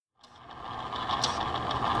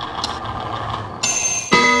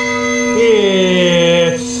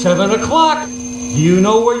7 o'clock. Do you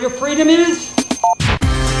know where your freedom is?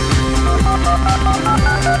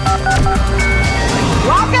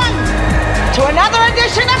 Welcome to another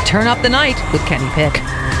edition of Turn Up the Night with Kenny Pick.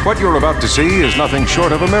 What you're about to see is nothing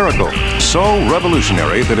short of a miracle. So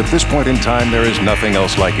revolutionary that at this point in time, there is nothing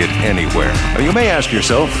else like it anywhere. Now, you may ask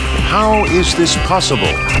yourself, how is this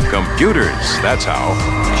possible? Computers, that's how.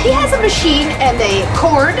 He has a machine and a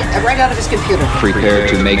cord right out of his computer. Prepare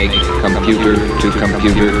to make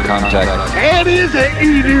computer-to-computer contact. That is an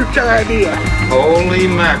Enu's idea. Holy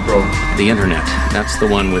mackerel. The internet, that's the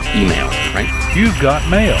one with email, right? You've got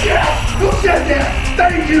mail. Yeah, who said that?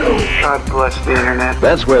 Thank you. God bless the internet.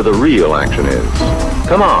 That's where the real action is.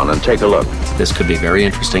 Come on and take a look. This could be very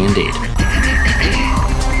interesting indeed.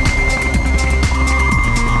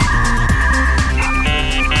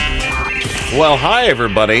 Well, hi,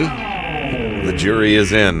 everybody. The jury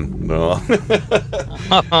is in. No.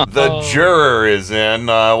 The juror is in.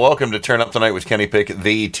 Welcome to Turn Up Tonight with Kenny Pick,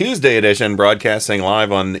 the Tuesday edition, broadcasting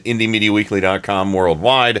live on IndieMediaWeekly.com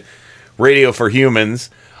worldwide. Radio for humans.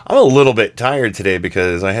 I'm a little bit tired today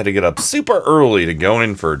because I had to get up super early to go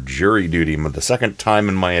in for jury duty for the second time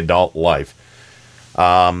in my adult life.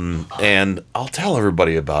 And I'll tell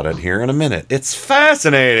everybody about it here in a minute. It's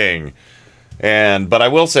fascinating. But I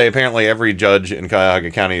will say, apparently every judge in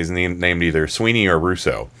Cuyahoga County is named either Sweeney or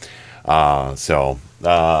Russo. But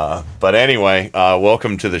anyway,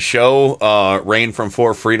 welcome to the show. Rain from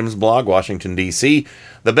Four Freedoms blog, Washington, D.C.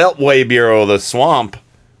 The Beltway Bureau, the Swamp.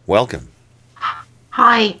 Welcome.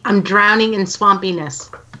 Hi, I'm drowning in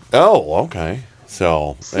swampiness. Oh, okay.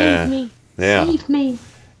 So, Save me. Yeah. Save me.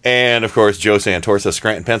 And, of course, Joe Santorsa,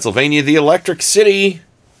 Scranton, Pennsylvania, the Electric City.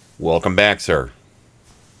 Welcome back, sir.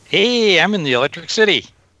 Hey, I'm in the Electric City.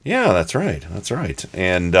 Yeah, that's right. That's right.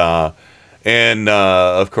 And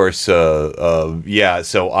of course,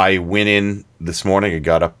 so I went in this morning. I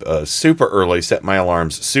got up super early, set my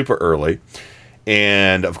alarms super early.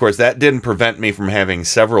 And, of course, that didn't prevent me from having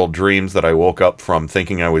several dreams that I woke up from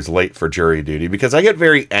thinking I was late for jury duty, because I get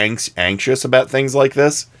very anxious about things like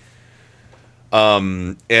this.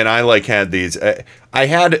 And I, had these...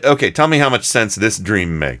 okay, tell me how much sense this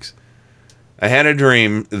dream makes. I had a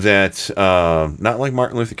dream that, not like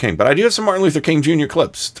Martin Luther King, but I do have some Martin Luther King Jr.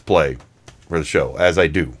 clips to play for the show, as I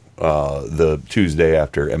do, the Tuesday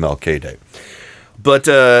after MLK Day. But,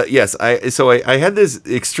 yes, I had this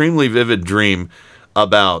extremely vivid dream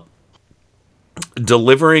about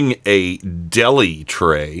delivering a deli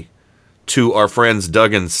tray to our friends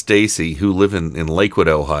Doug and Stacy, who live in Lakewood,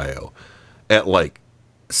 Ohio, at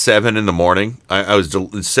 7 in the morning. I was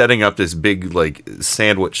setting up this big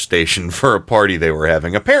sandwich station for a party they were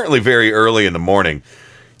having, apparently very early in the morning,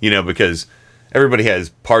 because everybody has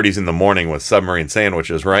parties in the morning with submarine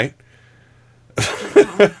sandwiches, right?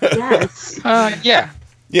 Yes. Yeah.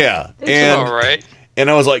 Yeah. It's all right. And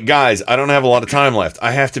I was like, guys, I don't have a lot of time left.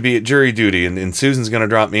 I have to be at jury duty, and Susan's going to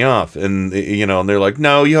drop me off. And, and they're like,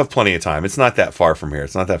 no, you have plenty of time. It's not that far from here.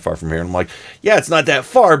 It's not that far from here. And I'm like, yeah, it's not that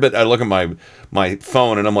far. But I look at my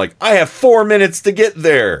phone, and I'm like, I have 4 minutes to get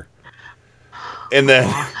there. And then...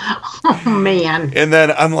 Oh, man. And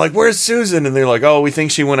then I'm like, where's Susan? And they're like, oh, we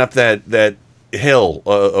think she went up that hill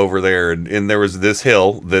over there. And there was this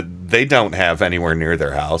hill that they don't have anywhere near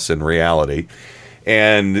their house in reality.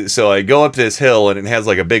 And so I go up this hill, and it has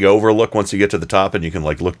a big overlook once you get to the top, and you can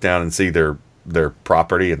look down and see their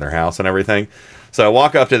property and their house and everything. So I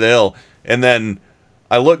walk up to the hill, and then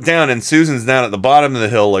I look down, and Susan's down at the bottom of the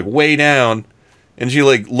hill, way down, and she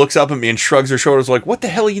looks up at me and shrugs her shoulders what the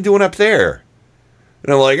hell are you doing up there?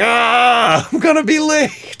 And I'm like, I'm gonna be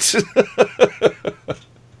late.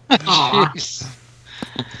 Jeez.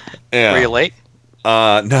 Yeah. Were you late?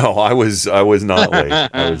 No, I was not late.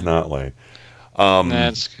 I was not late.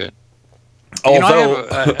 That's good. Although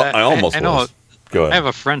I almost was. Go ahead. I have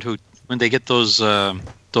a friend who, when they get those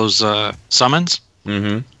summons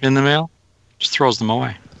in the mail, just throws them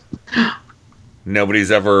away. Nobody's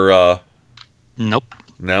ever. Nope.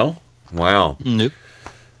 No? Wow. Nope.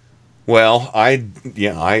 Well, I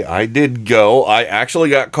did go. I actually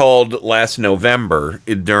got called last November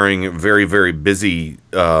during a very, very busy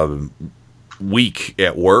week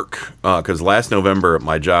at work, because last November at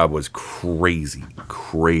my job was crazy.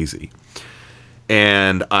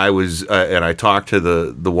 And I talked to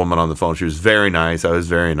the woman on the phone. She was very nice. I was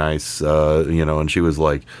very nice, and she was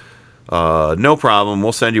like, no problem,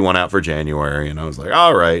 we'll send you one out for January. And I was like,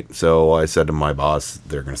 all right. So I said to my boss,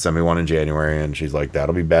 they're going to send me one in January. And she's like,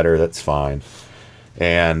 that'll be better. That's fine.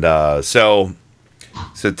 And so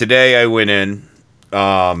today I went in.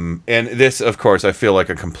 And this, of course, I feel like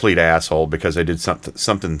a complete asshole because I did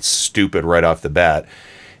something stupid right off the bat.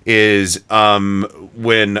 is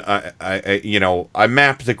when I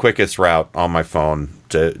mapped the quickest route on my phone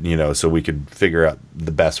to, so we could figure out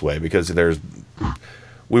the best way, because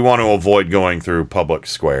we want to avoid going through public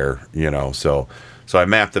square, so I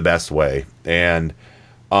mapped the best way, and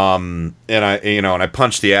I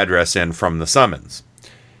punched the address in from the summons,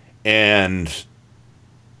 and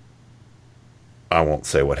I won't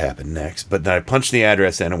say what happened next, but then I punch the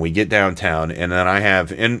address in and we get downtown, and then I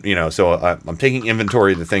have I'm taking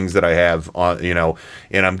inventory of the things that I have on,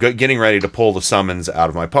 and I'm getting ready to pull the summons out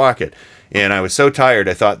of my pocket. And I was so tired,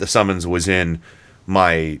 I thought the summons was in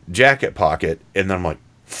my jacket pocket, and then I'm like,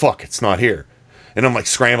 fuck, it's not here. And I'm like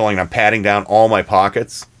scrambling, I'm patting down all my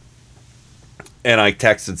pockets. And I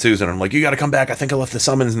texted Susan, I'm like, you got to come back. I think I left the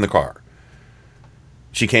summons in the car.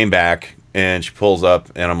 She came back. And she pulls up,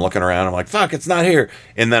 and I'm looking around. I'm like, fuck, it's not here.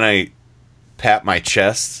 And then I pat my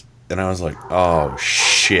chest, and I was like, oh,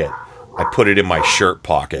 shit. I put it in my shirt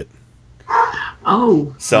pocket.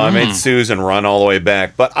 Oh. So I made Susan run all the way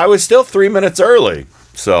back. But I was still 3 minutes early.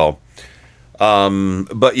 So,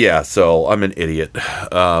 but yeah, so I'm an idiot.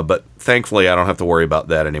 But thankfully, I don't have to worry about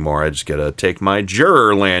that anymore. I just got to take my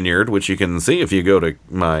juror lanyard, which you can see if you go to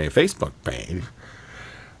my Facebook page.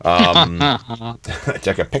 I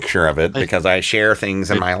took a picture of it because I share things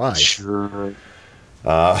in my life. Sure.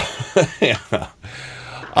 Yeah.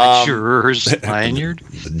 Juror's lanyard?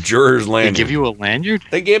 The juror's lanyard. They give you a lanyard?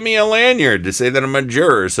 They give me a lanyard to say that I'm a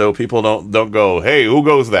juror, so people don't go, hey, who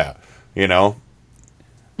goes that?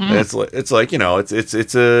 It's like it's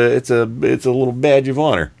a little badge of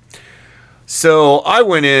honor. So I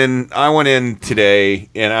went in today,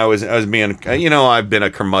 and I was being, I've been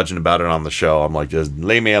a curmudgeon about it on the show. I'm like, just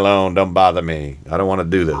leave me alone, don't bother me. I don't want to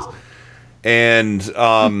do this. And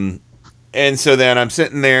so then I'm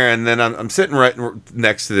sitting there, and then I'm sitting right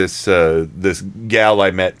next to this gal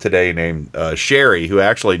I met today named Sherry, who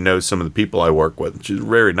actually knows some of the people I work with. She's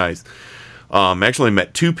very nice. Actually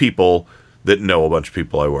met two people that know a bunch of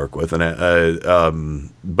people I work with,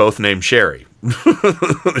 and both named Sherry.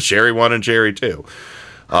 Sherry 1 and Sherry 2.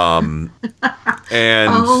 And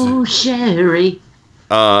oh, Sherry.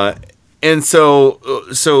 And so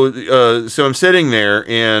I'm sitting there,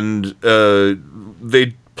 and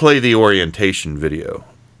they play the orientation video,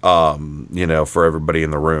 for everybody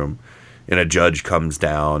in the room. And a judge comes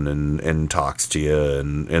down and talks to you,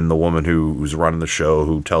 and the woman who's running the show,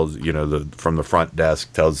 who tells, from the front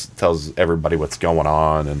desk, tells everybody what's going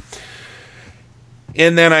on.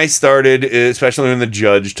 And then I started, especially when the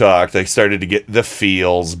judge talked, I started to get the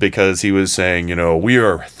feels, because he was saying, we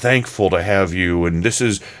are thankful to have you, and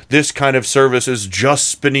this kind of service is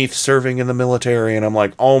just beneath serving in the military. And I'm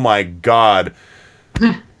like, oh my God,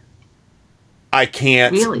 I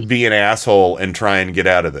can't be an asshole and try and get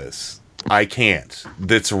out of this. I can't.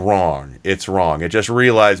 That's wrong. It's wrong. It just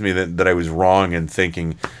realized me that I was wrong in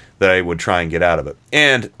thinking that I would try and get out of it.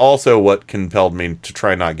 And also what compelled me to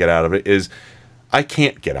try not get out of it is I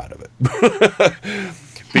can't get out of it.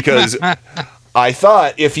 Because I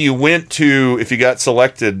thought if you got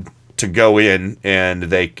selected to go in and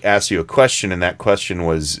they asked you a question, and that question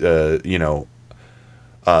was,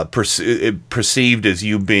 perceived as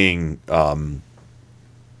you being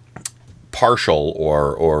partial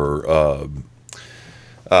or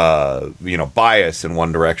bias in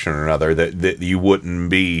one direction or another, that you wouldn't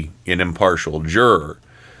be an impartial juror.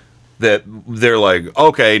 That they're like,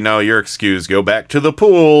 okay, no, you're excused. Go back to the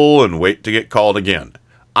pool and wait to get called again.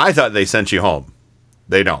 I thought they sent you home.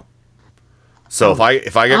 They don't. So if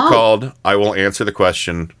I get called, I will answer the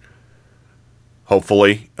question,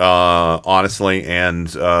 hopefully, honestly, and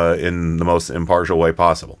in the most impartial way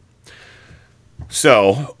possible.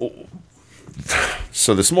 So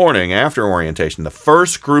this morning, after orientation, the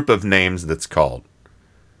first group of names that's called,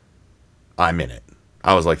 I'm in it.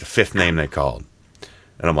 I was like the fifth name they called.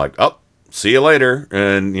 And I'm like, oh, see you later.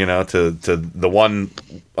 And, to the one,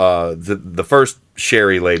 the first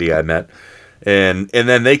Sherry lady I met. And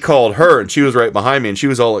then they called her, and she was right behind me, and she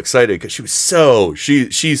was all excited because she was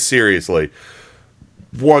she seriously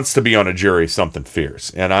wants to be on a jury, something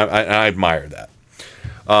fierce. And I admire that.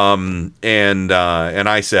 And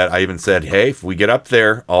I even said, hey, if we get up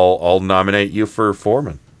there, I'll nominate you for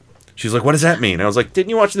foreman. She's like, what does that mean? And I was like,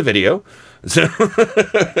 didn't you watch the video? So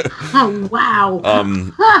oh, wow.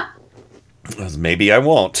 Maybe I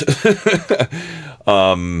won't.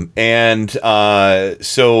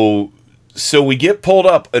 So we get pulled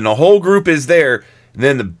up, and the whole group is there. And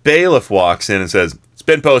then the bailiff walks in and says, it's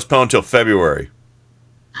been postponed till February.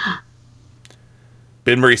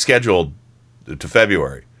 Been rescheduled to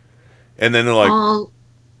February. And then they're like, all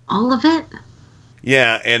of it?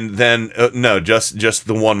 Yeah, and then no, just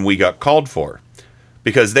the one we got called for.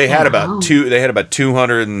 because they had about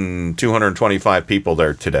 200 and 225 people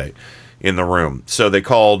there today in the room. So they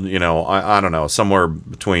called, I don't know, somewhere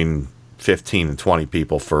between 15 and 20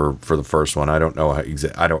 people for the first one. I don't know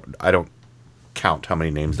I don't count how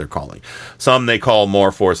many names they're calling. Some they call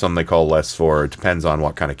more for, some they call less for. It depends on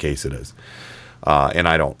what kind of case it is. And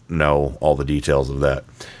I don't know all the details of that.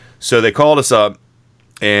 So they called us up,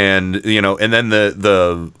 and and then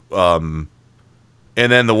the one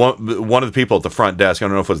of the people at the front desk, I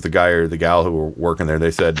don't know if it was the guy or the gal who were working there,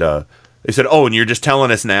 they said, "Oh, and you're just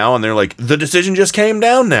telling us now?" And they're like, "The decision just came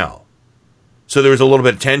down now." So there was a little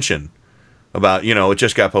bit of tension about, it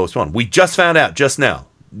just got postponed. We just found out just now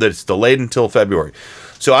that it's delayed until February.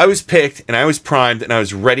 So I was picked, and I was primed, and I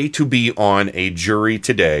was ready to be on a jury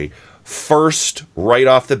today, first, right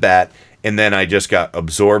off the bat, and then I just got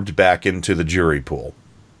absorbed back into the jury pool.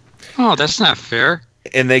 Oh, that's not fair.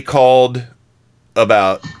 And they called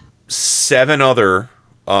about 7 other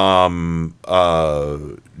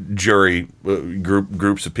jury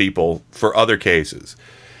groups of people for other cases.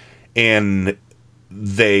 And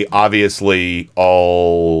they obviously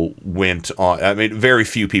all went on. I mean, very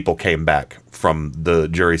few people came back from the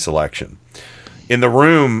jury selection. And the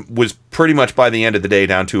room was pretty much by the end of the day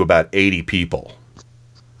down to about 80 people.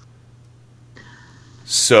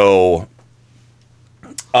 So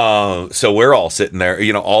we're all sitting there,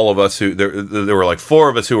 all of us who there were like 4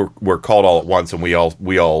 of us who were called all at once, and we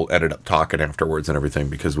all ended up talking afterwards and everything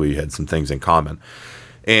because we had some things in common,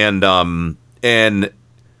 and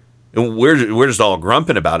we're just all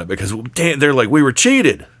grumping about it because they're like, we were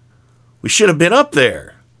cheated, we should have been up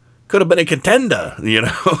there, could have been a contender,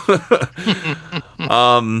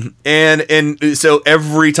 and so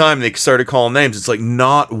every time they started calling names, it's like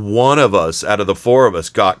not one of us out of the 4 of us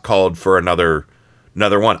got called for another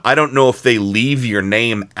one. I don't know if they leave your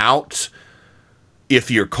name out if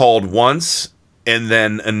you're called once and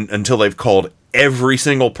then until they've called every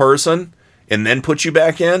single person and then put you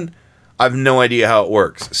back in. I have no idea how it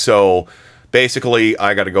works. So basically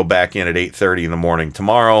I got to go back in at 8:30 in the morning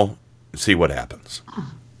tomorrow, see what happens.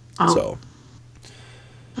 So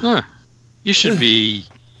you should be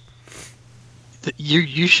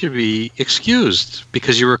you should be excused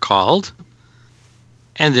because you were called.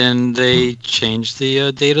 And then they changed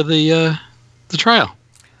the date of the trial.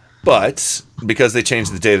 But because they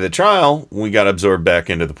changed the date of the trial, we got absorbed back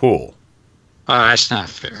into the pool. That's not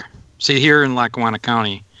fair. See, here in Lackawanna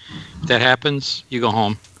County, if that happens, you go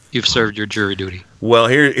home. You've served your jury duty. Well,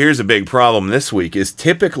 here's a big problem this week is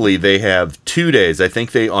typically they have 2 days. I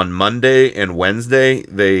think on Monday and Wednesday,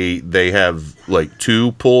 they have like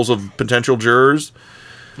 2 pools of potential jurors.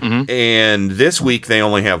 Mm-hmm. And this week they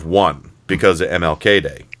only have 1. Because of MLK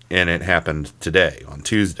Day, and it happened today on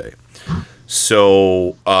Tuesday.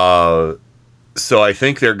 So I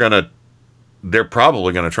think they're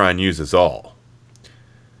probably gonna try and use us all.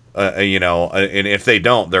 And if they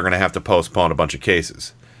don't, they're gonna have to postpone a bunch of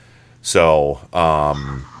cases. So I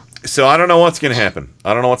don't know what's gonna happen.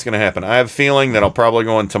 I have a feeling that I'll probably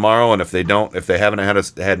go in tomorrow, and if they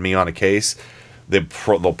haven't had me on a case,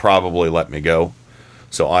 they'll probably let me go.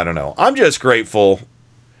 So I don't know. I'm just grateful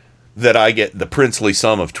that I get the princely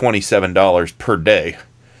sum of $27 per day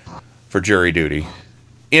for jury duty,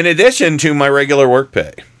 in addition to my regular work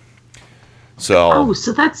pay. So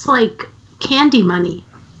that's like candy money.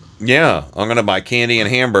 Yeah, I'm gonna buy candy and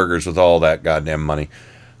hamburgers with all that goddamn money.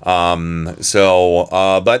 But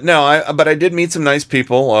I did meet some nice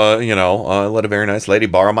people. I let a very nice lady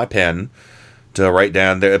borrow my pen to write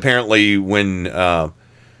down. Apparently, when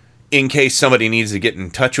in case somebody needs to get in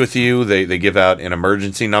touch with you, they give out an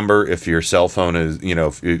emergency number if your cell phone is,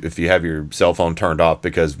 if you have your cell phone turned off,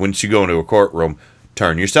 because once you go into a courtroom,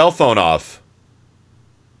 turn your cell phone off.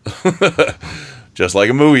 Just like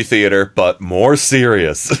a movie theater, but more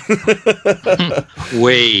serious.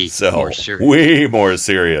 Way more serious. Way more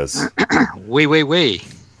serious. Way.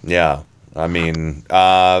 Yeah. I mean,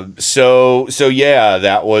 so yeah,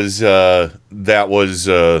 that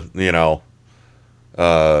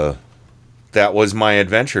was my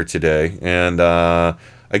adventure today, and I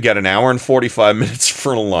got an hour and 45 minutes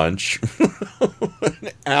for lunch. An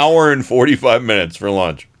hour and 45 minutes for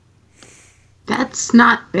lunch. That's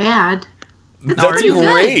not bad. That's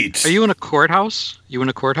great. Are you in a courthouse?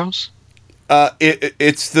 It's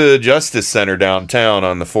the Justice Center downtown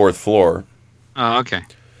on the 4th floor. Oh, okay.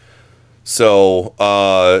 So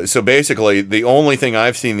basically, the only thing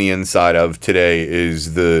I've seen the inside of today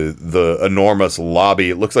is the enormous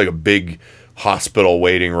lobby. It looks like a big hospital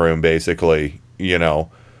waiting room, basically, and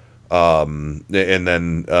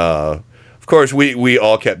then, of course, we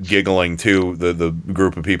all kept giggling, too, the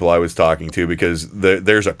group of people I was talking to, because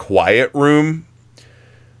there's a quiet room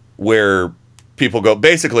where people go.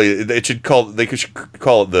 Basically, they should call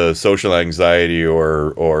it the social anxiety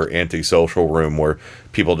or antisocial room, where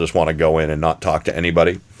people just want to go in and not talk to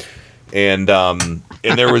anybody. And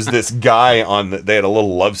there was this guy they had a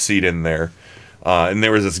little love seat in there. And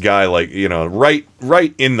there was this guy, like, you know,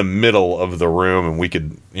 right in the middle of the room, and we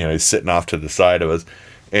could, you know, he's sitting off to the side of us,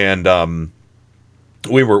 and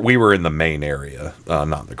we were in the main area,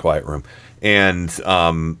 not in the quiet room, and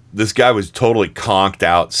this guy was totally conked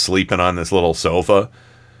out, sleeping on this little sofa,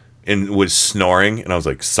 and was snoring, and I was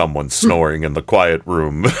like, someone's snoring in the quiet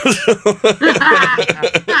room.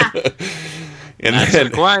 And then,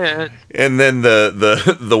 quiet. And then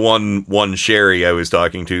the one Sherry I was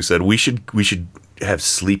talking to said we should have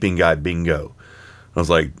sleeping guy bingo. I was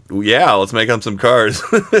like, yeah, let's make up some cards.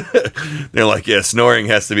 They're like, yeah, snoring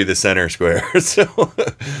has to be the center square. So,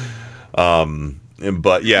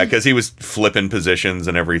 but yeah, because he was flipping positions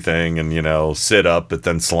and everything, and, you know, sit up but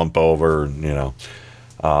then slump over, and, you know,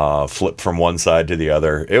 flip from one side to the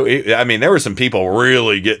other. I mean, there were some people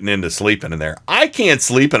really getting into sleeping in there. I can't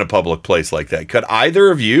sleep in a public place like that. Could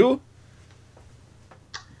either of you?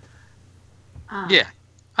 Yeah,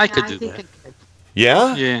 I could do that.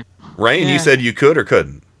 Yeah? Yeah. Right? And you said you could or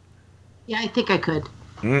couldn't? Yeah, I think I could.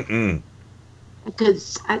 Mm-mm.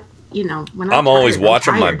 Because, when I'm always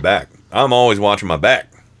watching my back. I'm always watching my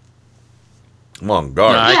back. I'm on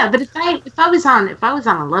guard. Yeah, but if I was on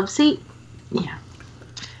a love seat, yeah.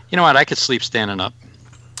 You know what? I could sleep standing up.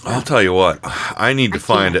 I'll tell you what. I need to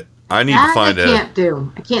find it. I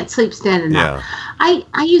can't sleep standing up. Yeah.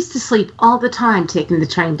 I used to sleep all the time taking the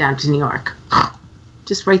train down to New York.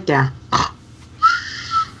 Just right there.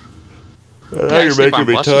 Now you're making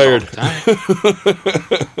me tired.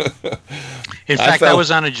 In fact, I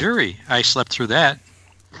was on a jury. I slept through that.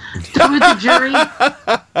 Through the jury?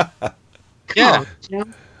 Yeah.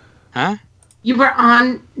 Huh? You were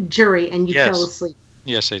on jury and you fell asleep.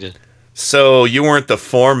 Yes, I did. So you weren't the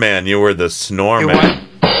foreman, you were the snore man.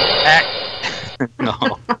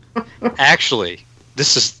 No. Actually,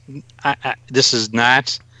 this is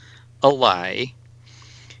not a lie.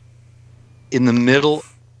 In the middle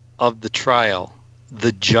of the trial,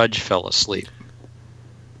 the judge fell asleep.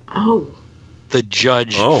 Oh. The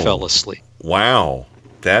judge fell asleep. Wow.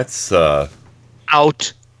 That's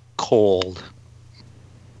out cold.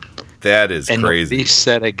 That is crazy. Nobody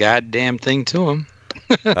said a goddamn thing to him.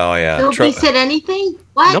 Oh yeah. Nobody said anything?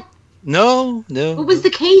 What? Nope. No. What was the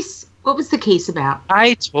case? What was the case about?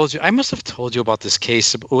 I told you. I must have told you about this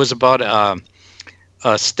case. It was about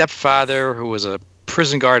a stepfather who was a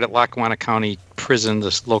prison guard at Lackawanna County Prison,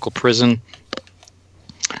 this local prison,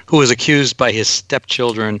 who was accused by his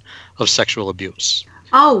stepchildren of sexual abuse.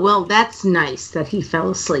 Oh, well, that's nice that he fell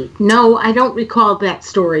asleep. No, I don't recall that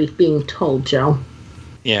story being told, Joe.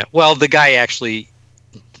 Yeah, well, the guy actually,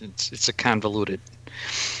 it's a convoluted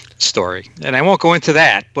story, and I won't go into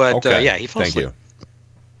that, but yeah, he fell asleep.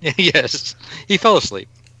 Thank you. Yes, he fell asleep.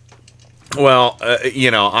 Well,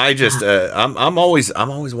 I just I'm always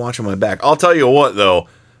watching my back. I'll tell you what though,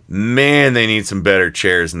 man, they need some better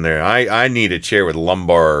chairs in there. I need a chair with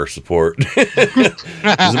lumbar support.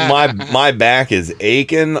 my back is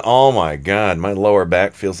aching. Oh my god, my lower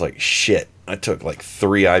back feels like shit. I took like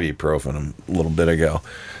 3 ibuprofen a little bit ago.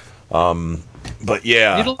 But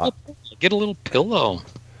yeah, get a little pillow.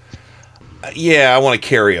 Yeah, I want to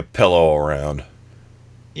carry a pillow around.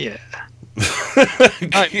 Yeah.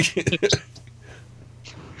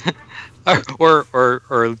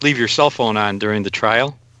 or leave your cell phone on during the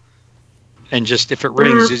trial, and just if it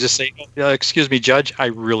rings, you just say, "Excuse me, Judge, I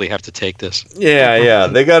really have to take this." Yeah.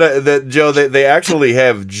 They gotta, Joe. They actually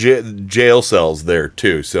have jail cells there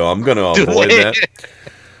too, so I'm gonna avoid that.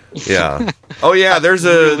 Yeah. Oh yeah. I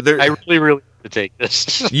really have to take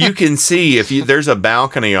this. You can see there's a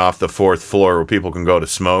balcony off the 4th floor where people can go to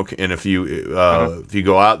smoke, and if you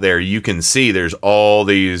go out there, you can see there's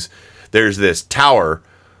this tower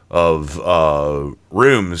of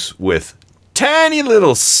rooms with tiny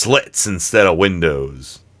little slits instead of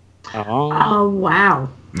windows. Oh wow.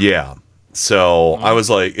 Yeah. So I was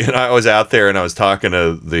like, and I was out there and I was talking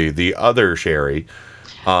to the other Sherry.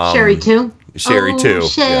 Sherry 2? Sherry 2.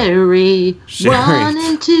 Sherry. Yeah. 1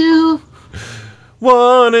 and 2.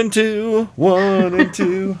 1 and 2. 1 and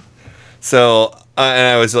 2. So, and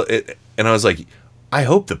I was like, I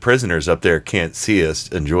hope the prisoners up there can't see us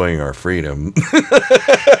enjoying our freedom.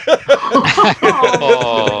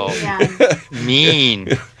 Mean.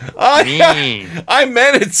 I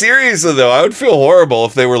meant it seriously though. I would feel horrible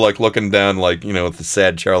if they were like looking down, like, with the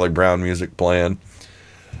sad Charlie Brown music playing.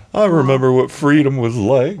 I remember what freedom was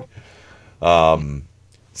like.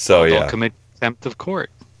 So yeah. Don't commit contempt of court.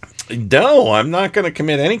 No, I'm not going to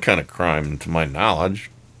commit any kind of crime, to my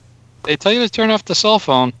knowledge. They tell you to turn off the cell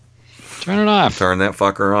phone. Turn it off. Turn that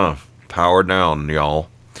fucker off. Power down, y'all.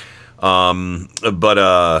 But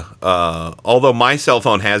although my cell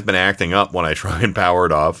phone has been acting up when I try and power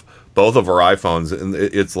it off, both of our iPhones, and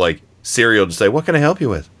it's like Siri will just say, "What can I help you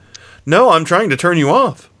with?" No, I'm trying to turn you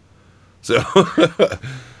off. So,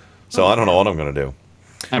 so I don't know what I'm going to do.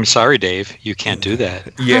 I'm sorry, Dave. You can't do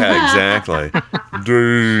that. Yeah, exactly.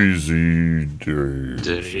 Daisy.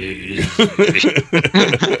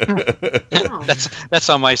 That's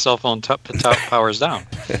how my cell phone powers down.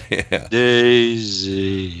 Yeah.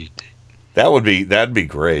 Daisy. That'd be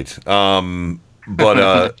great.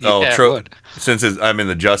 But since I'm in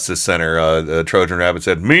the Justice Center, Trojan Rabbit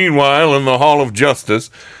said, "Meanwhile, in the Hall of Justice."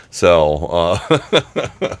 So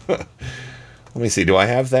let me see. Do I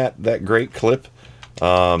have that great clip?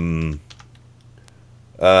 Oh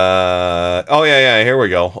yeah. Here we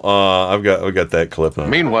go. I've got that clip.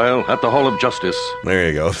 Meanwhile, at the Hall of Justice. There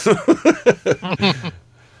you go.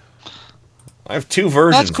 I have two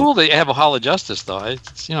versions. That's cool that you have a Hall of Justice, though.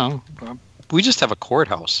 It's, we just have a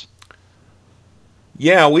courthouse.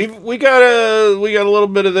 Yeah, we got a little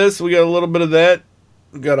bit of this. We got a little bit of that.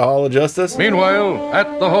 We got a Hall of Justice. Meanwhile,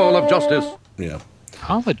 at the Hall of Justice. Yeah.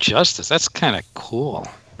 Hall of Justice. That's kind of cool.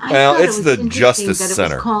 Well, it's the Justice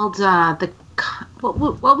Center. It was called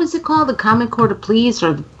what was it called? The Common Court of Pleas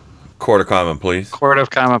or the Court of Common Pleas? Court of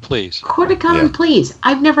Common Pleas. Court of Common Pleas.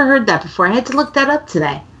 I've never heard that before. I had to look that up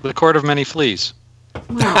today. The Court of Many Fleas.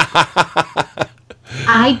 Well,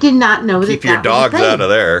 I did not know that. Keep your dogs out of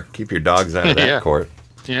there. Keep your dogs out of that court.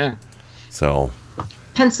 Yeah. So.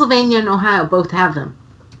 Pennsylvania and Ohio both have them.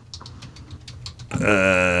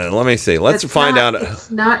 Let me see. Let's find out. It's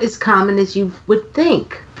not as common as you would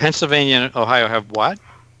think. Pennsylvania and Ohio have what?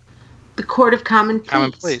 The Court of Common Pleas.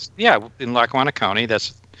 Common Pleas. Yeah, in Lackawanna County,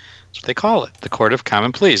 that's what they call it. The Court of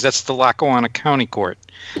Common Pleas. That's the Lackawanna County Court.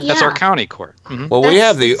 Yeah. That's our county court. Mm-hmm. Well, we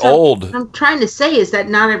have the old. What I'm trying to say is that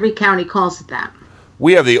not every county calls it that.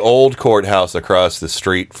 We have the old courthouse across the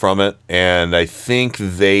street from it, and I think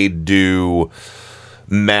they do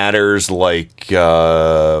matters like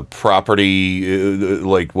property,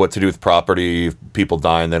 like what to do with property if people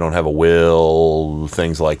die and they don't have a will,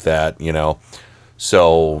 things like that,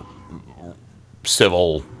 So,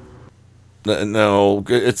 civil. No,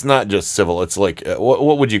 it's not just civil. It's like,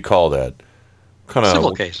 what would you call that? Kind of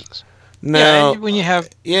civil cases. No. Yeah, when you have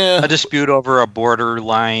a dispute over a border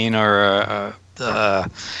line or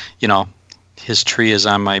his tree is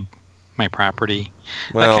on my property,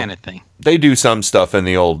 that kind of thing. They do some stuff in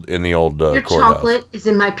the old Your courthouse. chocolate is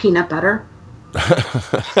in my peanut butter.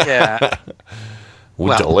 Yeah.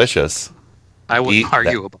 Well, delicious. I wouldn't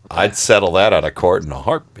argue about that. I'd settle that out of court in a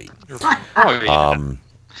heartbeat. Oh, yeah.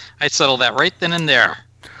 I'd settle that right then and there.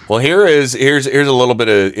 Well, here's a little bit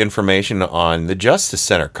of information on the Justice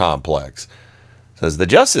Center complex. It says the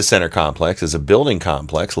Justice Center complex is a building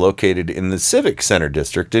complex located in the Civic Center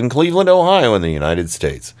District in Cleveland, Ohio, in the United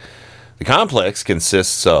States. The complex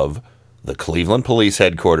consists of the Cleveland Police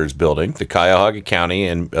Headquarters Building, the Cuyahoga County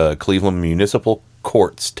and Cleveland Municipal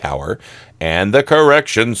Courts Tower, and the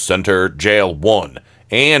Correction Center Jail 1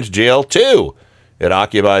 and Jail 2. It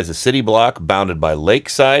occupies a city block bounded by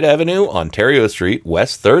Lakeside Avenue, Ontario Street,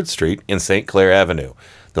 West 3rd Street, and St. Clair Avenue.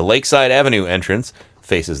 The Lakeside Avenue entrance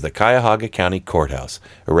faces the Cuyahoga County Courthouse,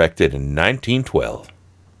 erected in 1912.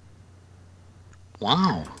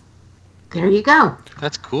 Wow. There you go.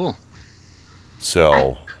 That's cool.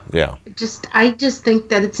 So, yeah. I just think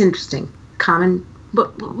that it's interesting.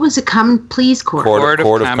 What was it? Common Pleas Court? Court of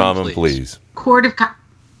Common Pleas. Court of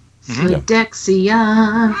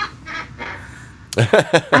Dexia.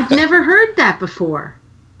 I've never heard that before.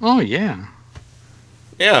 Oh, yeah.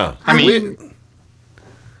 Yeah. I mean,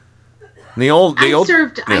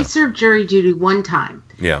 I served jury duty one time.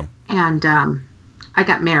 Yeah. And I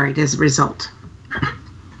got married as a result.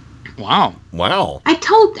 Wow. That's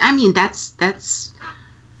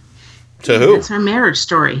to who? That's our marriage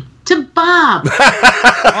story. To Bob.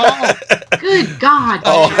 Oh, good God.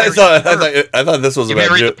 Oh, I thought this was you about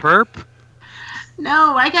married the perp?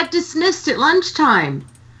 No, I got dismissed at lunchtime.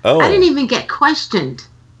 Oh. I didn't even get questioned.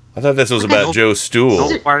 I thought this was about Joe Stool.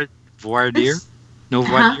 No voir dire? No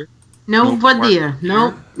voir dire? No voir dire.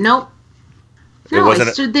 Nope. No,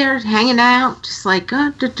 I stood there hanging out, just like,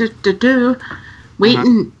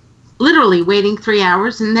 waiting, literally waiting 3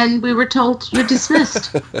 hours, and then we were told you're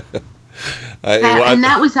dismissed. And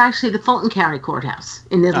that was actually the Fulton County Courthouse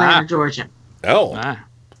in Atlanta, Georgia. Oh.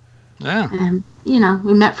 Yeah. And, we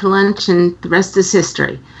met for lunch, and the rest is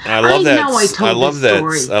history. I love that. I love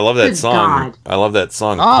that song. God. I love that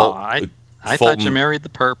song. Oh, I thought you married the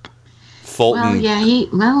perp. Fulton. Well, yeah,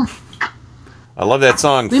 I love that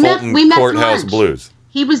song, we met Fulton for Courthouse lunch. Blues.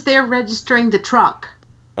 He was there registering the truck.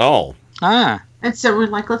 Oh. Ah. And so we're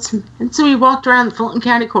like, and so we walked around the Fulton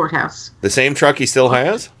County Courthouse. The same truck he still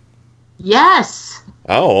has? Yes.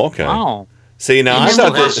 Oh, okay. Wow. See, now I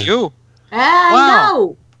thought that... you.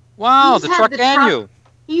 No. Wow, He's the had truck and you.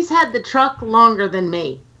 He's had the truck longer than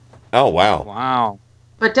me. Oh, wow. Wow.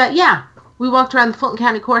 But, yeah, we walked around the Fulton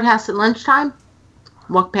County Courthouse at lunchtime,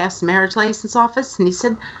 walked past the marriage license office, and he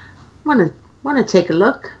said, want to take a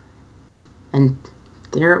look? And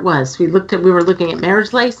there it was. We were looking at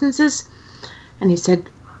marriage licenses, and he said,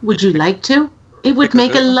 would you like to? It would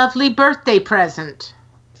make a lovely birthday present.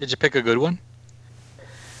 Did you pick a good one?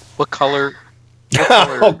 What color?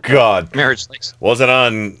 Oh God! Marriage license. Was it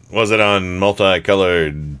on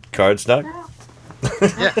multicolored cardstock?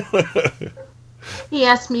 Yeah. He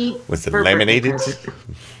asked me. Was it laminated?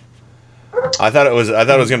 I thought it was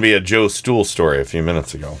going to be a Joe Stool story a few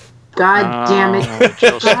minutes ago. God damn it!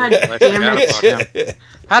 God damn it!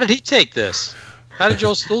 How did he take this? How did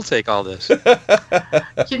Joe Stool take all this?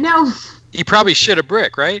 You know. He probably shit a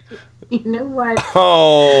brick, right? You know what?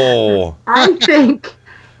 Oh. I think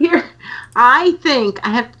I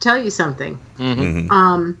have to tell you something.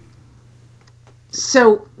 Mm-hmm.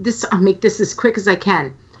 So I'll make this as quick as I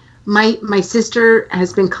can. My sister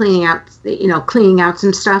has been cleaning out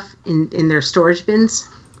some stuff in their storage bins.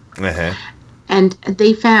 Uh-huh. And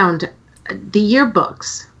they found the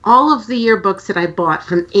yearbooks, all of the yearbooks that I bought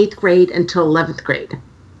from 8th grade until 11th grade.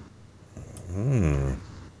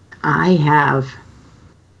 I have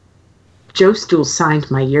Joe Stool signed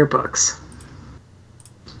my yearbooks.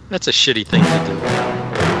 That's a shitty thing to do.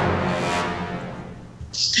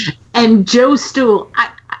 And Joe Stool,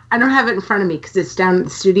 I don't have it in front of me because it's down in the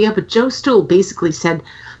studio, but Joe Stool basically said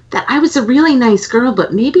that I was a really nice girl,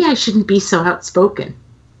 but maybe I shouldn't be so outspoken.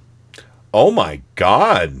 Oh my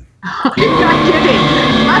God. You're not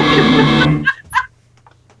kidding.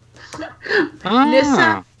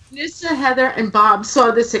 Nissa, Heather, and Bob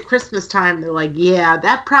saw this at Christmas time. They're like, yeah,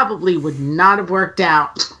 that probably would not have worked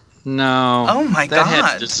out. No. Oh my God. That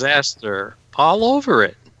had disaster all over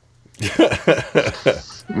it.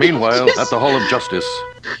 Meanwhile, at the Hall of Justice.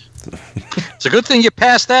 It's a good thing you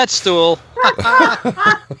passed that stool.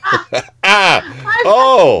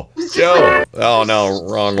 Oh, Joe. Oh, no,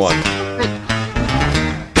 wrong one.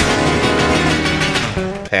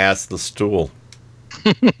 Pass the stool.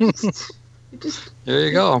 There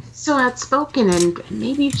you go. So outspoken, and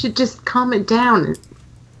maybe you should just calm it down. And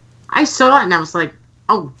I saw it, and I was like,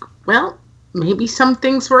 oh, well, maybe some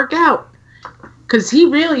things work out. Because he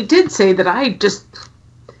really did say that I just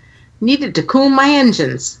needed to cool my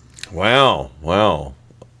engines. Wow.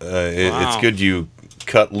 It's good you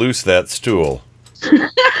cut loose that stool.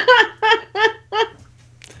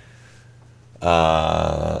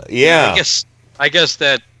 Yeah. I guess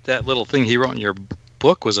that little thing he wrote in your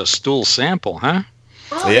book was a stool sample, huh?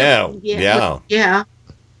 Oh, Yeah.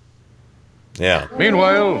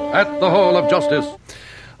 Meanwhile, at the Hall of Justice.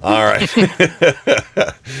 All right.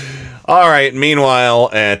 All right. Meanwhile,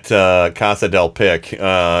 at Casa del Pic,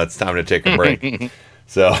 it's time to take a break.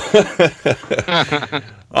 So,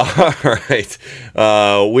 all right.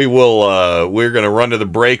 We're going to run to the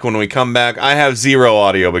break. When we come back, I have zero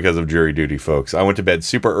audio because of jury duty, folks. I went to bed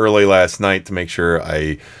super early last night to make sure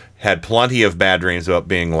I had plenty of bad dreams about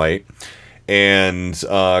being late, and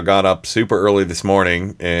got up super early this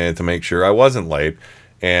morning to make sure I wasn't late,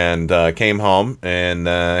 and came home and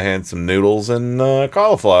had some noodles and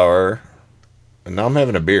cauliflower, and now I'm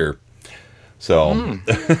having a beer. So,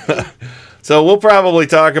 so we'll probably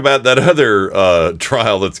talk about that other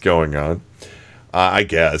trial that's going on. I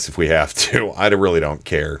guess if we have to. I really don't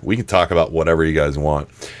care. We can talk about whatever you guys want.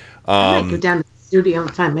 I might go down to the studio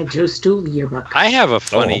and find my Joe Stool yearbook. I have a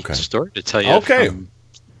funny story to tell you. Okay.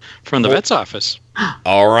 From the vet's office.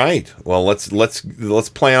 All right. Well, let's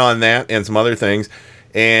plan on that and some other things.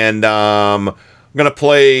 And I'm going to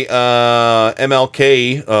play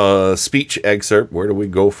MLK speech excerpt. Where do we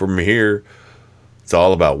go from here? It's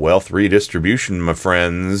all about wealth redistribution, my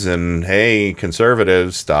friends. And hey,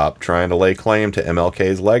 conservatives, stop trying to lay claim to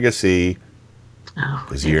MLK's legacy.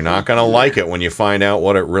 Because you're not going to like it when you find out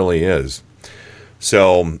what it really is.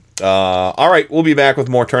 So, all right. We'll be back with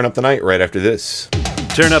more Turn Up the Night right after this.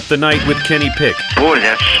 Turn Up the Night with Kenny Pick. Boy,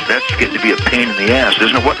 that's getting to be a pain in the ass,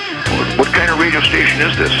 isn't it? What kind of radio station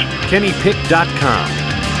is this?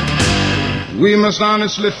 KennyPick.com. We must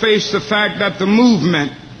honestly face the fact that the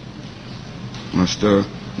movement must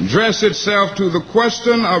address itself to the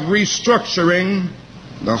question of restructuring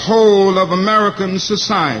the whole of American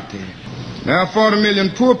society. There are 40 million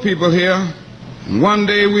poor people here, And one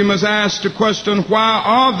day we must ask the question, why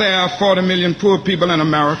are there 40 million poor people in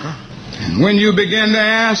America? And when you begin to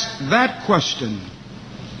ask that question,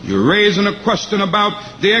 you're raising a question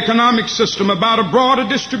about the economic system, about a broader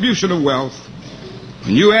distribution of wealth.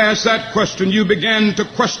 When you ask that question, you begin to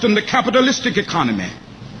question the capitalistic economy.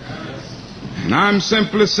 And I'm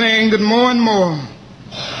simply saying that more and more,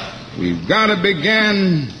 we've got to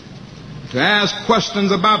begin to ask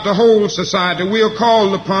questions about the whole society. We are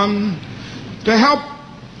called upon to help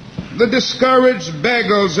the discouraged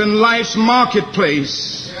beggars in life's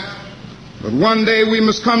marketplace. But one day we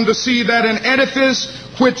must come to see that an edifice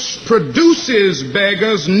which produces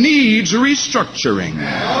beggars needs restructuring.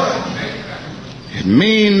 It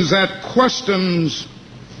means that questions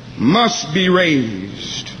must be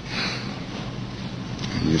raised.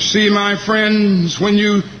 You see, my friends, when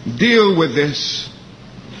you deal with this,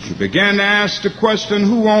 you begin to ask the question,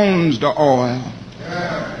 who owns the oil?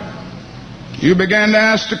 You begin to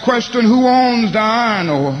ask the question, who owns the iron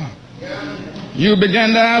ore? You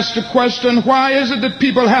begin to ask the question, why is it that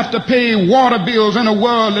people have to pay water bills in a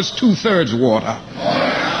world that's 2/3 water?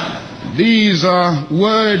 These are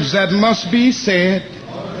words that must be said.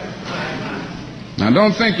 Now,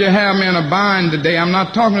 don't think you have me in a bind today. I'm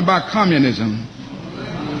not talking about communism.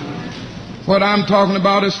 What I'm talking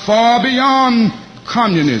about is far beyond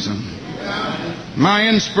communism. My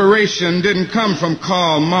inspiration didn't come from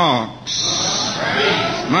Karl Marx.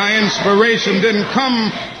 My inspiration didn't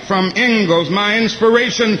come from Engels. My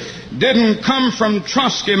inspiration didn't come from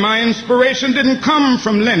Trotsky. My inspiration didn't come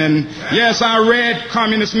from Lenin. Yes, I read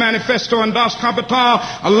Communist Manifesto and Das Kapital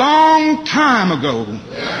a long time ago.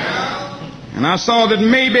 And I saw that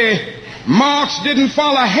maybe Marx didn't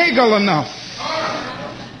follow Hegel enough.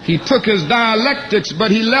 He took his dialectics, but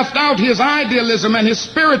he left out his idealism and his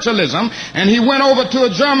spiritualism, and he went over to a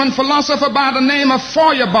German philosopher by the name of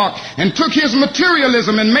Feuerbach and took his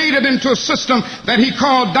materialism and made it into a system that he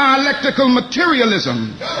called dialectical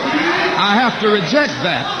materialism. I have to reject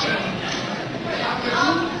that.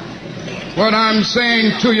 What I'm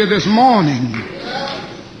saying to you this morning,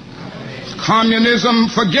 communism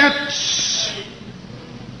forgets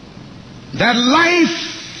that life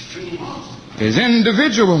is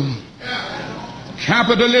individual.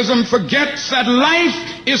 Capitalism forgets that life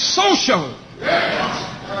is social.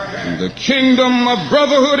 The kingdom of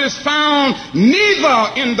brotherhood is found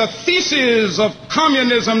neither in the thesis of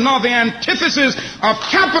communism nor the antithesis of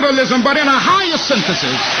capitalism, but in a higher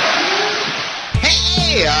synthesis.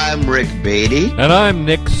 Hey, I'm Rick Beatty. And I'm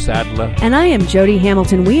Nick Sadler. And I am Jody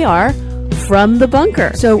Hamilton. We are From the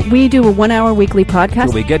Bunker. So we do a 1-hour weekly podcast.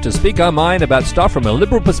 Where we get to speak our mind about stuff from a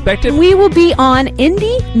liberal perspective. We will be on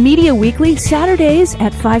Indie Media Weekly Saturdays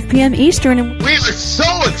at 5 p.m. Eastern. We are so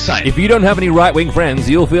excited. If you don't have any right-wing friends,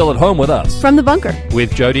 you'll feel at home with us. From the Bunker.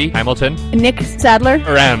 With Jody Hamilton. Nick Sadler.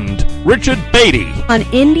 And Richard Beatty. On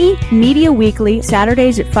Indie Media Weekly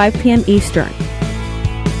Saturdays at 5 p.m. Eastern.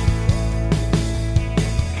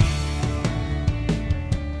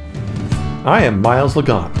 I am Miles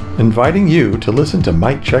Lagon, inviting you to listen to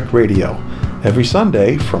Mic Check Radio every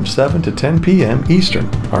Sunday from 7 to 10 p.m. Eastern.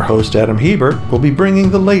 Our host Adam Hebert will be bringing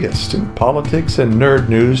the latest in politics and nerd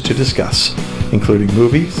news to discuss, including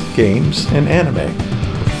movies, games, and anime,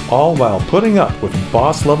 all while putting up with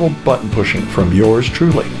boss-level button pushing from yours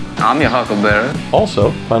truly. I'm your Huckleberry. Also,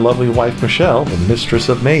 my lovely wife Michelle, the mistress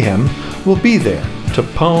of mayhem, will be there to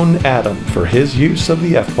pwn Adam for his use of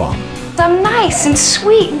the F-bomb. I'm nice and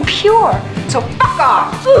sweet and pure, so fuck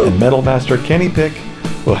off! And Metal Master Kenny Pick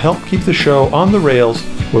will help keep the show on the rails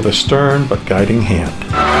with a stern but guiding hand.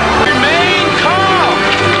 Remain calm!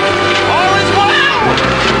 All is well!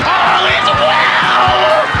 All is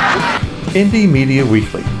well! Indie Media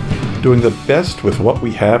Weekly, doing the best with what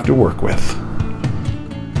we have to work with.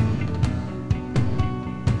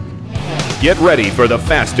 Get ready for the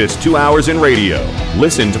fastest 2 hours in radio.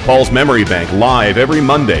 Listen to Paul's Memory Bank live every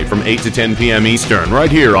Monday from 8 to 10 p.m. Eastern, right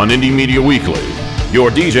here on Indie Media Weekly. Your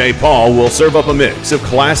DJ, Paul, will serve up a mix of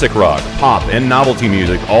classic rock, pop, and novelty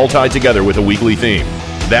music, all tied together with a weekly theme.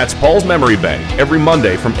 That's Paul's Memory Bank, every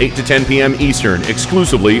Monday from 8 to 10 p.m. Eastern,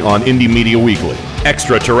 exclusively on Indie Media Weekly.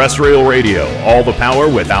 Extraterrestrial radio, all the power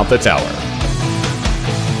without the tower.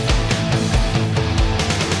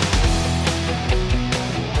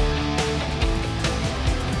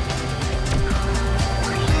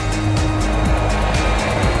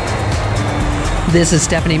 This is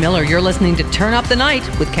Stephanie Miller. You're listening to Turn Up the Night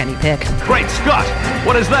with Kenny Pick. Great Scott!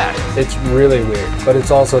 What is that? It's really weird, but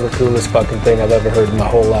it's also the coolest fucking thing I've ever heard in my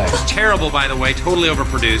whole life. It's terrible, by the way. Totally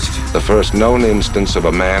overproduced. The first known instance of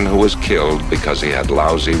a man who was killed because he had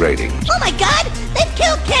lousy ratings. Oh my God! They've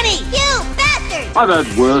killed Kenny! You bastard! I've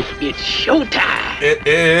had worse. It's showtime! It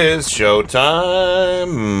is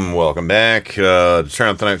showtime. Welcome back to Turn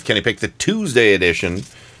Up the Night with Kenny Pick, the Tuesday edition.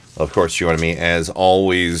 Of course, joining me as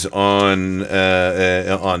always on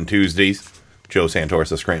Tuesdays, Joe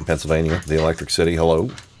Santoris of Scranton, Pennsylvania, the Electric City.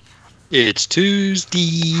 Hello. It's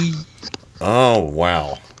Tuesday. Oh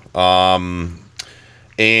wow.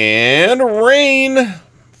 And Rain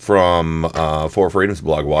from Four Freedoms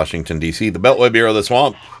blog, Washington D.C., the Beltway Bureau of the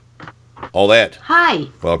Swamp. All that. Hi.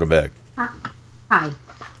 Welcome back. Hi.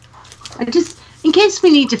 I just, in case we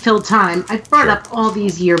need to fill time, I brought up all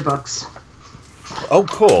these yearbooks. Oh,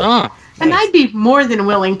 cool. And I'd be more than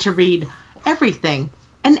willing to read everything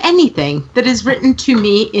and anything that is written to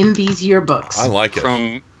me in these yearbooks. I like it.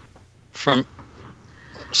 From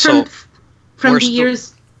the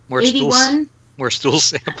years 81. More stool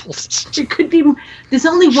samples. It could be, there's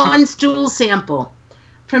only one stool sample.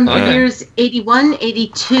 From the years 81,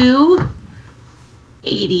 82,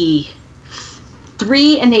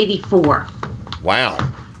 83, and 84. Wow.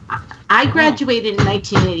 I graduated in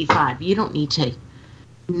 1985. You don't need to.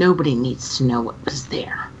 Nobody needs to know what was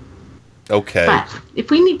there. Okay. But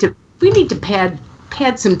if we need to pad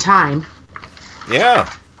some time.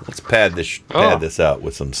 Yeah. Let's pad this out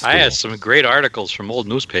with some stool. I had some great articles from old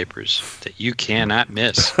newspapers that you cannot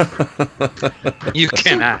miss. You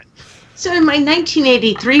cannot. So in my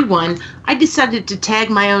 1983 one, I decided to tag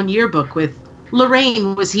my own yearbook with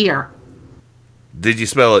Lorraine was here. Did you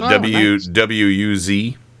spell it nice.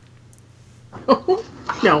 W-U-Z?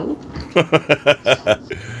 No.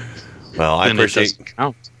 Well, I appreciate.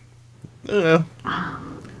 I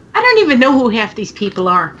don't even know who half these people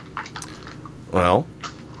are. Well,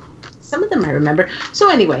 some of them I remember. So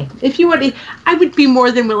anyway, if you want to, I would be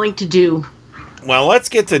more than willing to do. Well, let's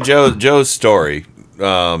get to Joe's story.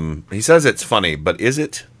 He says it's funny, but is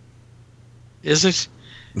it? Is it?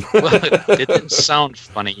 Well, it didn't sound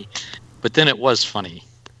funny, but then it was funny.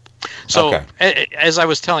 So, as I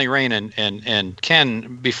was telling Rain and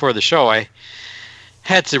Ken before the show, I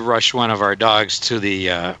had to rush one of our dogs to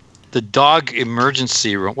the dog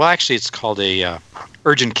emergency room. Well, actually, it's called a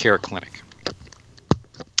urgent care clinic.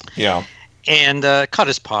 Yeah. And cut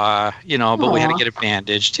his paw, but we had to get it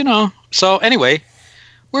bandaged, So anyway,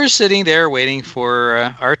 we're sitting there waiting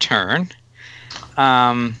for our turn,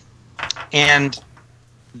 and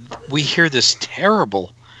we hear this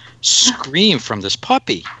terrible scream from this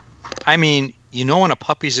puppy. I mean, when a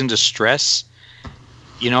puppy's in distress,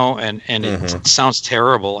 and it sounds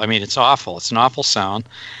terrible. I mean, it's awful. It's an awful sound.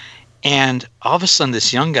 And all of a sudden,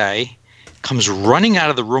 this young guy comes running out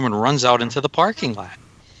of the room and runs out into the parking lot,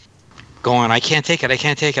 going, I can't take it. I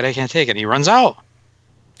can't take it. I can't take it. And he runs out.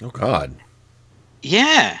 Oh, God.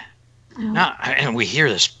 Yeah. Now, and we hear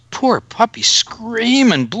this poor puppy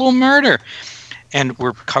screaming blue murder. And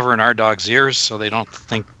we're covering our dog's ears so they don't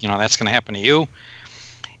think, that's going to happen to you.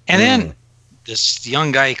 And then this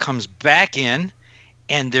young guy comes back in,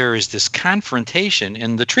 and there is this confrontation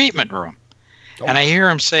in the treatment room. Oh. And I hear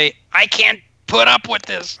him say, I can't put up with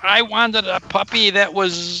this. I wanted a puppy that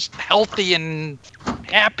was healthy and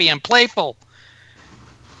happy and playful.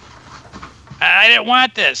 I didn't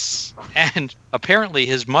want this. And apparently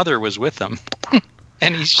his mother was with him.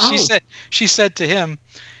 And she said to him,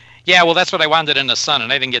 yeah, well, that's what I wanted in a son,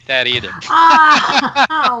 and I didn't get that either.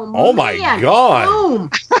 Oh my God.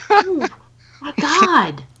 Boom. Oh my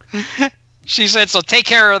God. She said, so take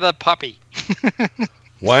care of the puppy.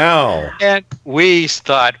 Wow. And we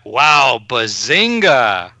thought, wow,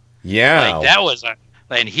 bazinga. Yeah. Like that was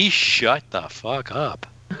and he shut the fuck up.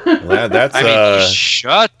 That's he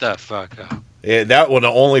shut the fuck up. That would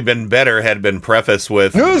have only been better had it been prefaced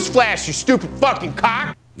with Newsflash, you stupid fucking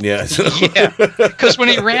cock. Yeah. Yeah. Because when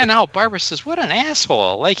he ran out, Barbara says, what an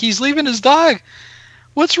asshole. Like, he's leaving his dog.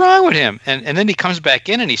 What's wrong with him? And then he comes back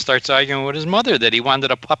in and he starts arguing with his mother that he wanted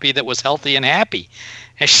a puppy that was healthy and happy.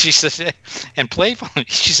 And she said, and playful.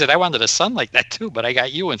 She said, I wanted a son like that too, but I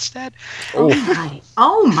got you instead. Oh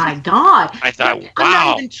my God. I thought, wow. I'm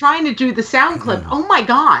not even trying to do the sound clip. Oh my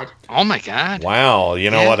God. Oh my God. Wow. You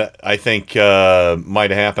know what I think might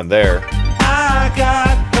have happened there? I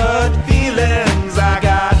got hurt feelings. I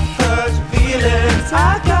got hurt feelings.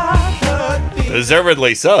 I got hurt feelings.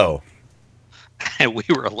 Deservedly so. And we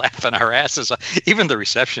were laughing our asses off. Even the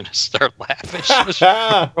receptionist started laughing. She was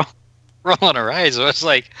rolling her eyes. It was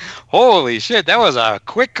like, holy shit, that was a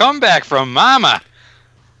quick comeback from Mama.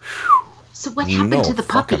 So what happened to the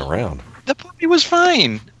puppy? Fucking around. The puppy was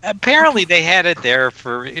fine. Apparently, they had it there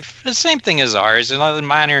for the same thing as ours, another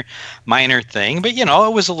minor thing. But it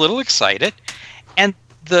was a little excited, and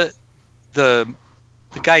the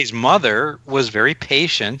guy's mother was very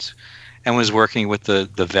patient and was working with the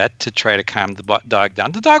vet to try to calm the dog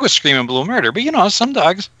down. The dog was screaming blue murder, but some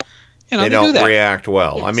dogs, they don't do that. react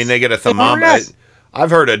well. Yes. I mean, they get a thermometer. I've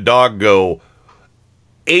heard a dog go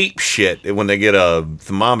ape shit when they get a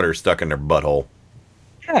thermometer stuck in their butthole.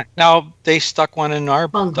 Yeah. Now they stuck one in our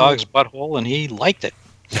dog's butthole, and he liked it.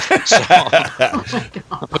 So,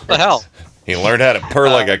 what the hell? He learned how to purr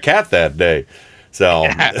like a cat that day. So,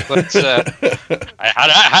 yeah, but,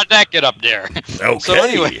 how'd that get up there? Okay. So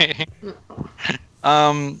anyway,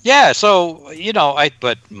 yeah. So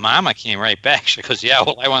but Mama came right back. She goes, "Yeah,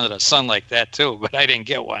 well, I wanted a son like that too, but I didn't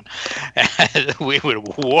get one." And we would,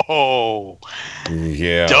 whoa,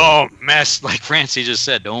 yeah, don't mess. Like Francie just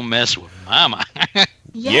said, don't mess with Mama.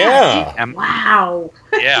 Yeah. Wow.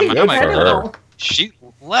 Yeah, Good Mama, for her. she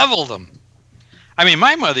leveled them. I mean,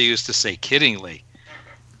 my mother used to say kiddingly,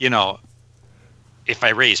 if I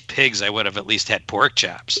raised pigs, I would have at least had pork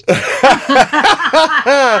chops.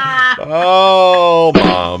 Oh,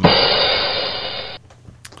 Mom.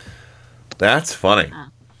 That's funny.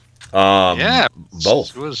 Yeah.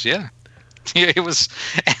 Both. It was, yeah. It was,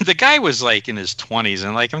 and the guy was like in his 20s,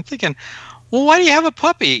 and I'm thinking, well, why do you have a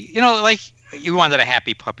puppy? You wanted a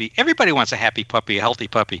happy puppy. Everybody wants a happy puppy, a healthy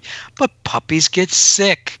puppy. But puppies get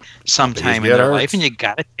sick sometime in their life, and you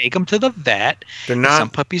got to take them to the vet. They're not. Some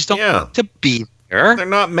puppies don't want to be there. They're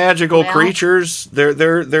not magical creatures. They're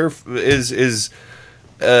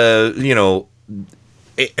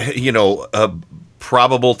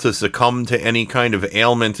probable to succumb to any kind of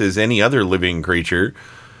ailment as any other living creature.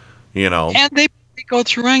 And they go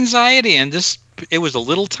through anxiety, and it was a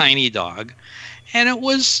little tiny dog, and it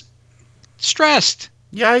was stressed.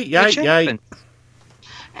 Yeah.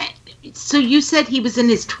 So you said he was in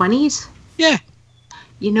his 20s? Yeah.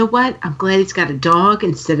 You know what? I'm glad he's got a dog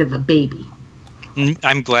instead of a baby.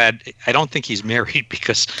 I'm glad. I don't think he's married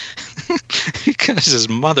because his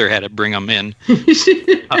mother had to bring him in.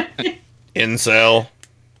 Incel.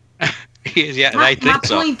 Yeah, I think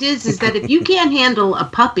so. My point is that if you can't handle a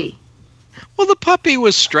puppy. Well, the puppy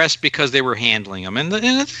was stressed because they were handling him, and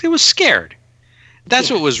it was scared.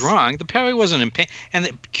 That's what was wrong. The puppy wasn't in pain. And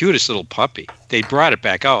the cutest little puppy. They brought it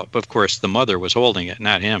back out, but of course the mother was holding it,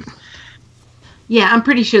 not him. Yeah, I'm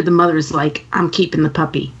pretty sure the mother's like, I'm keeping the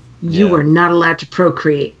puppy. You are not allowed to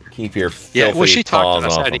procreate. Keep your filthy she talked to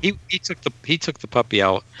us. paws off He took the puppy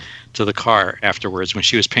out to the car afterwards when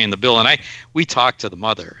she was paying the bill, and we talked to the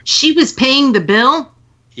mother. She was paying the bill?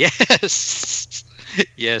 Yes.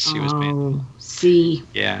 Yes, she was paying. See.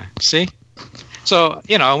 Yeah. See? So,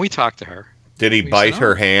 we talked to her. Did he bite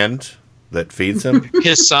her hand that feeds him?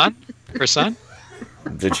 His son? Her son?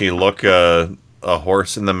 Did she look a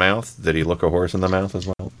horse in the mouth? Did he look a horse in the mouth as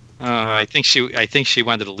well? I think she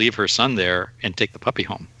wanted to leave her son there and take the puppy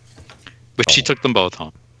home, but she took them both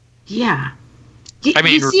home. Yeah.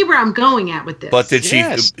 You see where I'm going at with this. But did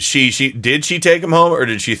did she take him home, or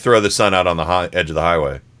did she throw the son out on the edge of the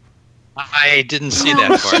highway? I didn't see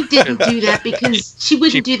that part. She didn't do that because she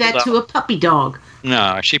wouldn't do that to a puppy dog.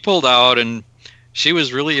 No, she pulled out, and she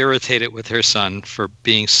was really irritated with her son for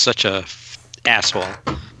being such a asshole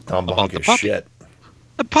about the puppy. Shit.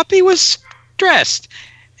 The puppy was stressed.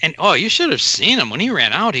 And you should have seen him when he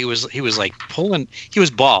ran out. He was like pulling. He was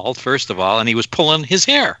bald, first of all, and he was pulling his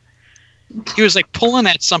hair. He was like pulling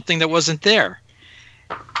at something that wasn't there.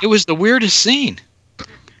 It was the weirdest scene.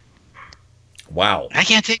 Wow. I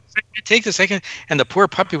can't take this. And the poor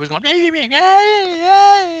puppy was going, and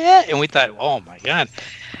we thought, oh my God.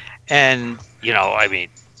 And it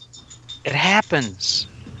happens.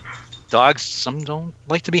 Dogs, some don't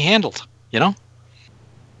like to be handled.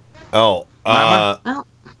 Oh.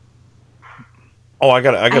 I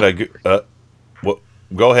gotta.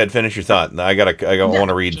 Go ahead, finish your thought. I want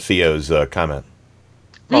to read Theo's comment.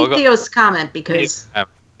 Read Theo's comment because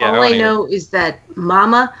all I know is that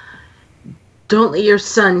Mama, don't let your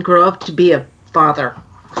son grow up to be a father.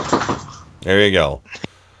 There you go.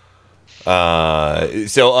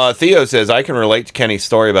 So Theo says, I can relate to Kenny's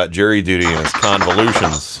story about jury duty and his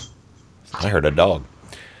convolutions. I heard a dog.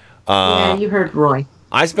 Yeah, you heard Roy.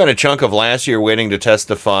 I spent a chunk of last year waiting to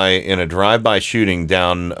testify in a drive-by shooting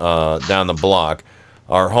down the block.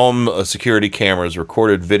 Our home security cameras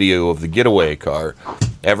recorded video of the getaway car.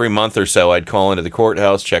 Every month or so, I'd call into the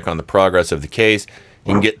courthouse, check on the progress of the case,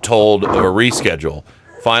 and get told of a reschedule.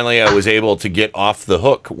 Finally, I was able to get off the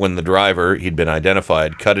hook when the driver, he'd been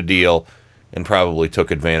identified, cut a deal, and probably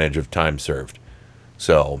took advantage of time served.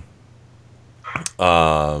 So,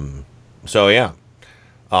 So yeah.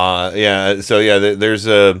 There's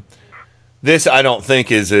a. This I don't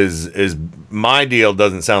think is my deal.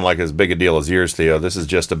 Doesn't sound like as big a deal as yours, Theo. This is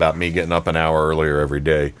just about me getting up an hour earlier every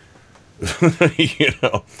day. You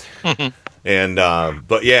know. And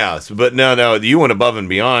but no, you went above and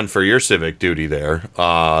beyond for your civic duty there,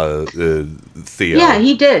 Theo. Yeah,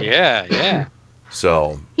 he did. Yeah.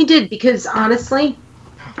 So He did, because honestly,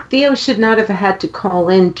 Theo should not have had to call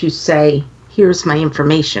in to say, "Here's my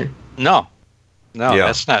information." No,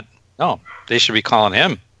 that's not. No, they should be calling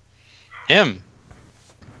him.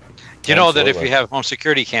 You know that if you have home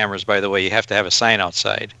security cameras, by the way, you have to have a sign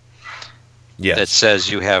outside. Yes. That says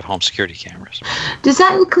you have home security cameras. Does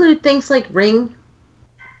that include things like Ring?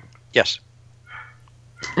 Yes.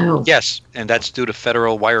 Oh. Yes, and that's due to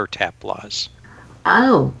federal wiretap laws.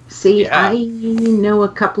 Oh, see, Yeah. I know a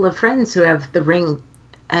couple of friends who have the Ring,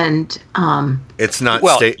 and it's not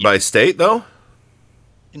Well, state by state though.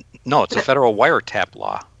 No, it's a federal wiretap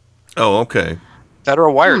law. Oh, okay.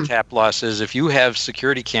 Federal wiretap law says if you have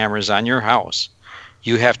security cameras on your house,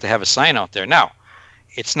 you have to have a sign out there. Now,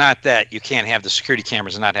 it's not that you can't have the security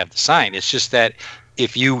cameras and not have the sign. It's just that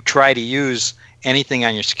if you try to use anything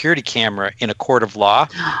on your security camera in a court of law,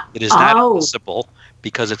 it is not admissible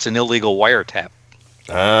because it's an illegal wiretap.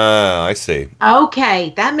 Ah, I see.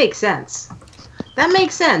 Okay, that makes sense. That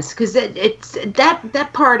makes sense, because it's that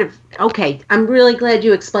part of. Okay, I'm really glad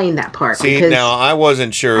you explained that part. See, because now I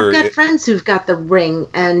wasn't sure. I've got friends who've got the Ring,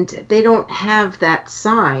 and they don't have that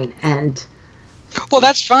sign, and. Well,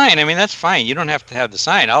 that's fine. I mean, that's fine. You don't have to have the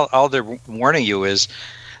sign. All they're warning you is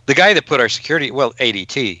the guy that put our security, well,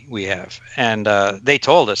 ADT we have, and they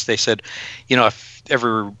told us, they said, you know, if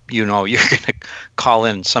ever, you know, you're going to call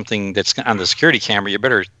in something that's on the security camera, you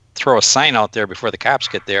better throw a sign out there before the cops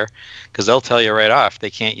get there, because they'll tell you right off they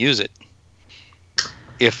can't use it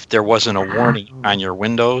if there wasn't a warning on your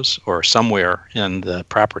windows or somewhere in the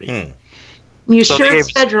property. You're So sure they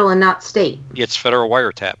it's gave- federal and not state? It's federal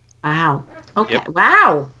wiretap. Wow. Okay. Yep.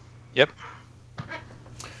 Wow. Yep.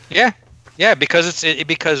 Yeah, because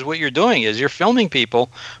because what you're doing is you're filming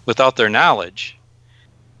people without their knowledge,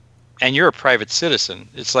 and you're a private citizen.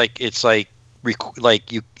 It's like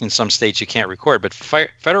you in some states you can't record, but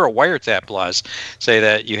federal wiretap laws say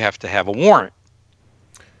that you have to have a warrant.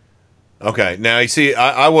 Okay, now you see,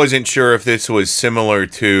 I wasn't sure if this was similar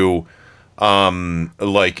to,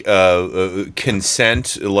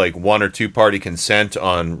 consent, like one or two party consent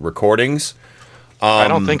on recordings. I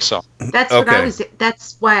don't think so. That's what I was.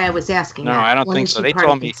 That's why I was asking. No, that. I don't One think and so. two They party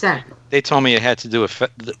told me. consent. They told me it had to do with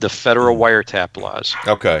the federal wiretap laws.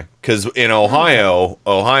 Okay, because in Ohio,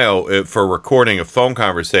 for recording a phone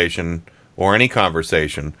conversation or any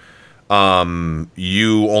conversation,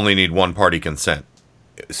 you only need one party consent.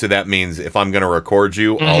 So that means if I'm going to record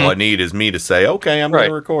you, all I need is me to say, "Okay, I'm going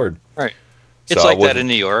to record." Right. So It's I like that wasn't- in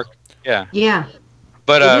New York. Yeah. Yeah.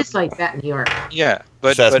 But it is like that in New York. Yeah,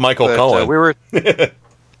 but So that's Michael Cohen. we were.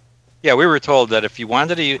 Yeah, we were told that if you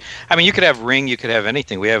wanted to, I mean, you could have Ring, you could have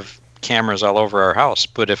anything. We have cameras all over our house,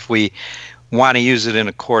 but if we want to use it in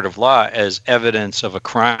a court of law as evidence of a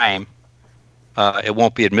crime, it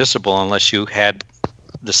won't be admissible unless you had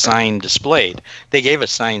the sign displayed. They gave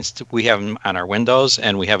us signs. We have them on our windows,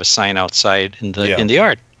 and we have a sign outside in the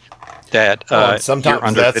yard that sometimes you're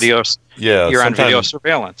under that's- video. yeah, you're on video sometimes-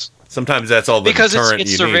 surveillance. Sometimes that's all the Because deterrent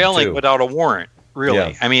it's you need, surveilling too. without a warrant, really.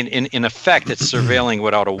 Yeah. I mean, in effect, it's surveilling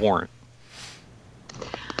without a warrant.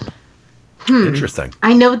 Interesting.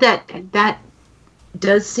 I know that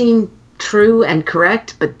does seem true and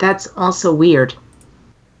correct, but that's also weird.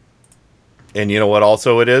 And you know what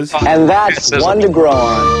also it is? And that's one to grow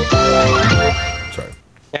on. Sorry.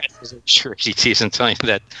 Sure, ADT isn't telling you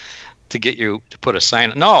that to get you to put a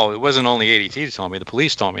sign. No, it wasn't only ADT telling me. The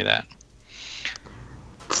police told me that.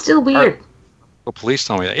 Still weird. The police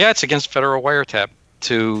told me that. Yeah, it's against federal wiretap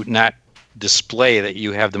to not display that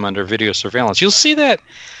you have them under video surveillance. You'll see that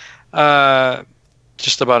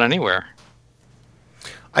just about anywhere.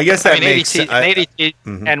 I guess that makes ADT,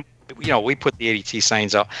 and you know, we put the ADT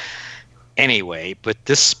signs out anyway, but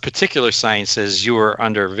this particular sign says you are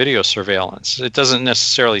under video surveillance. It doesn't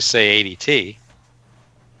necessarily say ADT.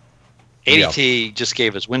 ADT just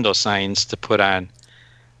gave us window signs to put on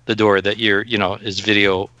the door that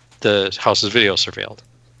the house is video surveilled.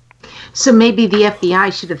 So maybe the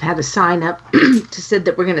FBI should have had a sign up to said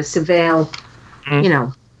that we're going to surveil, you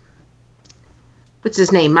know, what's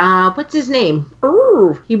his name?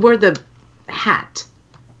 Ooh, he wore the hat.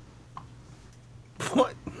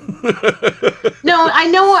 What? No, I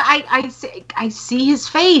know. I see his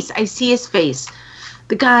face.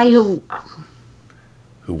 The guy who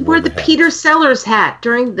Who wore the hat? Peter Sellers hat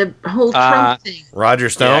during the whole Trump thing. Roger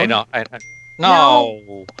Stone? Yeah, I know.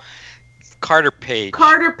 No. Carter Page.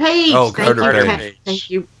 Carter Page. Oh, Thank Carter you, Page. Ken. Thank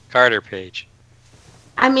you. Carter Page.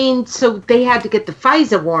 I mean, so they had to get the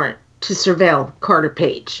FISA warrant to surveil Carter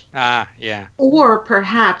Page. Yeah. Or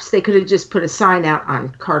perhaps they could have just put a sign out on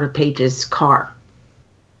Carter Page's car.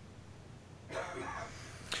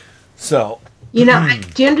 So, do you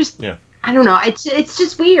understand? Yeah. I don't know. It's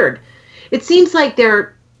just weird. It seems like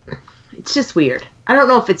it's just weird. I don't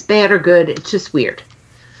know if it's bad or good. It's just weird.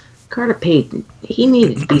 Carter Page, he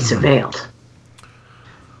needed to be surveilled.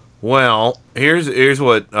 Well, here's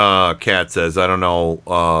what Kat says. I don't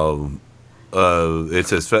know. It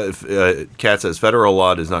says Kat says federal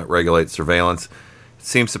law does not regulate surveillance. It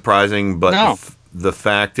seems surprising, but No. the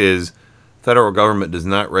fact is, federal government does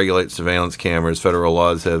not regulate surveillance cameras. Federal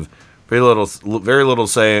laws have very little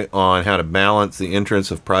say on how to balance the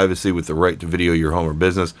interests of privacy with the right to video your home or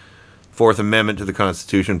business. Fourth Amendment to the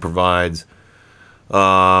Constitution provides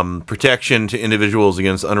protection to individuals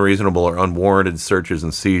against unreasonable or unwarranted searches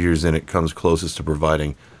and seizures, and it comes closest to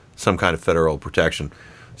providing some kind of federal protection.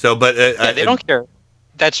 So, but they don't care.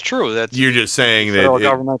 That's true. You're just saying the that federal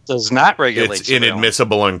government does not regulate it's surveillance.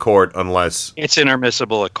 inadmissible in court unless It's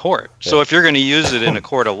inadmissible at court. So if you're going to use it in a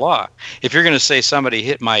court of law, if you're going to say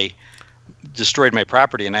somebody destroyed my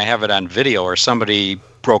property and I have it on video, or somebody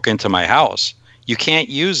broke into my house, you can't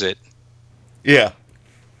use it. Yeah.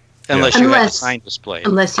 Unless you have a sign displayed.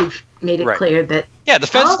 Unless you've made it Right. clear that. Yeah, the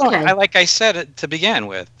feds don't. Okay. Like I said to begin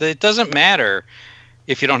with, it doesn't matter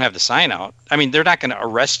if you don't have the sign out. I mean, they're not going to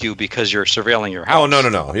arrest you because you're surveilling your house. Oh,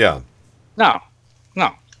 no. Yeah.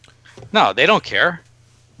 No, they don't care.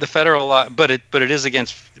 The federal law, but it is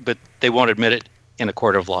against. But they won't admit it in a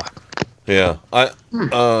court of law. Yeah.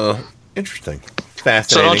 Interesting. Fascinating.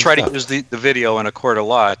 So don't try stuff. to use the video in a court of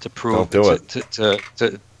law to prove. Don't do it.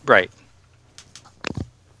 To right.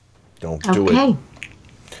 Don't do it.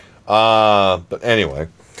 But anyway.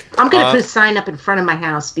 I'm going to put a sign up in front of my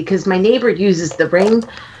house because my neighbor uses the ring.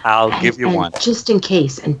 I'll give you one. Just in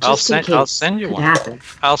case. I'll send you could one. happen.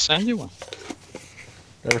 I'll send you one.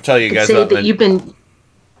 Ever tell you guys Say about that you've been,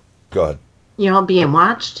 Go ahead. being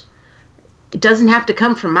watched. It doesn't have to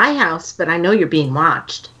come from my house, but I know you're being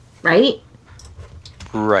watched, right?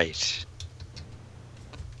 Right.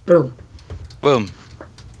 Boom.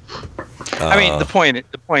 I mean, the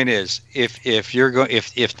point is, if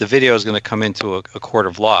the video is going to come into a court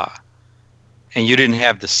of law, and you didn't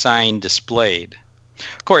have the sign displayed,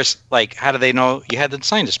 of course, like, how do they know you had the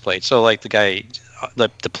sign displayed? So, like, the guy, the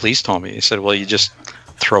police told me, he said, well, you just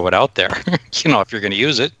throw it out there, if you're going to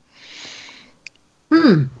use it.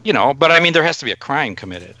 But I mean, there has to be a crime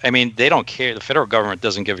committed. I mean, they don't care. The federal government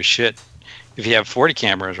doesn't give a shit if you have 40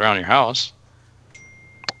 cameras around your house.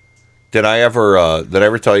 Did I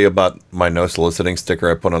ever tell you about my no soliciting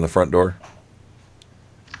sticker I put on the front door?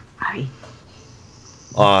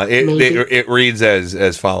 It reads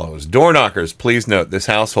as follows. Door knockers, please note this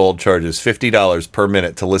household charges $50 per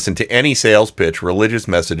minute to listen to any sales pitch, religious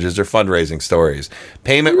messages, or fundraising stories.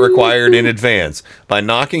 Payment required in advance. By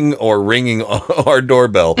knocking or ringing our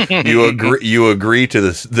doorbell, you agree to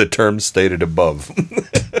the terms stated above.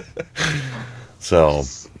 So,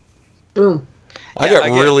 boom. I got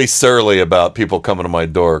really surly about people coming to my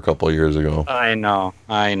door a couple of years ago. I know.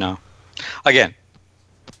 Again,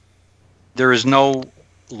 there is no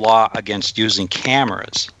law against using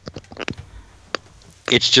cameras.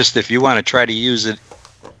 It's just if you want to try to use it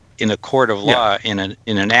in a court of law in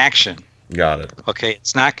an action. Got it. Okay,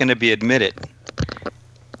 it's not going to be admitted.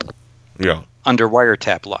 Yeah. Under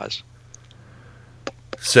wiretap laws.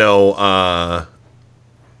 So,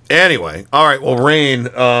 anyway, all right. Well, Rain,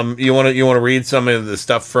 you want to read some of the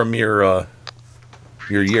stuff from your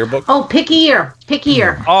yearbook? Oh, pick a year.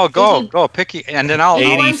 Oh, go pick a, and then I'll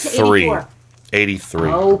 83. 83.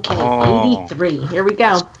 Okay, 83. Here we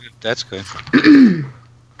go. That's good. Okay,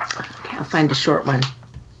 I'll find a short one.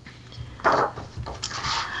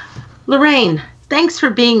 Lorraine, thanks for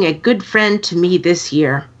being a good friend to me this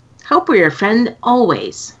year. Hope we're your friend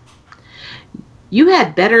always. You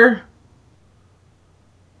had better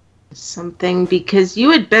something because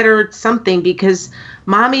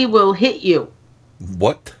mommy will hit you.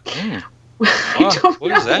 What? What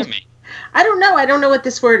does that mean? I don't know. I don't know what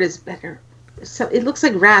this word is. Better. So it looks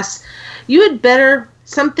like ras. You had better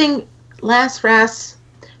something last ras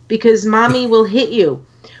because mommy will hit you.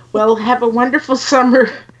 Well, have a wonderful summer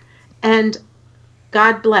and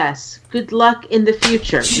God bless. Good luck in the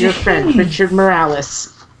future. Your friend, Richard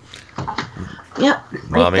Morales. Yep,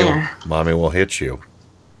 right there. Mommy will hit you.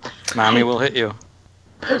 Mommy will hit you.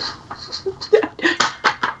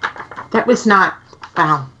 That was not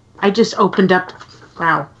Wow. I just opened up.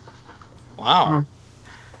 Wow. Wow.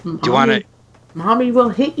 Do you want to? Mommy will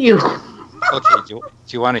hit you. Okay. Do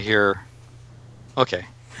you want to hear? Okay.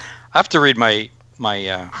 I have to read my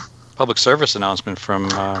public service announcement from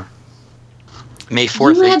May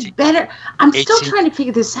 4th. You had better. I'm still trying to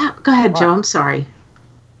figure this out. Go ahead, Joe. I'm sorry.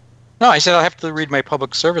 No, I said I'll have to read my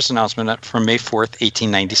public service announcement from May 4th,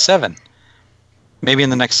 1897. Maybe in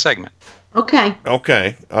the next segment. Okay.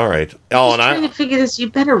 Okay. All right. I'm trying to figure this. You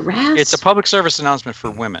better rasp. It's a public service announcement for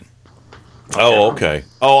women. Oh, okay.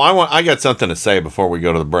 Oh, I got something to say before we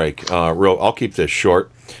go to the break. I'll keep this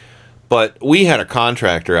short. But we had a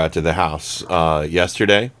contractor out to the house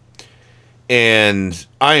yesterday, and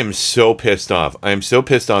I am so pissed off. I am so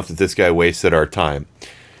pissed off that this guy wasted our time.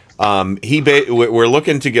 We're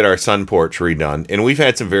looking to get our sun porch redone, and we've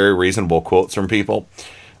had some very reasonable quotes from people,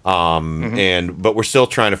 but we're still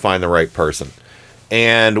trying to find the right person.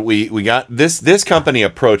 And we got this company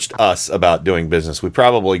approached us about doing business. We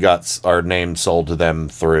probably got our name sold to them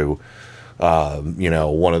through,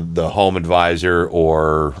 one of the Home Advisor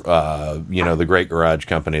or, the Great Garage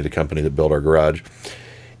Company, the company that built our garage.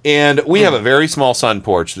 And we have a very small sun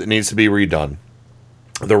porch that needs to be redone.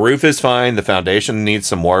 The roof is fine. The foundation needs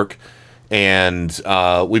some work. And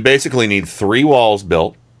we basically need 3 walls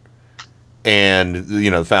built. And,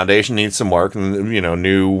 the foundation needs some work and,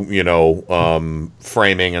 new,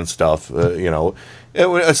 framing and stuff,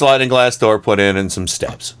 a sliding glass door put in and some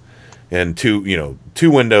steps and 2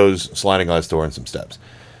 windows, sliding glass door and some steps.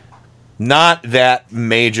 Not that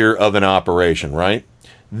major of an operation, right?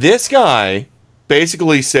 This guy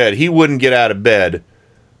basically said he wouldn't get out of bed.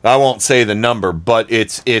 I won't say the number, but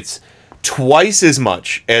it's twice as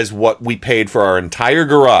much as what we paid for our entire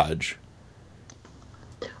garage.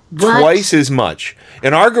 What? Twice as much.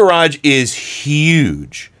 And our garage is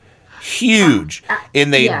huge.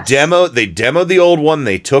 And they demoed the old one.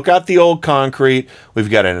 They took out the old concrete. We've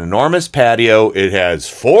got an enormous patio. It has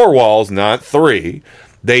 4 walls, not 3.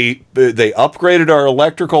 They upgraded our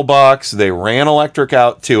electrical box. They ran electric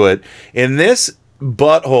out to it. And this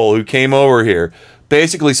butthole who came over here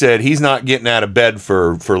basically said he's not getting out of bed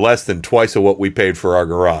for less than twice of what we paid for our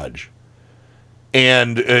garage.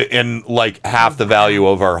 And like half the value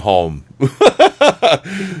of our home.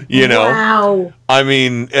 Wow. I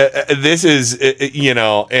mean, this is,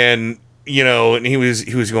 and he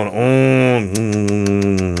was going,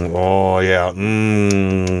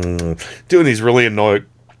 doing these really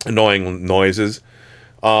annoying noises.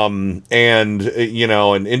 And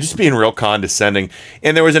just being real condescending.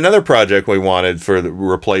 And there was another project we wanted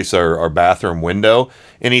replace our bathroom window,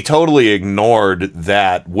 and he totally ignored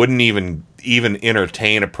that, wouldn't even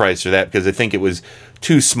entertain a price for that because I think it was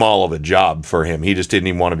too small of a job for him. He just didn't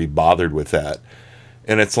even want to be bothered with that.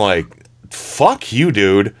 And it's like, fuck you,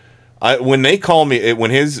 dude. When they call me, when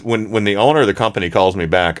the owner of the company calls me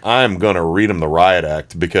back, I'm gonna read him the riot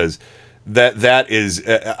act because that is,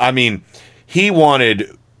 he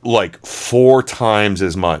wanted like 4 times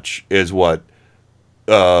as much as what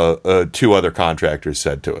 2 other contractors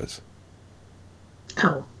said to us.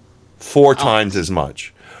 Oh. 4 times as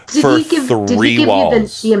much. Did he give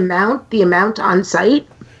walls. You the amount on site?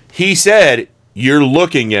 He said you're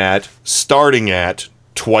looking at starting at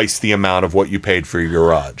twice the amount of what you paid for your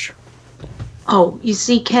garage. Oh, you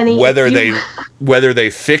see, Kenny. Whether they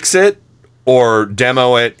fix it or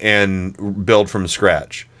demo it and build from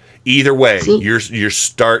scratch, either way, you're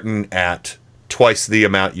starting at twice the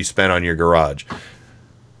amount you spent on your garage.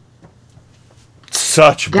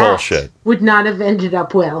 Such bullshit. Would not have ended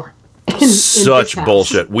up well. Such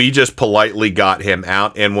bullshit. We just politely got him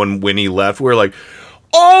out, and when he left, we were like,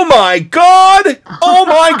 "Oh my god! Oh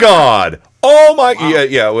my god! Oh my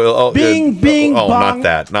yeah." Well, bing. Oh, bong.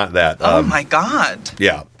 not that. Oh my god!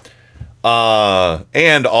 Yeah.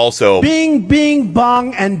 And also bing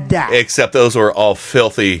bong and dash. Except those were all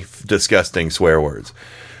filthy, disgusting swear words.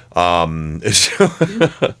 Wow.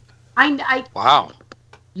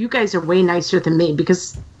 You guys are way nicer than me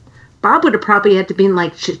because Bob would have probably had to be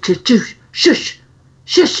like shush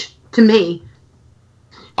to me.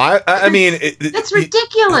 I mean, that's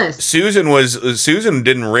ridiculous. Susan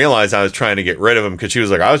didn't realize I was trying to get rid of him because she was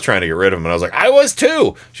like, I was trying to get rid of him, and I was like, I was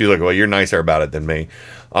too. She's like, well, you're nicer about it than me.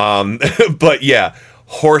 But yeah,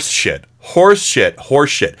 horse shit.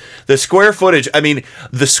 The square footage. I mean,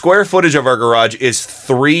 the square footage of our garage is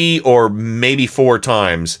 3 or maybe 4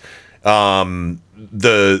 times the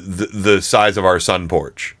size of our sun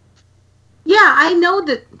porch. Yeah, I know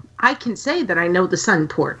that. I can say that I know the sun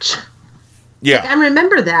porch. Yeah, like, I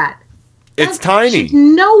remember that. It's tiny.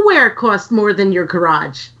 Nowhere cost more than your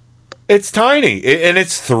garage. It's tiny, and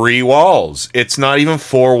it's 3 walls. It's not even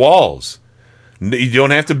 4 walls. You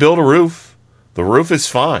don't have to build a roof. The roof is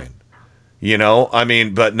fine. You know, I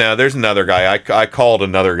mean, but now there's another guy. I called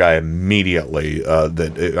another guy immediately.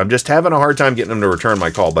 That I'm just having a hard time getting him to return my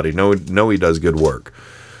call, but know he does good work.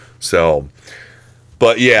 So,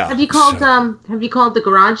 but yeah. Have you called the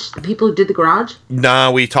garage? The people who did the garage? Nah,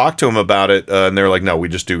 we talked to them about it, and they're like, no, we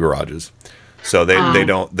just do garages. So they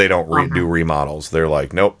don't do remodels. They're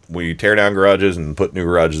like, nope, we tear down garages and put new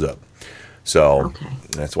garages up. So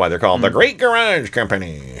that's why they're called the Great Garage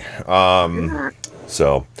Company.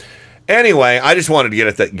 So. Anyway, I just wanted to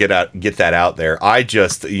get that out there. I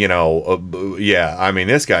just, I mean,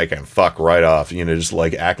 this guy can fuck right off, just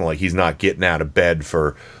like acting like he's not getting out of bed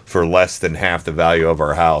for less than half the value of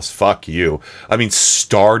our house. Fuck you. I mean,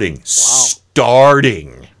 starting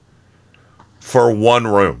for one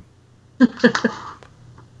room.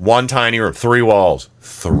 One tiny room, 3 walls.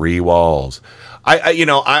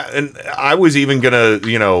 I was even gonna,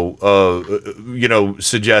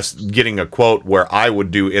 suggest getting a quote where I would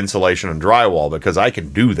do insulation and drywall because I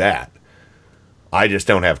can do that. I just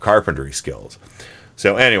don't have carpentry skills.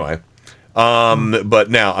 So anyway,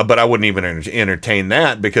 but I wouldn't even entertain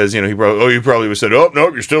that because he probably would have said, oh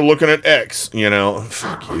no, you're still looking at X.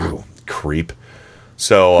 Fuck you, creep.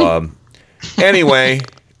 So anyway.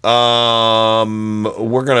 We're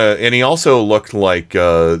gonna, and he also looked like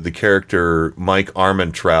the character Mike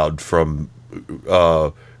Armentrout from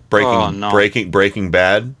Breaking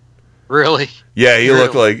Bad. Really? Yeah, he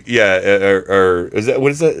looked like or is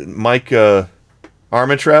that Mike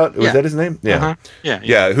Armentrout? Was that his name? Yeah,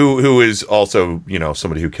 yeah. Who is also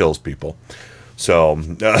somebody who kills people. So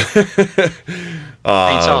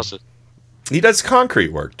he does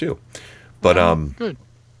concrete work too, but good.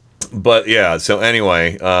 But yeah, so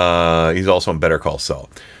anyway, he's also in Better Call Saul.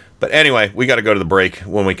 But anyway, we got to go to the break.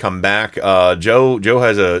 When we come back, Joe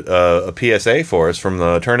has a PSA for us from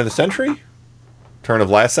the turn of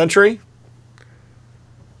last century,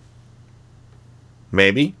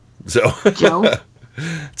 maybe. So Joe,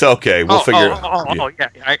 it's okay. We'll figure.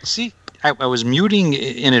 I was muting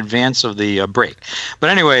in advance of the break, but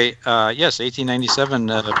anyway, yes, 1897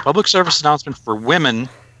 public service announcement for women.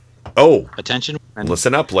 Oh, attention!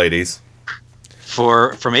 Listen up, ladies.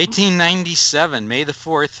 From 1897, May the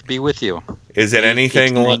 4th be with you. Is it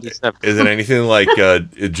anything? Is it anything like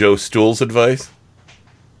Joe Stool's advice?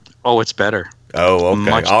 Oh, it's better. Oh,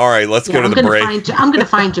 okay. All right, let's go to the break. I'm going to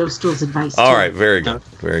find Joe Stool's advice. All right, very good,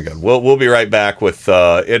 very good. We'll be right back with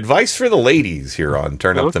advice for the ladies here on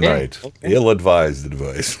Turn Up the Night. Okay. Ill-advised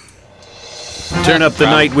advice. Turn Up the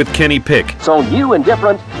Night with Kenny Pick. So new and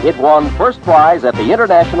different, it won first prize at the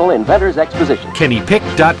International Inventors Exposition.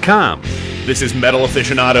 KennyPick.com. This is metal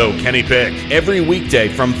aficionado Kenny Pick. Every weekday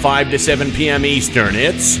from 5 to 7 p.m. Eastern,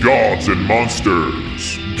 it's Gods and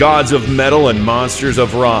Monsters. Gods of Metal and Monsters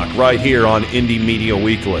of Rock, right here on Indie Media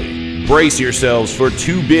Weekly. Brace yourselves for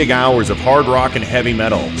 2 big hours of hard rock and heavy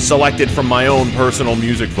metal, selected from my own personal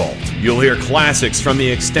music vault. You'll hear classics from the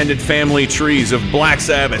extended family trees of Black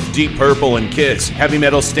Sabbath, Deep Purple, and Kiss, heavy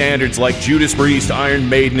metal standards like Judas Priest, Iron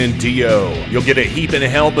Maiden, and Dio. You'll get a heap and a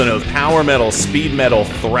helping of power metal, speed metal,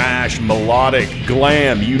 thrash, melodic,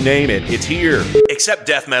 glam, you name it, it's here. Except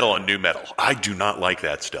death metal and nu metal. I do not like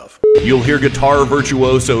that stuff. You'll hear guitar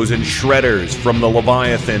virtuosos and shredders from the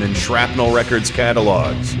Leviathan and Shrapnel Records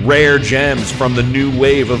catalogs. Rare gems from the new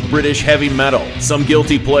wave of British heavy metal. Some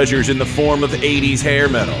guilty pleasures in the form of 80s hair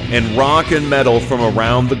metal. And rock and metal from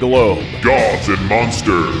around the globe. Gods and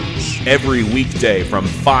Monsters. Every weekday from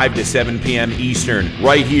 5 to 7 p.m. Eastern,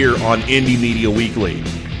 right here on Indie Media Weekly.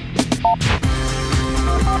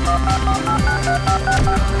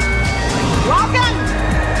 Welcome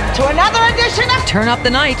to another edition of Turn Up the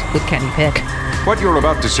Night with Kenny Pick. What you're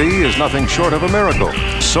about to see is nothing short of a miracle.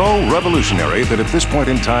 So revolutionary that at this point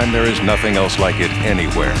in time there is nothing else like it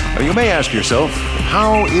anywhere. Now, you may ask yourself,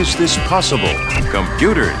 how is this possible?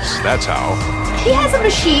 Computers, that's how. He has a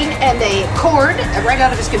machine and a cord right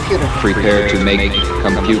out of his computer. Prepare to make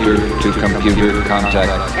computer-to-computer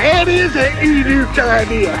contact. That is an idiot's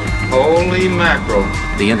idea. Holy mackerel.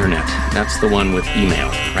 The internet, that's the one with email,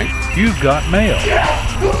 right? You've got mail. Yeah,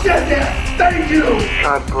 who said that? Thank you.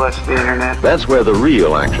 God bless the internet. That's where the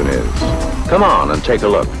real action is. Come on and take a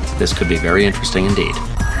look. This could be very interesting indeed.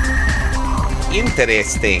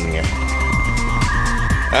 Interesting.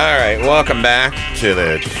 All right, welcome back to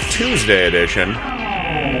the Tuesday edition.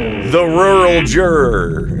 The Rural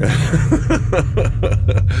Juror.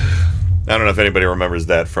 I don't know if anybody remembers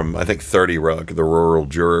that from, I think, 30 Rock, The Rural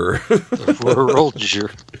Juror. The Rural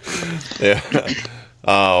Juror. Yeah.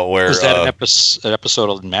 Where, was that an episode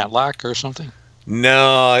of Matlock or something?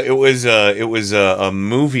 No, it was a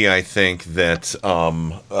movie, I think, that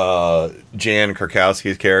Jan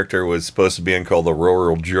Krakowski's character was supposed to be in, called The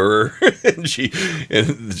Rural Juror, and she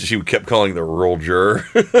kept calling the Rural Juror,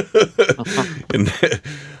 and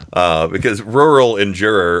because rural and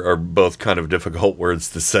juror are both kind of difficult words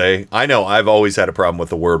to say. I know I've always had a problem with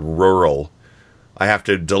the word rural. I have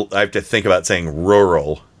to think about saying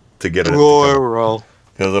rural to get it. Rural,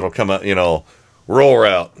 because it'll come out, roll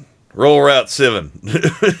route 7.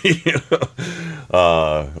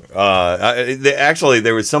 Actually,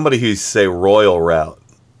 there was somebody who used to say royal route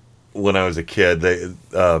when I was a kid.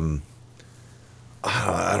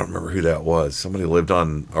 I don't remember who that was. Somebody lived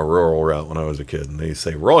on a rural route when I was a kid, and they used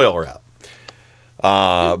to say royal route.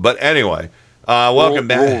 But anyway, welcome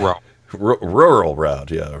back. Rural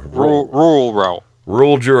route, yeah. Rural route.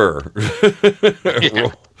 Rural juror.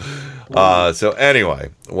 So anyway,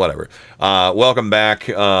 whatever. Welcome back,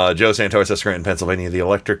 Joe Santosa, Scranton, Pennsylvania, the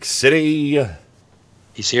Electric City.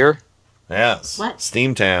 He's here. Yes. What?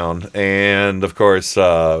 Steamtown, and of course,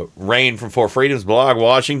 Rain from Four Freedoms blog,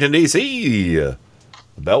 Washington D.C. The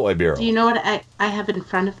Beltway Bureau. Do you know what I have in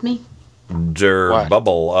front of me?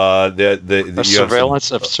 Bubble. A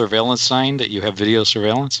surveillance sign that you have video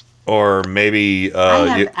surveillance, or maybe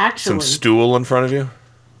some stool in front of you.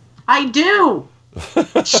 I do.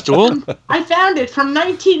 Stool? I found it from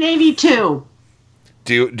 1982.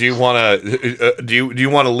 Do you want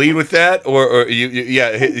to lead with that, or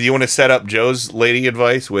you want to set up Joe's lady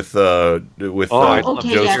advice with Joe's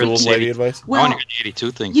Fool's lady advice? Well, I want to get the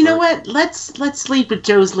 82 thing. You know what? Let's lead with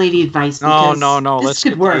Joe's lady advice. No. This Let's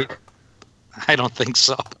could work. I don't think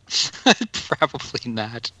so. Probably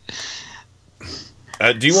not.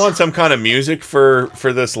 Do you want some kind of music for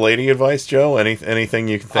this lady advice, Joe? Anything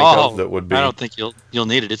you can think of that would be? I don't think you'll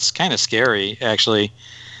need it. It's kind of scary, actually.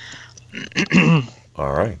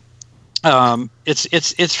 All right.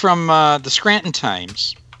 It's from the Scranton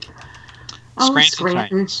Times. Oh,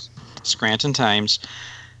 Scranton. Scranton Times.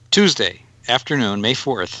 Tuesday afternoon, May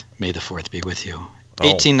 4th. May the 4th be with you.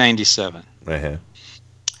 1897. Uh-huh.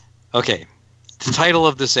 Okay. The title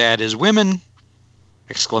of this ad is Women!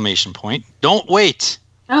 Exclamation point. Don't wait.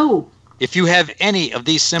 Oh. If you have any of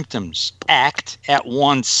these symptoms, act at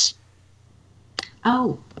once.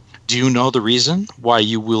 Oh. Do you know the reason why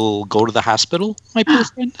you will go to the hospital, my poor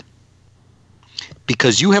friend?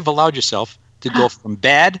 Because you have allowed yourself to go from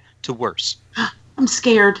bad to worse. I'm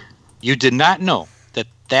scared. You did not know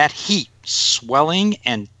that heat, swelling,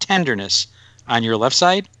 and tenderness on your left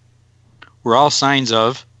side were all signs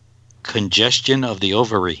of congestion of the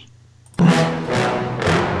ovary.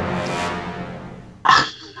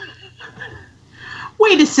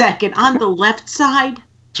 Wait a second. On the left side?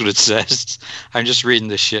 That's what it says. I'm just reading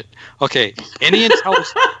this shit. Okay. Any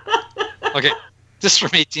intelligent... Okay. This is from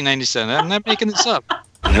 1897. I'm not making this up.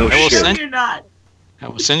 No shit. You're not. I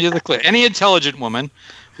will send you the clip. Any intelligent woman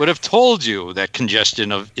would have told you that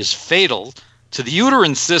congestion is fatal to the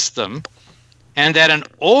uterine system, and that an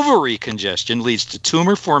ovary congestion leads to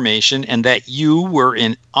tumor formation, and that you were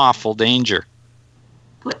in awful danger.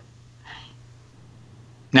 What?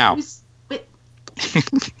 Now.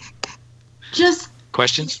 Just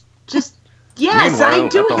questions? Yes, I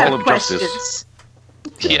do have questions.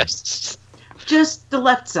 Yes. Just the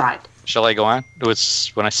left side. Shall I go on?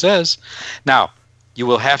 It's when I says, now, you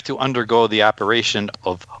will have to undergo the operation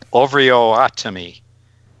of ovariotomy,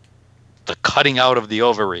 the cutting out of the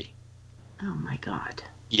ovary. Oh, my God.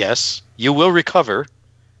 Yes, you will recover.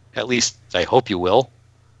 At least, I hope you will.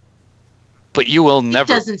 But you will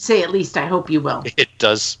never... It doesn't say, at least I hope you will. It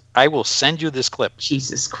does. I will send you this clip.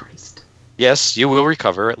 Jesus Christ. Yes, you will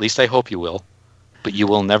recover. At least I hope you will. But you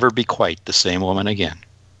will never be quite the same woman again.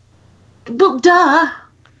 Well, duh.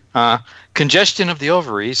 Congestion of the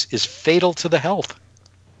ovaries is fatal to the health.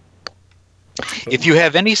 If you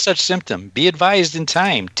have any such symptom, be advised in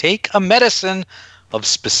time. Take a medicine of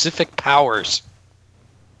specific powers.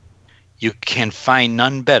 You can find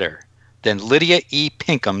none better than Lydia E.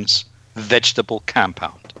 Pinkham's vegetable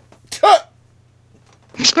compound.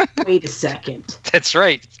 Wait a second. That's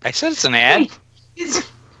right. I said it's an ad.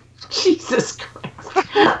 Jesus Christ.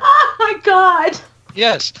 Oh, my God.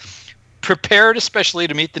 Yes. Prepared especially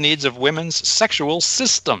to meet the needs of women's sexual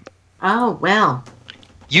system. Oh, well.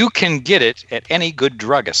 You can get it at any good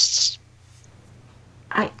druggist's.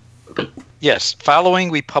 Yes.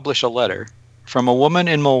 Following, we publish a letter from a woman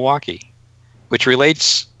in Milwaukee, which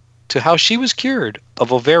relates to how she was cured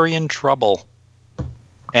of ovarian trouble.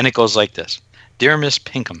 And it goes like this. Dear Miss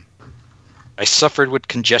Pinkham, I suffered with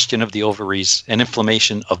congestion of the ovaries and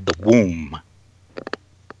inflammation of the womb.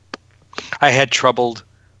 I had trouble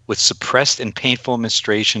with suppressed and painful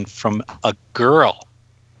menstruation from a girl.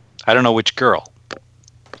 I don't know which girl,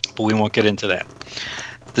 but we won't get into that.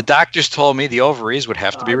 The doctors told me the ovaries would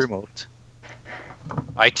have to be removed.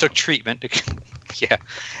 I took treatment.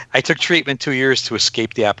 I took treatment 2 years to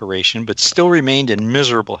escape the operation, but still remained in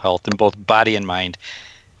miserable health in both body and mind,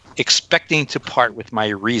 expecting to part with my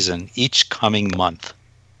reason each coming month.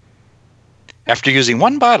 After using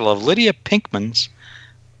 1 bottle of Lydia Pinkman's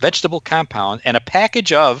vegetable compound and a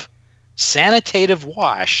package of Sanitative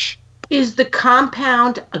Wash. Is the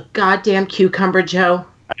compound a goddamn cucumber, Joe?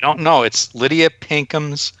 I don't know. It's Lydia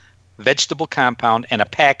Pinkham's vegetable compound and a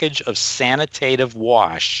package of Sanitative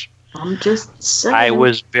Wash. I'm just saying. I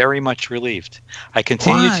was very much relieved. I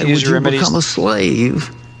continued to use your remedies. Become a slave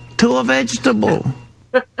to a vegetable?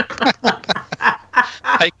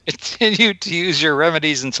 I continued to use your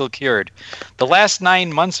remedies until cured. The last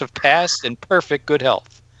 9 months have passed in perfect good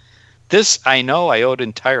health. This, I know, I owed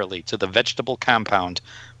entirely to the vegetable compound.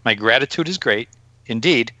 My gratitude is great,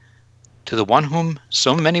 indeed, to the one whom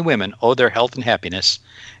so many women owe their health and happiness,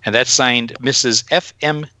 and that's signed Mrs.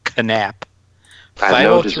 F.M. Knapp. I have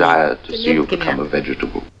no desire to see you become a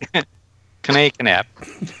vegetable. Knapp.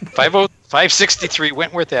 563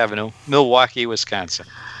 Wentworth Avenue, Milwaukee, Wisconsin.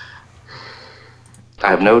 I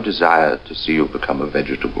have no desire to see you become a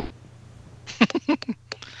vegetable.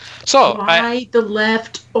 So, why the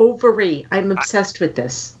left ovary? I'm obsessed with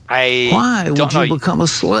this. Why would you become a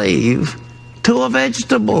slave to a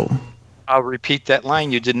vegetable? I'll repeat that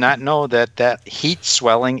line. You did not know that heat,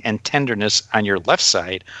 swelling, and tenderness on your left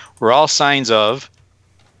side were all signs of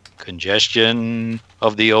congestion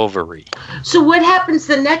of the ovary. So what happens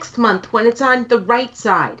the next month when it's on the right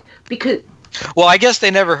side? Because I guess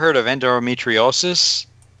they never heard of endometriosis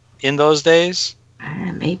in those days.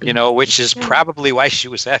 Maybe. Which is probably why she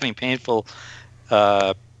was having painful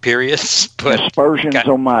periods. But aspersions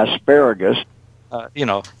on my asparagus.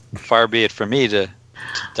 Far be it from me to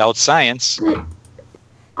doubt science.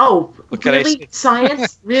 Oh, what can I really? say?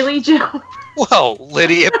 Science? Really, Joe? Well,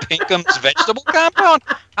 Lydia Pinkham's vegetable compound?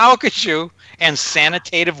 How could you? And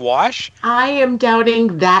Sanitative Wash? I am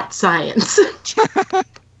doubting that science. It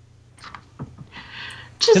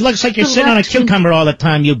looks like you're sitting on a cucumber all the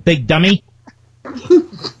time, you big dummy.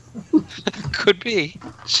 Could be.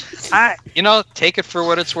 Take it for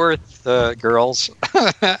what it's worth, girls.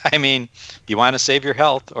 I mean, you want to save your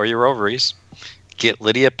health or your ovaries, get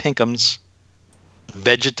Lydia Pinkham's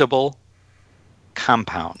vegetable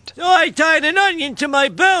compound. So I tied an onion to my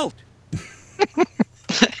belt.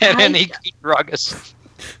 And any good druggist.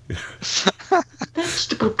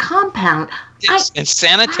 Vegetable compound. Yes, and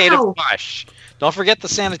Sanitative Wash. Don't forget the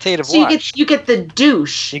Sanitative So Wash. you get the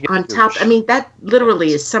douche on top. I mean, that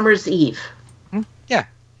literally is summer's eve. Yeah.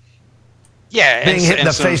 Yeah. Being hit in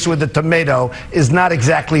the face with a tomato is not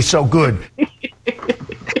exactly so good.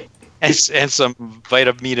 and some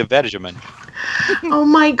vitamin. Oh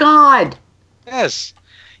my God. Yes.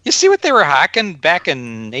 You see what they were hawking back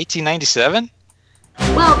in 1897?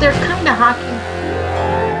 Well, they're kind of hawking.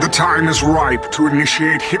 The time is ripe to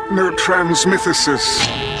initiate hypnotransmythesis.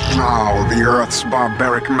 Now the Earth's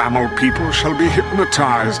barbaric mammal people shall be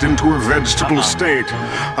hypnotized into a vegetable state,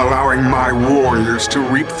 allowing my warriors to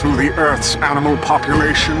reap through the Earth's animal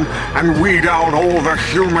population and weed out all the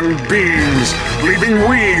human beings, leaving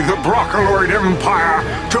we, the Broccoloid Empire,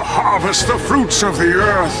 to harvest the fruits of the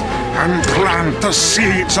Earth and plant the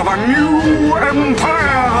seeds of a new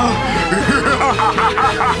empire!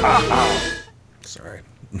 Sorry.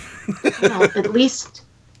 Well, at least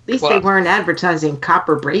they weren't advertising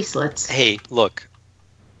copper bracelets. Hey, look,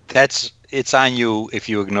 it's on you if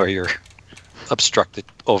you ignore your obstructed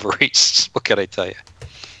ovaries. What can I tell you?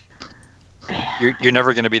 You're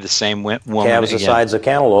never going to be the same woman Calves the again. size of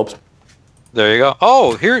cantaloupes. There you go.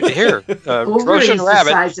 Oh, here. Trojan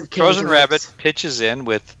Rabbit pitches in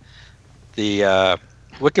with the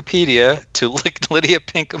Wikipedia to Lydia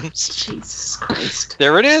Pinkham's. Jesus Christ.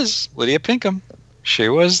 There it is, Lydia Pinkham. She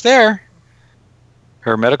was there.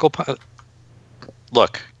 Her medical...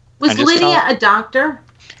 Look. Was Lydia a doctor?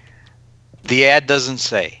 The ad doesn't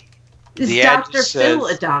say. Is The Dr. ad Phil a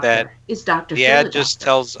says doctor? that Is Dr. The Phil a ad doctor? just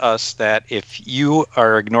tells us that if you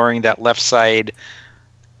are ignoring that left side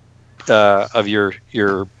of your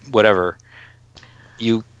whatever,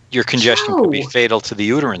 your congestion could be Joe. fatal to the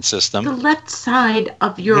uterine system. The left side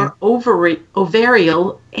of your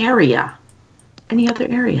ovarial area. Any other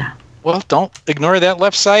area? Well, don't ignore that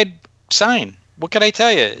left side sign. What can I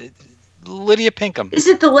tell you? Lydia Pinkham. Is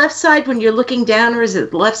it the left side when you're looking down, or is it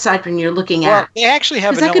the left side when you're looking Well, at? they actually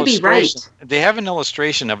have 'Cause an that could be illustration. right. They have an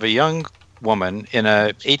illustration of a young woman in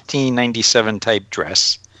a 1897 type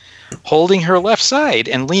dress holding her left side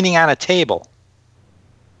and leaning on a table.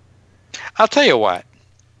 I'll tell you what.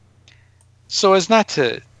 So as not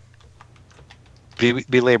to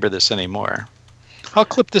belabor this anymore, I'll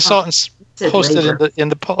clip this out and post it in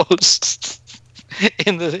the post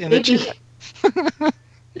in the chat.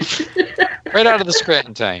 Right out of the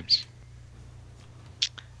Scranton Times.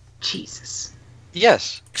 Jesus.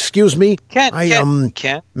 Yes. Excuse me. Ken,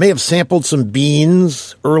 may have sampled some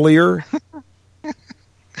beans earlier.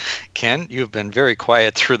 Ken, you've been very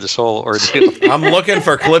quiet through this whole ordeal. I'm looking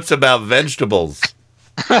for clips about vegetables.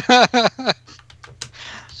 What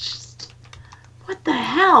the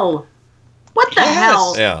hell? What the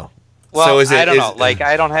hell? Yeah. Well, so is it, I don't know. Like,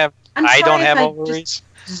 I don't have ovaries.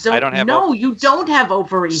 I don't have. No, you don't have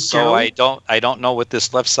ovaries, so Joe. I don't know what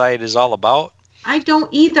this left side is all about. I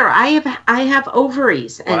don't either. I have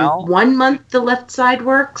ovaries, and 1 month the left side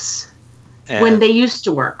works when they used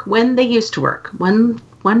to work. One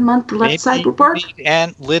month the left side would work.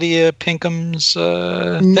 Aunt Lydia Pinkham's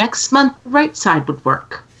next month the right side would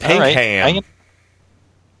work. Pinkham.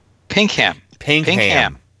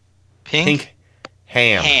 Pinkham. Ham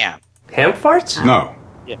farts? No.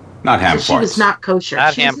 Yeah. Not ham She was not kosher.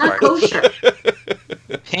 She was not kosher.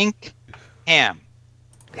 Pink ham.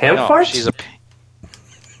 Ham farts? She's a.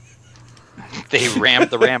 They rammed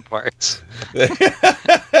the ramparts. they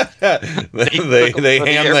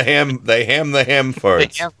ham the ham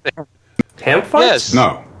farts. Ham farts? Yes.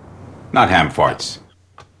 No. Not ham farts.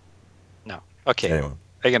 No. Okay. Anyway.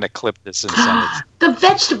 I'm gonna clip this and send it. The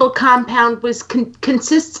vegetable compound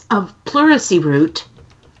consists of pleurisy root,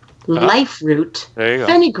 life root,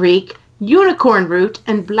 fenugreek, unicorn root,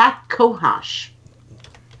 and black cohosh.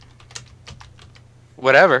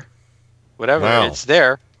 Whatever. Wow. It's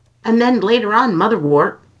there. And then later on,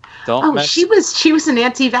 motherwort. She was an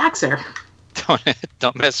anti-vaxxer.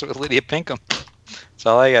 Don't mess with Lydia Pinkham. That's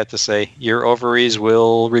all I got to say. Your ovaries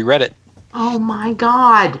will regret it. Oh my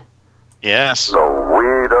God. Yes. The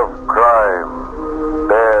weed of crime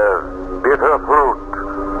bears bitter fruit.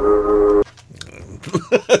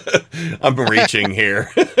 I'm reaching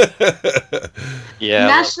here.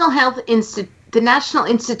 Yeah. The National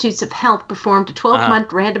Institutes of Health performed a 12-month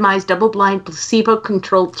randomized double-blind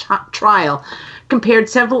placebo-controlled trial, compared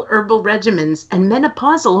several herbal regimens and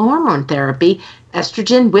menopausal hormone therapy,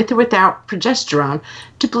 estrogen with or without progesterone,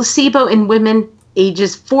 to placebo in women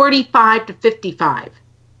ages 45 to 55.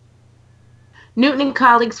 Newton and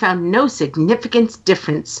colleagues found no significant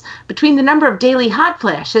difference between the number of daily hot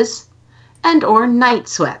flashes and or night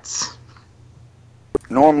sweats.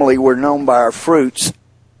 Normally, we're known by our fruits.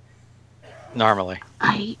 Normally.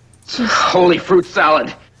 Holy fruit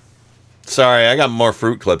salad. Sorry, I got more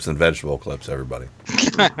fruit clips than vegetable clips, everybody.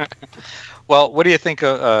 Well, what do you think,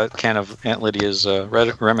 Ken, of Aunt Lydia's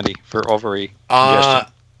remedy for ovary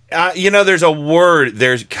congestion? There's a word.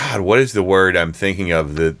 What is the word I'm thinking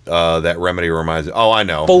of that remedy reminds me? Oh, I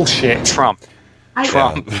know. Bullshit. Trump.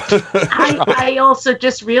 I also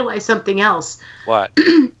just realized something else. What?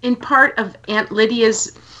 In part of Aunt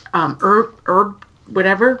Lydia's herb,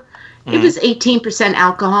 whatever, it was 18%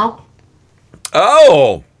 alcohol.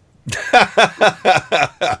 Oh!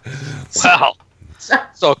 Well,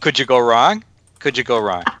 so could you go wrong?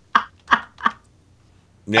 Yeah.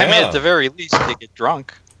 I mean, at the very least, they get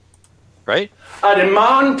drunk, right? I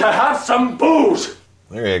demand to have some booze.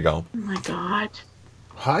 There you go. Oh my God.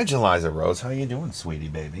 Hi, Jeliza Rose. How you doing, sweetie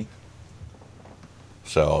baby?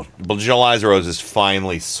 So, well, Jeliza Rose is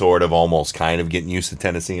finally sort of almost kind of getting used to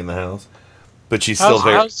Tennessee in the house, but she's still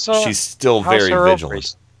very vigilant.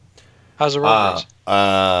 Ovaries? How's her ovaries?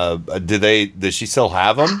 Does she still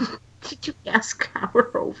have them? Did you ask how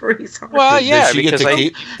her ovaries are? Well, yeah. Does she get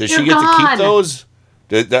to keep those?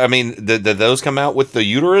 Did those come out with the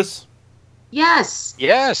uterus? Yes.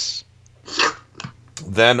 Yes.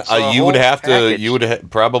 Then you would have to.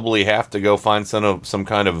 Probably have to go find some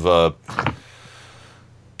kind of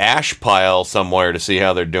ash pile somewhere to see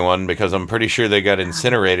how they're doing, because I'm pretty sure they got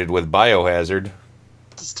incinerated with biohazard.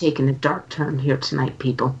 Just taking a dark turn here tonight,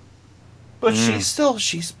 people. But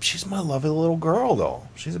she's my lovely little girl, though.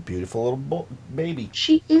 She's a beautiful little baby.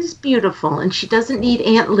 She is beautiful, and she doesn't need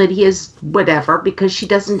Aunt Lydia's whatever, because she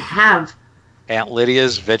doesn't have Aunt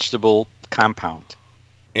Lydia's vegetable compound.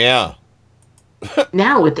 Yeah.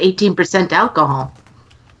 Now with 18% alcohol.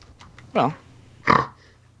 Well,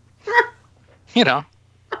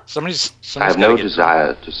 somebody's I have no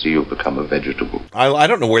desire to see you become a vegetable. I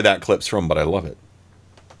don't know where that clip's from, but I love it.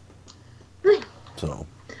 So.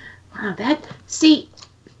 Wow,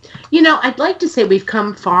 I'd like to say we've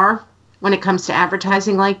come far when it comes to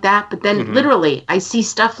advertising like that, but then literally I see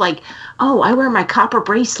stuff like, I wear my copper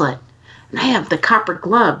bracelet, I have the copper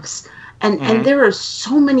gloves, and there are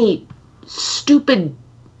so many stupid.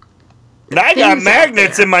 I got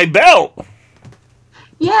magnets in my belt.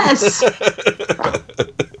 Yes.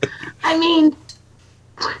 I mean,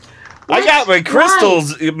 I got my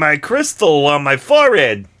crystals, my crystal on my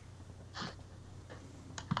forehead.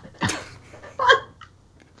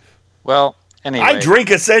 Well, anyway. I drink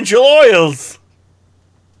essential oils.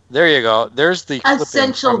 There you go. There's the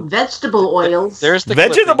essential vegetable oils. There's the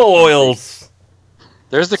vegetable oils.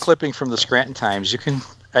 There's the clipping from the Scranton Times. You can,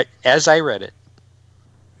 as I read it.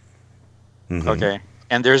 Mm-hmm. Okay.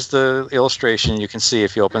 And there's the illustration you can see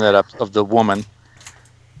if you open that up of the woman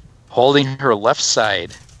holding her left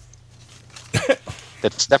side.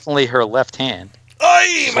 That's definitely her left hand.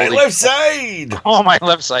 Aye, my left side. Oh, my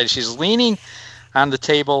left side. She's leaning on the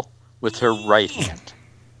table with her right hand.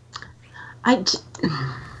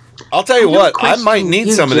 I'll tell you what, I might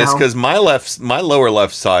need some of this because my lower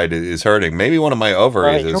left side is hurting. Maybe one of my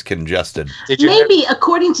ovaries is congested. Maybe,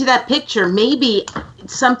 according to that picture, maybe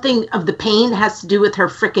something of the pain has to do with her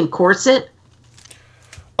frickin' corset.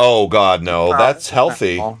 Oh God, no! That's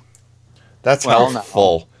healthy. That's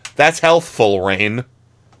healthful. No. That's healthful, Rain.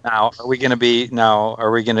 Now, are we going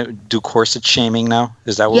to do corset shaming now?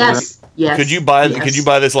 Is that what we're going to? Yes. Could you buy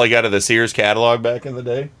this like out of the Sears catalog back in the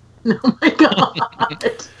day? Oh my God.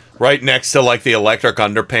 Right next to like the electric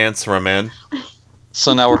underpants for a man.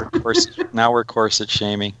 So now we're corset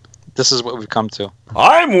shaming. This is what we've come to.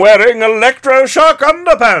 I'm wearing electroshock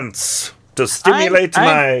underpants to stimulate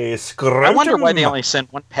my scrotum. I wonder why they only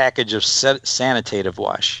sent one package of sanitative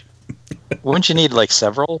wash. Wouldn't you need like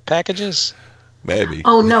several packages? Maybe.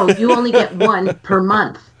 Oh no, you only get one per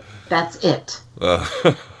month. That's it.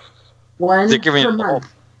 One per month,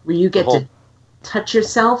 where you get to touch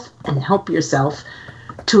yourself and help yourself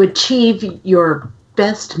to achieve your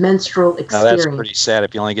best menstrual experience. Now that's pretty sad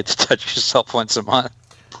if you only get to touch yourself once a month.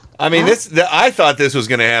 I mean, I thought this was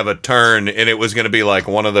going to have a turn, and it was going to be like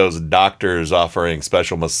one of those doctors offering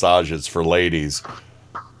special massages for ladies.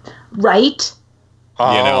 Right?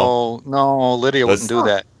 Oh, no, Lydia wouldn't do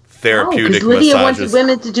that. Therapeutic massages. Lydia massages. wanted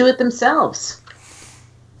women to do it themselves.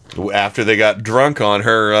 After they got drunk on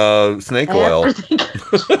her snake oil.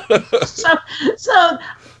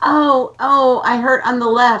 I heard on the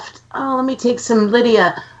left. Oh, let me take some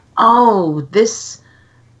Lydia. Oh, this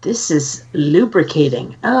is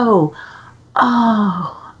lubricating. Oh.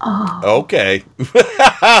 Okay.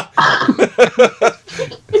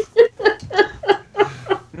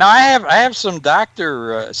 Now I have some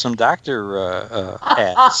doctor ads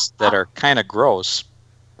that are kind of gross,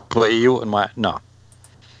 but you and my no.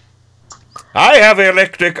 I have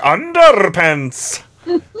electric underpants.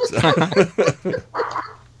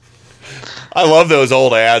 I love those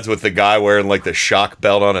old ads with the guy wearing like the shock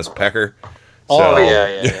belt on his pecker. Oh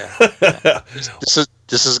yeah.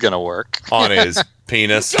 This is gonna work on his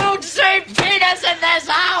penis. Don't say penis in this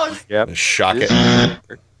house. Yep. Shock it.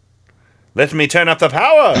 Let me turn up the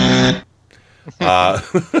power.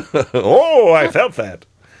 Oh, I felt that.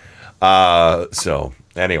 So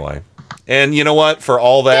anyway. And you know what? For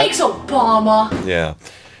all that... Thanks, Obama. Yeah.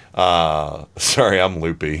 Sorry, I'm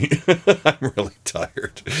loopy. I'm really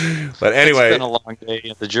tired. But anyway... It's been a long day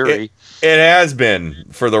at the jury. It has been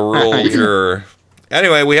for the rural juror.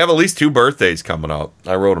 Anyway, we have at least 2 birthdays coming up.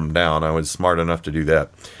 I wrote them down. I was smart enough to do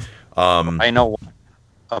that. I know one.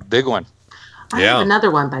 A big one. I have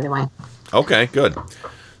another one, by the way. Okay, good.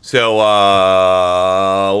 So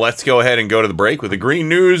let's go ahead and go to the break with the Green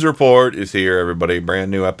News Report is here, everybody. Brand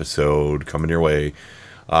new episode coming your way.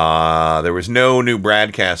 There was no new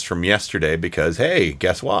broadcast from yesterday because, hey,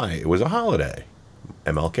 guess why? It was a holiday.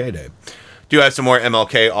 MLK Day. Do have some more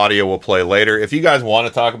MLK audio we'll play later. If you guys want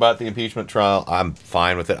to talk about the impeachment trial, I'm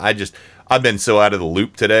fine with it. I've been so out of the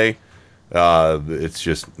loop today. It's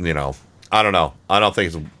just, I don't know. I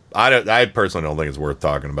personally don't think it's worth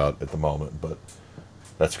talking about at the moment, but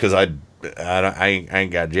that's because I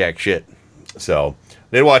ain't got jack shit. So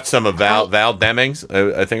did watch some of Val Demings.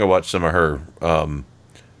 I think I watched some of her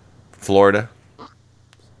Florida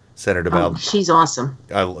Senator Val. She's awesome.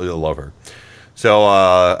 I love her. So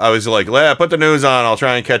I was like, put the news on. I'll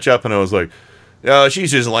try and catch up. And I was like,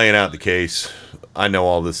 she's just laying out the case. I know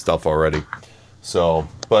all this stuff already. So,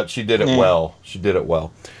 but she did it well. She did it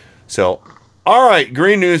well. So, all right,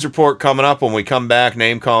 Green News Report coming up when we come back.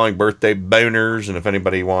 Name calling, birthday boners, and if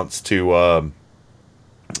anybody wants to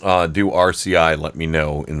do RCI, let me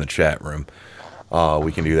know in the chat room.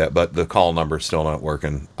 We can do that, but the call number's still not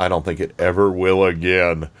working. I don't think it ever will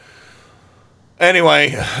again. Anyway,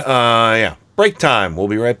 yeah, break time. We'll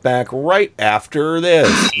be right back right after this.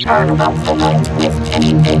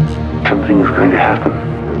 Something is going to happen.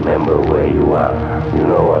 remember where you are. You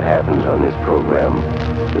know what happens on this program.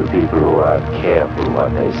 The people who aren't careful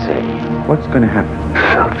what they say. What's going to happen?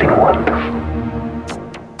 Something wonderful.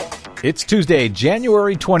 It's Tuesday,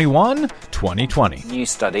 January 21, 2020. New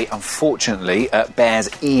study, unfortunately, bears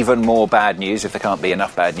even more bad news, if there can't be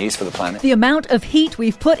enough bad news for the planet. The amount of heat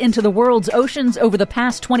we've put into the world's oceans over the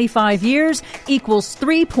past 25 years equals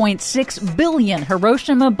 3.6 billion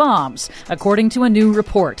Hiroshima bombs, according to a new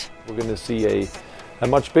report. We're going to see a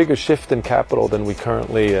much bigger shift in capital than we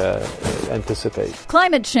currently anticipate.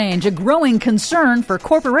 Climate change, a growing concern for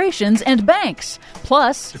corporations and banks.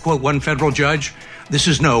 Plus, to quote one federal judge, this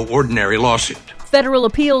is no ordinary lawsuit. Federal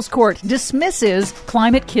Appeals Court dismisses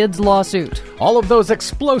Climate Kids lawsuit. All of those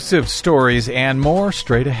explosive stories and more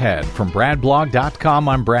straight ahead. From BradBlog.com,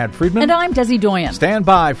 I'm Brad Friedman. And I'm Desi Doyen. Stand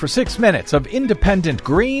by for 6 minutes of independent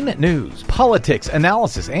green news, politics,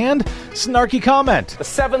 analysis, and snarky comment. The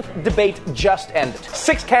 7th debate just ended.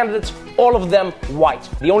 6 candidates, all of them white.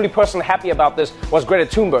 The only person happy about this was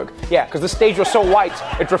Greta Thunberg. Yeah, because the stage was so white,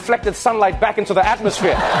 it reflected sunlight back into the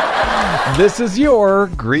atmosphere. This is your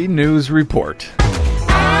Green News Report.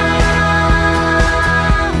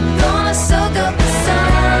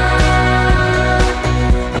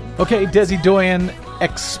 Okay, Desi Doyen,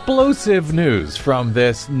 explosive news from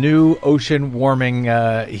this new ocean warming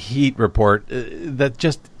heat report that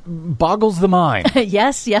just boggles the mind.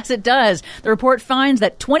 Yes, it does. The report finds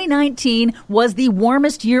that 2019 was the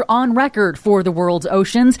warmest year on record for the world's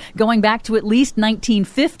oceans, going back to at least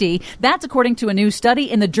 1950. That's according to a new study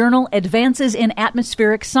in the journal Advances in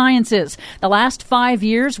Atmospheric Sciences. The last 5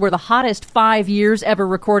 years were the hottest 5 years ever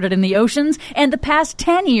recorded in the oceans, and the past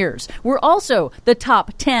 10 years were also the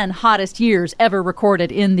top 10 hottest years ever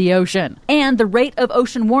recorded in the ocean. And the rate of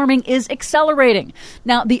ocean warming is accelerating.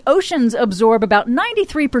 Now, the oceans absorb about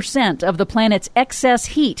 93% of the planet's excess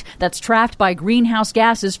heat that's trapped by greenhouse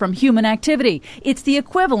gases from human activity. It's the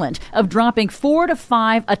equivalent of dropping 4 to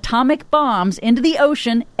 5 atomic bombs into the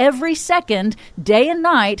ocean every second, day and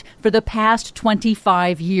night, for the past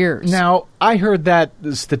 25 years. Now, I heard that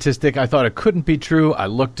statistic. I thought it couldn't be true. I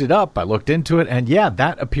looked it up. I looked into it. And yeah,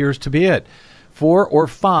 that appears to be it. 4 or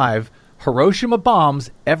 5 Hiroshima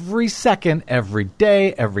bombs every second, every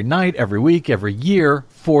day, every night, every week, every year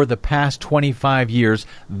for the past 25 years.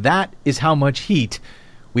 That is how much heat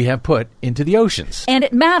we have put into the oceans. And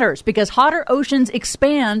it matters because hotter oceans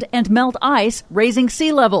expand and melt ice, raising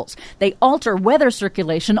sea levels. They alter weather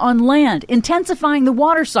circulation on land, intensifying the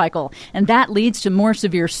water cycle. And that leads to more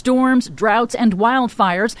severe storms, droughts, and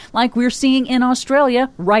wildfires like we're seeing in Australia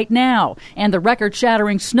right now. And the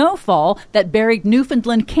record-shattering snowfall that buried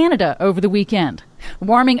Newfoundland, Canada over the weekend.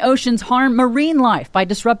 Warming oceans harm marine life by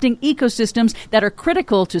disrupting ecosystems that are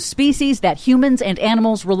critical to species that humans and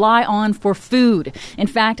animals rely on for food. In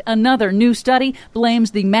fact, another new study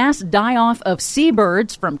blames the mass die-off of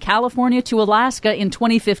seabirds from California to Alaska in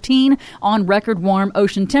 2015 on record warm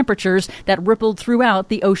ocean temperatures that rippled throughout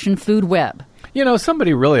the ocean food web. You know,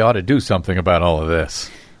 somebody really ought to do something about all of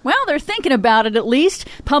this. Well, they're thinking about it at least.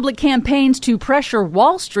 Public campaigns to pressure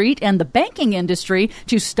Wall Street and the banking industry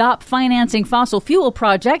to stop financing fossil fuel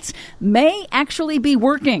projects may actually be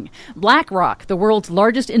working. BlackRock, the world's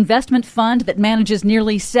largest investment fund that manages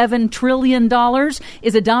nearly $7 trillion,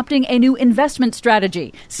 is adopting a new investment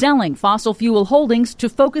strategy, selling fossil fuel holdings to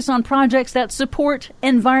focus on projects that support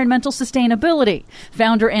environmental sustainability.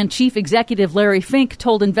 Founder and chief executive Larry Fink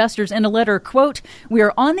told investors in a letter, quote, "We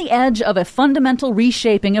are on the edge of a fundamental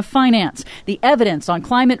reshaping of finance. The evidence on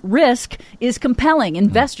climate risk is compelling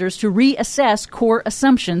investors to reassess core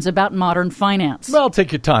assumptions about modern finance." Well,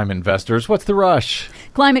 take your time, investors. What's the rush?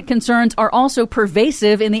 Climate concerns are also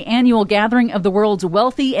pervasive in the annual gathering of the world's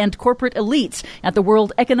wealthy and corporate elites at the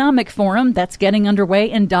World Economic Forum that's getting underway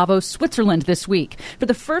in Davos, Switzerland this week. For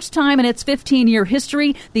the first time in its 15-year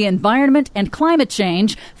history, the environment and climate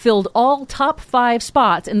change filled all top 5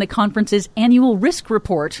 spots in the conference's annual risk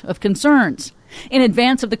report of concerns. In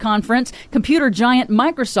advance of the conference, computer giant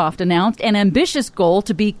Microsoft announced an ambitious goal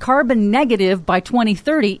to be carbon negative by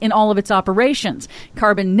 2030 in all of its operations.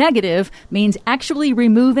 Carbon negative means actually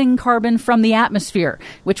removing carbon from the atmosphere,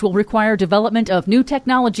 which will require development of new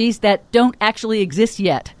technologies that don't actually exist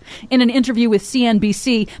yet. In an interview with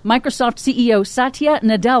CNBC, Microsoft CEO Satya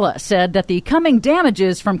Nadella said that the coming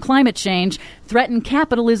damages from climate change threaten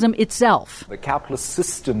capitalism itself. The capitalist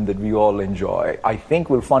system that we all enjoy, I think,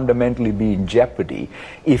 will fundamentally be in jeopardy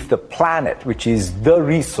if the planet, which is the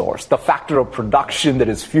resource, the factor of production that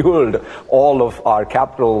has fueled all of our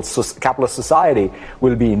capitalist society,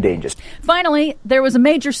 will be in danger. Finally, there was a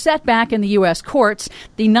major setback in the U.S. courts.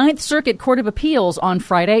 The Ninth Circuit Court of Appeals on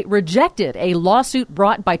Friday rejected a lawsuit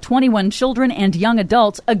brought by 21 children and young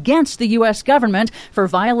adults against the U.S. government for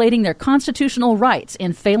violating their constitutional rights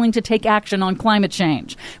in failing to take action on climate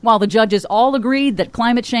change. While the judges all agreed that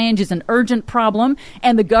climate change is an urgent problem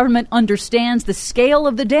and the government understands the scale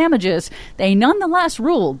of the damages, they nonetheless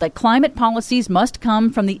ruled that climate policies must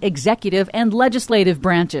come from the executive and legislative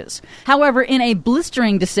branches. However, in a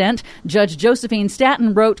blistering dissent, Judge Josephine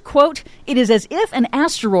Staten wrote, quote, "It is as if an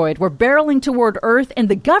asteroid were barreling toward Earth and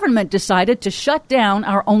the government decided to shut down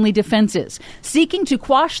our only defenses. Seeking to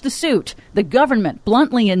quash the suit, the government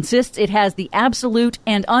bluntly insists it has the absolute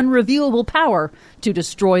and unreviewable power to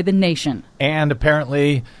destroy the nation." And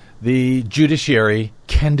apparently the judiciary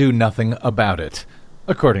can do nothing about it,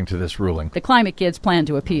 according to this ruling. The Climate Kids plan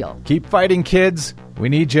to appeal. Keep fighting, kids. We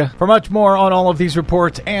need you. For much more on all of these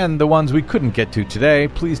reports and the ones we couldn't get to today,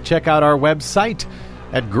 please check out our website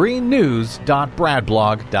at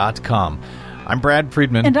greennews.bradblog.com. I'm Brad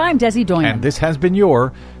Friedman. And I'm Desi Doyen. And this has been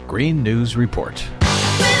your Green News Report.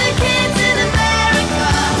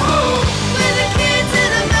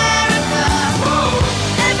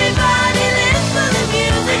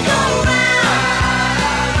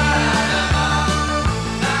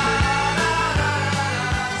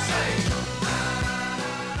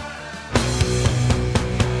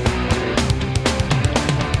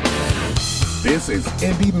 This is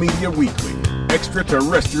Indie Media Weekly,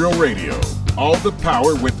 extraterrestrial radio. All the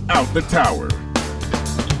power without the tower.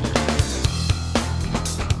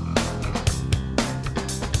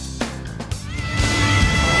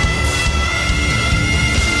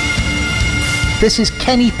 This is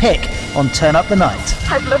Kenny Pick on Turn Up the Night.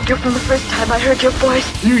 I've loved you from the first time I heard your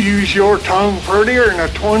voice. You use your tongue prettier than a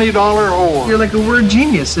 $20 whore. You're like a word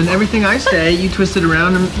genius, and everything I say, you twist it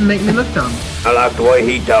around and make me look dumb. I like the way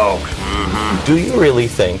he talks. Mm-hmm. Do you really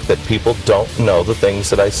think that people don't know the things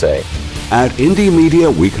that I say? At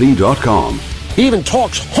IndieMediaWeekly.com. He even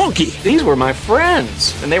talks honky. These were my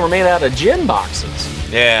friends, and they were made out of gin boxes.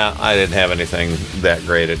 Yeah, I didn't have anything that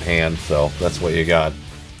great at hand, so that's what you got.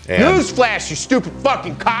 And newsflash, you stupid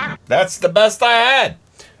fucking cock! That's the best I had.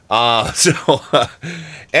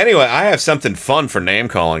 Anyway, I have something fun for name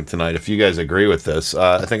calling tonight. If you guys agree with this,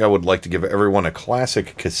 I think I would like to give everyone a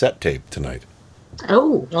classic cassette tape tonight.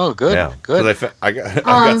 Oh, good, yeah, good. I got.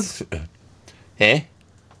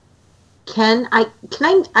 Can I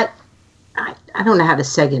don't know how to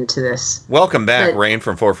seg into this. Welcome back, Rain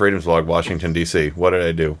from Four Freedoms Blog, Washington D.C. What did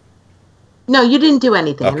I do? No, you didn't do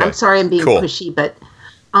anything. Okay. And I'm sorry I'm being Cool. pushy, but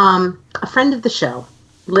a friend of the show,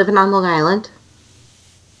 living on Long Island.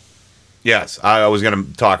 Yes, I was going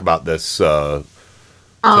to talk about this tonight,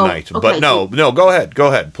 okay. but no, go ahead,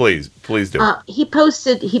 please do. He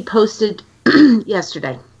posted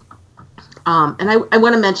yesterday, and I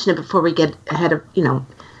want to mention it before we get ahead of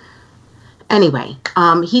Anyway,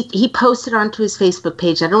 he posted onto his Facebook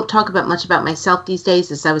page. I don't talk much about myself these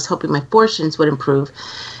days, as I was hoping my fortunes would improve.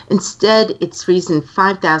 Instead, it's reason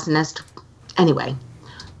 5,000 as to anyway.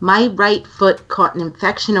 My right foot caught an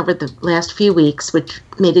infection over the last few weeks, which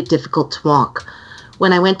made it difficult to walk.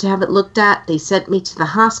 When I went to have it looked at, they sent me to the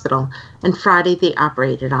hospital, and Friday they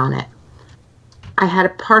operated on it. I had a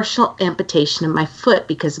partial amputation of my foot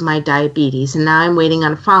because of my diabetes, and now I'm waiting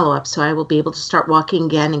on a follow-up, so I will be able to start walking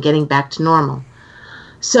again and getting back to normal.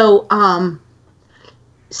 So,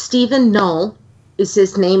 Stephen Knoll is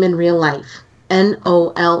his name in real life.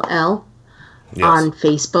 Noll on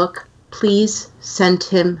Facebook. Please send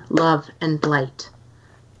him love and light.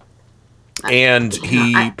 And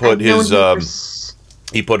he put his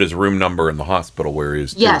room number in the hospital where he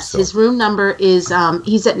is. Yes, his room number is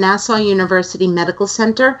he's at Nassau University Medical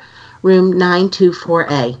Center, room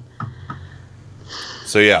 924A.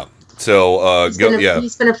 So yeah,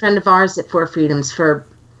 he's been a friend of ours at Four Freedoms for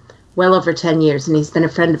well over 10 years, and he's been a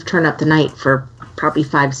friend of Turn Up the Night for probably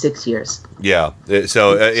 5-6 years. Yeah.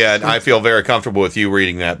 So and I feel very comfortable with you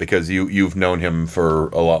reading that because you've known him for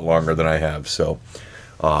a lot longer than I have. So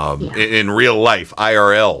in real life,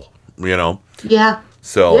 IRL, Yeah.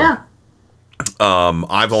 So yeah.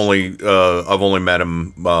 I've only met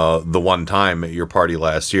him the one time at your party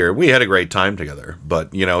last year. We had a great time together,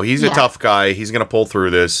 but he's a tough guy. He's going to pull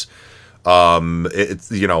through this.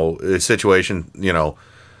 It's a situation,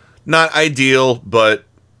 not ideal, but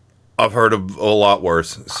I've heard of a lot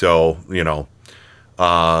worse. So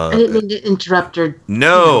I didn't mean to interrupt her.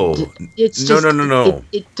 No. It's just, No.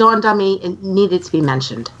 It dawned on me it needed to be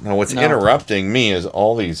mentioned. Now, what's interrupting me is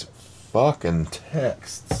all these fucking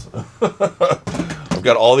texts. I've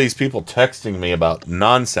got all these people texting me about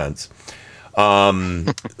nonsense.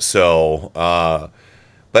 But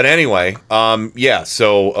anyway,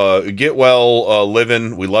 so get well,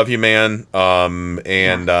 living. We love you, man. I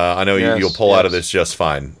know you'll pull out of this just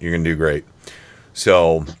fine. You're going to do great.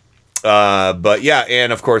 So, but yeah,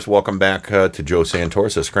 and of course, welcome back to Joe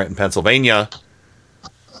Santorsa, Scranton, Pennsylvania,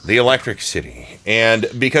 the Electric City. And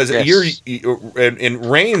because in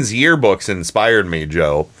Rain's yearbooks inspired me,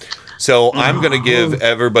 Joe. So I'm going to give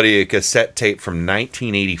everybody a cassette tape from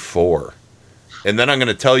 1984. And then I'm going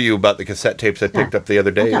to tell you about the cassette tapes I picked up the other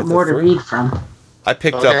day. I got more to read from. I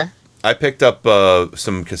picked up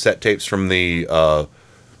some cassette tapes from the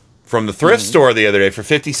thrift store the other day for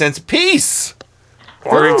 50 cents a piece.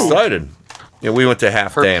 Very excited. Yeah, we went to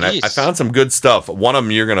Half Day, and I found some good stuff. One of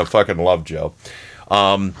them you're going to fucking love, Joe.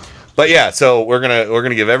 But yeah, so we're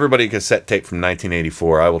gonna give everybody a cassette tape from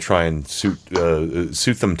 1984. I will try and suit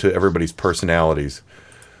them to everybody's personalities.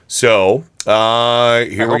 So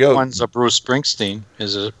here we go. One's a Bruce Springsteen.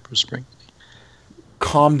 Is it Bruce Springsteen?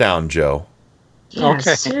 Calm down, Joe. Yeah,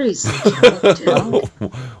 okay. Seriously.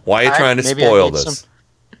 Why are you trying to spoil this?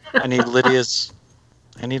 I need Lydia's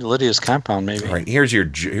compound, maybe. All right, here's your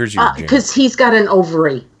jingle. Because he's got an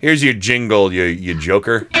ovary. Here's your jingle, you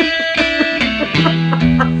joker.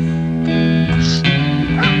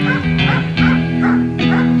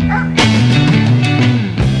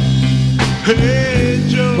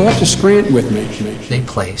 Go up to Scranton with me. A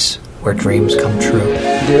place where dreams come true.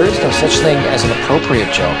 There is no such thing as an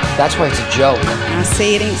appropriate joke. That's why it's a joke. I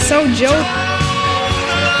say it ain't so, Joe.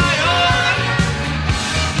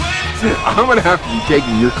 I'm going to have to be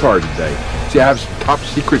taking your car today. See, I have some top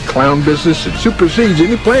secret clown business that supersedes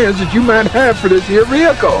any plans that you might have for this here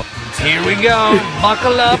vehicle. Here we go.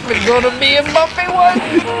 Buckle up. It's going to be a bumpy one.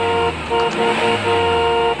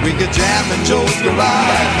 We could jam in Joe's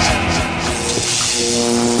garage.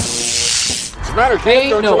 What's the matter, kid?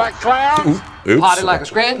 Don't you like clowns? Oops. Party like a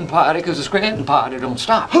Scranton party, because a Scranton party don't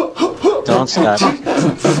stop. Don't stop.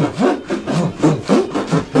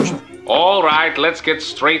 All right, let's get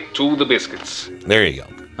straight to the biscuits. There you go.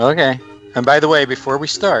 Okay. And by the way, before we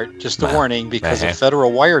start, just a warning because of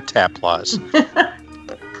federal wiretap laws.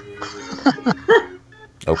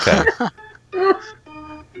 Okay.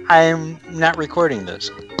 I'm not recording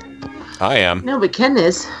this. I am. No, but Ken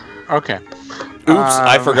is. Okay. Oops,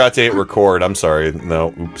 I forgot to hit record. I'm sorry.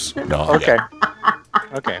 No, oops. No. Okay.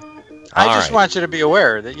 Okay. I just want you to be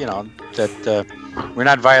aware that, that we're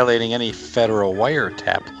not violating any federal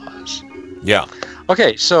wiretap laws. Yeah.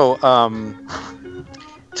 Okay, so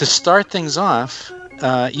to start things off,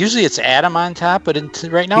 usually it's Adam on top, but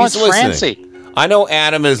right now it's Francie. I know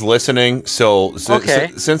Adam is listening, so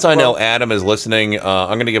since I know Adam is listening,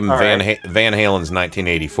 I'm going to give him Van Halen's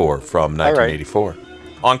 1984 from 1984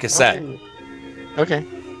 on cassette. Okay.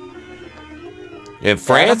 And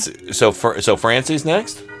so Francie's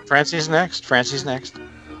next? Francie's next.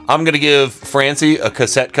 I'm going to give Francie a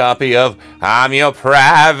cassette copy of I'm Your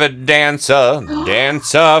Private Dancer,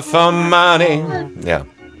 Dancer for Money. Yeah.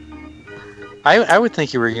 I would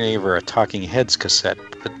think you were going to give her a Talking Heads cassette,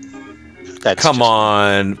 but that's Come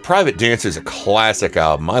on. Private Dancer is a classic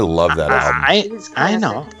album. I love that album.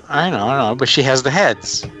 I know, but she has the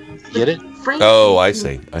heads. Get it? Oh, I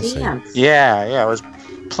see. Yeah, I was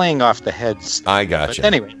playing off the heads. I got you.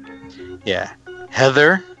 Anyway, yeah.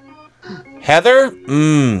 Heather?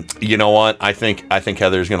 You know what? I think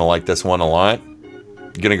Heather's going to like this one a lot.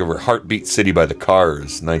 Going to give her Heartbeat City by the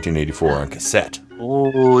Cars, 1984 on cassette.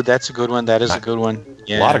 Ooh, that's a good one. That is a good one.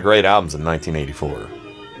 Yeah. A lot of great albums in 1984.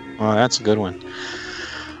 Oh, that's a good one.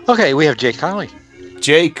 Okay, we have Jay Colley.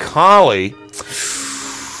 Jay Colley.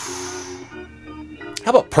 How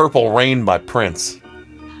about Purple Rain by Prince?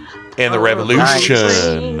 And the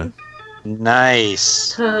Revolution.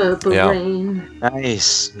 Nice. Purple Rain.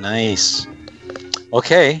 Nice.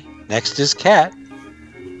 Okay, next is Kat.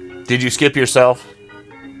 Did you skip yourself?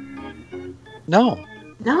 No.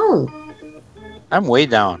 I'm way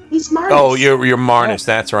down. He's Marnus. Oh, you're Marnus.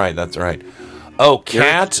 That's right. Oh,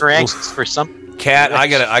 Kat. For some. Kat, I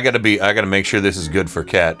gotta make sure this is good for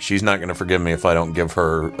Kat. She's not gonna forgive me if I don't give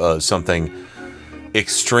her something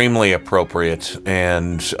extremely appropriate.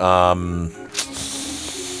 And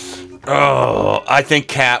I think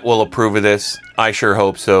Kat will approve of this. I sure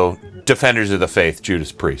hope so. Defenders of the Faith,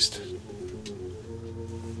 Judas Priest.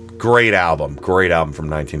 Great album from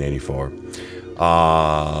 1984.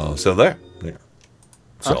 So there.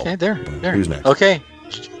 So, okay, there. Who's next? Okay,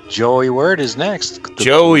 Joey Word is next.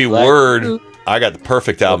 Joey Word. I got the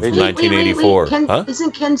perfect album from 1984. Ken, huh?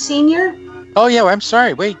 Isn't Ken Senior? Oh yeah, I'm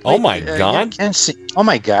sorry. Wait. Oh my God. Yeah, oh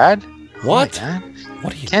my God. What? Oh my God.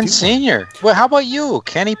 What are you Ken doing? Senior. Well, how about you,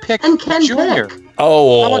 Kenny Pick And Ken Junior? Pick.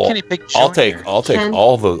 Oh, How about Kenny Pick Jr.? I'll take Ken.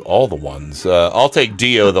 all the ones. I'll take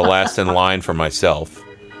Dio, the last in line for myself.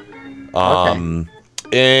 How about your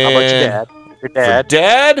dad? Your dad. For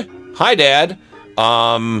Dad? Hi, Dad.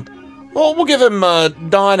 Well, we'll give him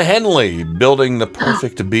Don Henley, Building the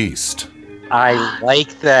Perfect Beast. I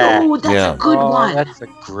like that. Oh, that's a good one. That's a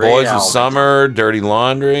great Boys album. of Summer, Dirty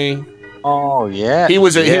Laundry. Oh yeah. He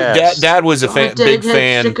was Dad was a big Deadhead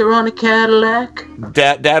fan. Sticker on a Cadillac.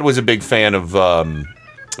 Dad was a big fan of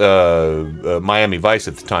Miami Vice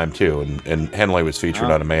at the time too, and Henley was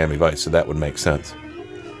featured on a Miami Vice, so that would make sense.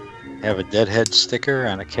 Have a Deadhead sticker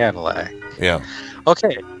on a Cadillac. Yeah.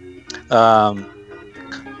 Okay.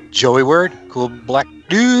 Joey Word, cool black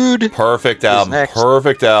dude. Perfect album. next?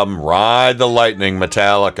 Perfect album. Ride the Lightning,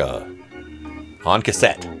 Metallica, on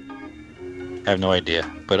cassette. I have no idea,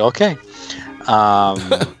 but okay. How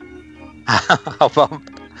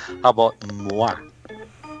about moi?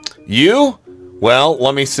 You? Well,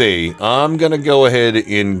 let me see. I'm gonna go ahead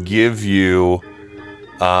and give you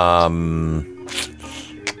Born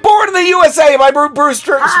in the USA by Bruce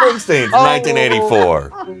Springsteen from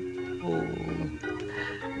 1984.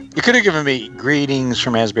 You could have given me Greetings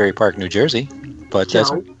from Asbury Park, New Jersey, but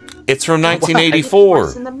that's It's from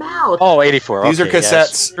 1984. In the mouth. Oh, 84. These are okay,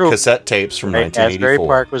 cassettes, yes. cassette tapes from Right, 1984. Asbury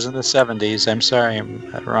Park was in the 70s. I'm sorry,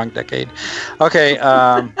 I'm at the wrong decade. Okay.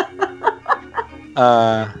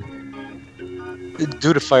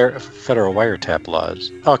 Due to federal wiretap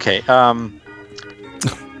laws. Okay.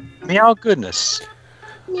 Meow goodness.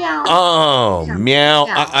 Meow. Oh, Meow.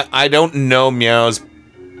 I don't know Meow's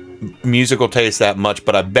musical taste that much,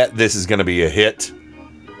 but I bet this is going to be a hit.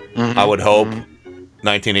 Mm-hmm. I would hope.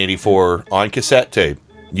 1984 on cassette tape.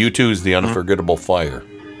 U2's The Unforgettable Fire.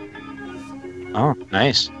 Oh,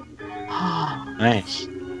 nice. Nice.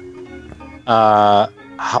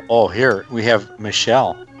 Here we have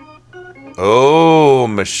Michelle. Oh,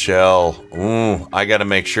 Michelle. Ooh, I got to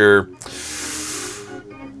make sure.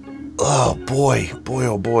 Oh boy.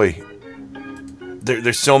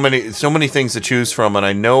 There's so many things to choose from, and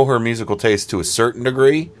I know her musical taste to a certain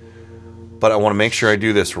degree, but I want to make sure I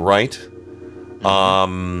do this right. Oh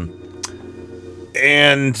man,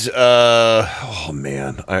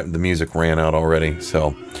 the music ran out already.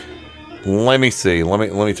 So let me see. Let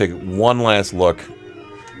me take one last look.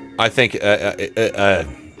 I think.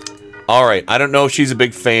 All right. I don't know if she's a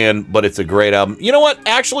big fan, but it's a great album. You know what?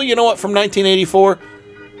 Actually, you know what? From 1984.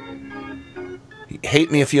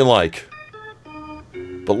 Hate Me If You Like,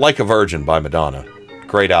 but Like a Virgin by Madonna.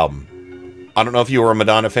 Great album. I don't know if you were a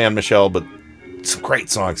Madonna fan, Michelle, but some great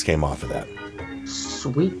songs came off of that.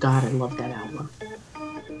 Sweet God, I love that album.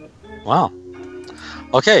 Wow.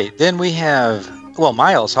 Okay, then we have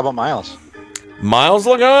Miles. How about Miles? Miles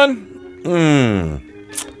Lagan?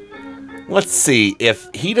 Let's see. If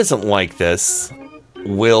he doesn't like this,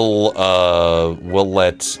 we'll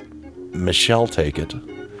let Michelle take it.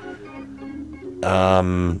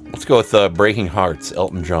 Let's go with Breaking Hearts,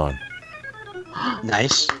 Elton John.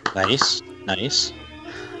 Nice. Okay,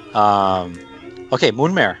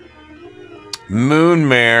 Moonmare.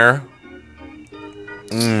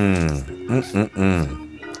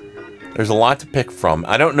 There's a lot to pick from.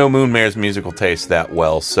 I don't know Moonmare's musical taste that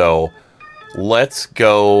well, so let's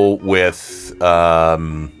go with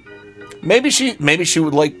maybe she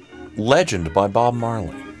would like Legend by Bob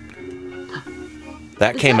Marley.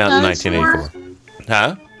 That came out in 1984.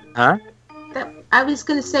 Huh? I was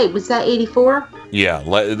going to say, was that 84? Yeah,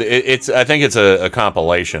 it's. I think it's a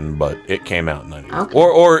compilation, but it came out in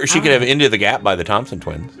 1984. Okay. Or she could have Into the Gap by the Thompson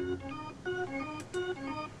Twins.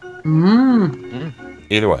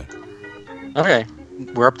 Either way. Okay,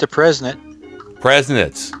 we're up to President.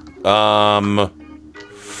 Presidents. I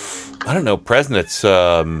don't know. Presidents.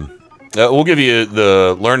 We'll give you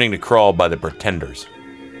the Learning to Crawl by the Pretenders.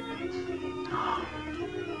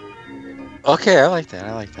 Okay, I like that.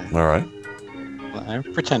 All right. Well, I'm a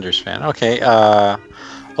Pretenders fan. Okay.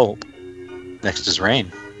 Next is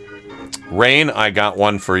Rain. Rain, I got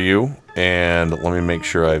one for you, and let me make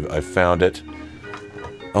sure I found it.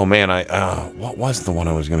 Oh man, what was the one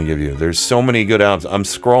I was going to give you? There's so many good albums. I'm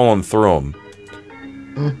scrolling through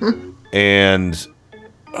them, and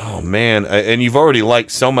oh man, and you've already liked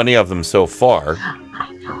so many of them so far.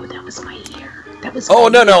 I know, that was my year.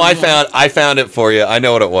 I found it for you. I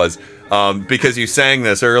know what it was. Because you sang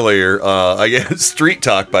this earlier, I guess Street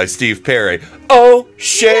Talk by Steve Perry. Oh,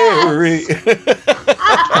 Sherry.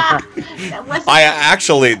 That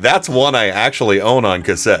That's one I actually own on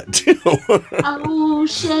cassette too. Oh,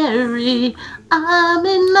 Sherry, I'm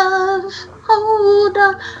in love. Hold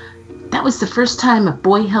on. That was the first time a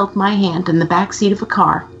boy held my hand in the backseat of a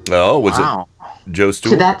car. Oh, was it Joe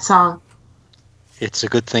Stewart? To that song. It's a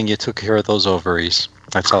good thing you took care of those ovaries.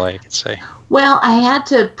 That's all I can say. Well, I had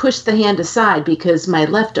to push the hand aside because my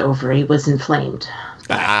left ovary was inflamed.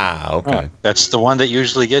 Okay. That's the one that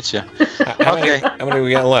usually gets you. Okay. How many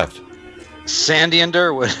we got left? Sandy and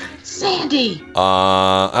Durwood. Sandy!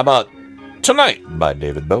 How about Tonight by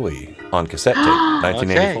David Bowie on cassette tape,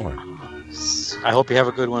 1984. Okay. I hope you have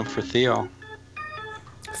a good one for Theo.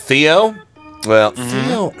 Theo? Well,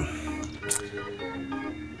 Theo...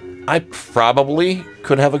 I probably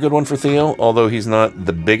could have a good one for Theo, although he's not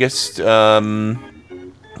the biggest. Let me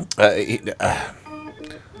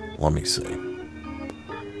see.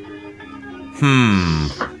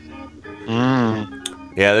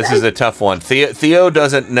 Yeah, this is a tough one. Theo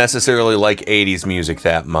doesn't necessarily like 80s music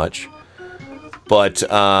that much. But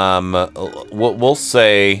we'll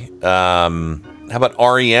say, how about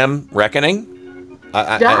REM, Reckoning?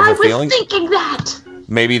 I have a feeling. I was thinking that.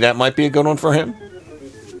 Maybe that might be a good one for him.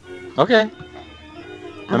 Okay.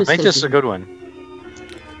 I'll make this a good one.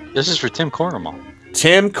 This is for Tim Cornwell.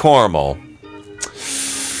 Tim Cornwell.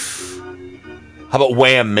 How about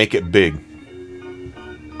Wham! Make It Big?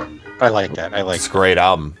 I like that. It's a great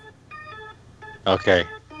album. Okay.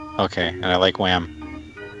 And I like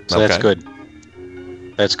Wham. So that's good.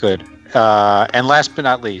 And last but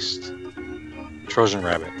not least, Trojan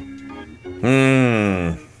Rabbit.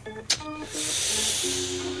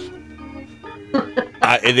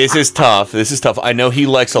 This is tough. I know he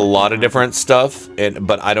likes a lot of different stuff,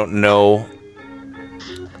 but I don't know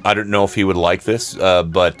if he would like this.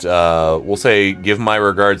 But we'll say, give my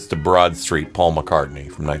regards to Broad Street, Paul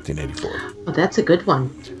McCartney from 1984. Oh, that's a good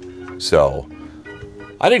one. So,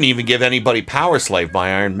 I didn't even give anybody Power Slave by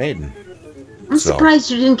Iron Maiden. I'm surprised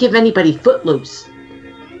you didn't give anybody Footloose.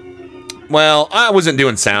 Well, I wasn't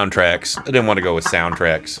doing soundtracks. I didn't want to go with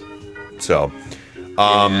soundtracks. So,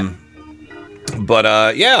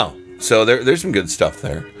 But yeah, so there's some good stuff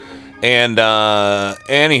there. And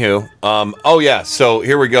anywho, so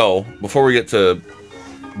here we go. Before we get to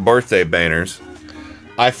birthday banners,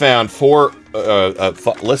 I found 4.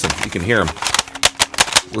 Listen, you can hear them.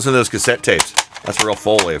 Listen to those cassette tapes. That's a real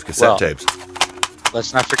foley of cassette tapes.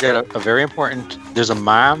 Let's not forget a very important. There's a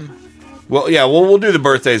mom. Well, yeah, we'll do the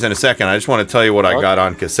birthdays in a second. I just want to tell you what I got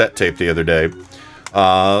on cassette tape the other day.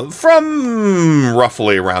 From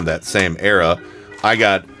roughly around that same era, I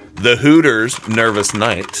got The Hooters' Nervous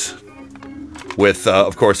Night, with,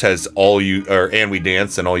 of course, has And We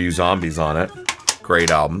Danced and All You Zombies on it. Great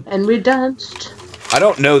album. And We Danced. I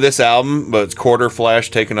don't know this album, but it's Quarter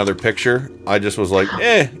Flash, Take Another Picture. I just was like,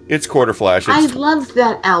 it's Quarter Flash. I loved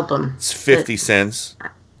that album. It's 50 cents.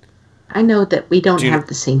 I know that we don't have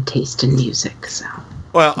the same taste in music, so...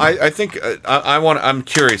 Well, I think I'm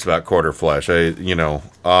curious about Quarter Flash.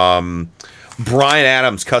 Bryan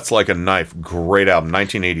Adams, Cuts Like a Knife, great album,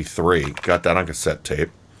 1983. Got that on cassette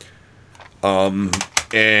tape. And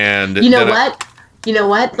you know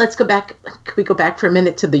what? Let's go back. Can we go back for a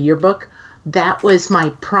minute to the yearbook? That was my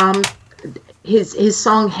prom. His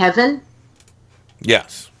song Heaven.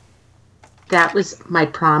 Yes. That was my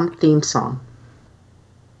prom theme song.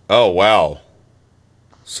 Oh wow.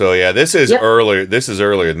 So yeah, this is earlier. This is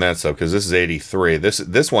earlier than that stuff because this is 83.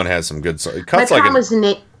 This one has some good songs. My prom was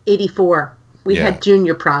in 84. We had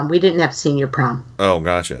junior prom. We didn't have senior prom. Oh,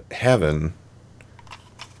 gotcha. Heaven.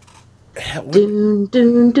 Doon,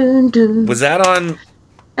 doon, doon, doon. Was that on?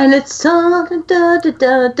 And it's all da da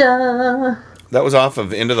da da. That was off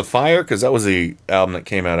of Into the Fire because that was the album that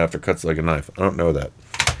came out after Cuts Like a Knife. I don't know that.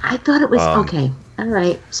 I thought it was okay. All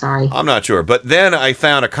right, sorry. I'm not sure, but then I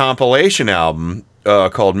found a compilation album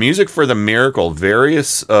called Music for the Miracle.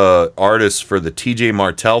 Various artists for the T.J.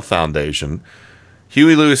 Martell Foundation.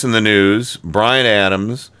 Huey Lewis and the News, Bryan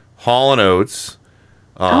Adams, Hall & Oates,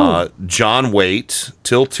 John Waite,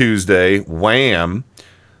 Till Tuesday, Wham,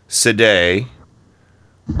 Sade,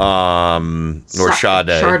 or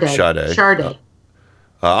Sade.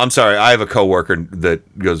 I'm sorry, I have a coworker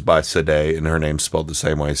that goes by Sade, and her name's spelled the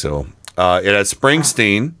same way. So it has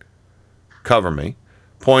Springsteen, Cover Me,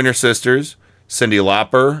 Pointer Sisters, Cyndi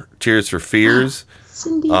Lauper, Tears for Fears,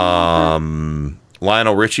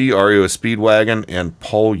 Lionel Richie, REO Speedwagon, and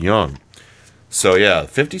Paul Young. So yeah,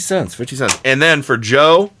 50 cents. And then for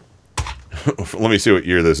Joe, let me see what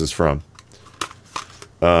year this is from.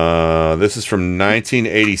 This is from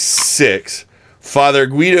 1986. Father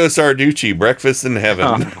Guido Sarducci, Breakfast in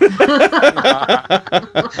Heaven.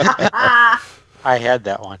 I had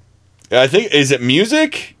that one. I think, is it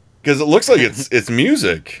music? Because it looks like it's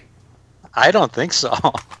music. I don't think so.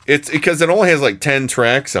 It's because it only has like 10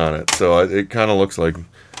 tracks on it, so it kind of looks like,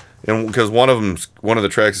 and because one of the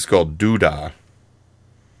tracks is called Doodah.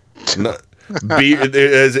 It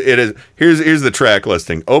is. Here's the track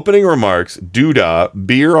listing. Opening remarks: Doodah,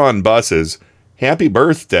 beer on buses, happy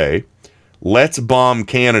birthday, let's bomb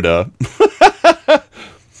Canada.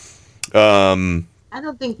 I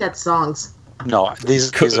don't think that's songs. No,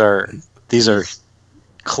 these are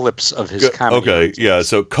clips of his comedy. Okay, yeah.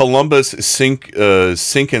 So Columbus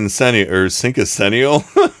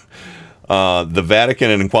Cinquencennial, the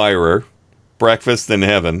Vatican Inquirer, Breakfast in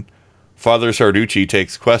Heaven, Father Sarducci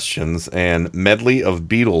Takes Questions, and medley of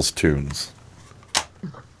Beatles tunes.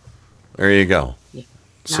 There you go. Yeah,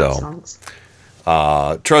 so,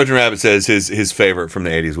 Trojan Rabbit says his favorite from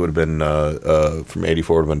the 80s would have been from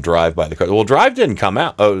 84 would have been Drive by the Cars. Well, Drive didn't come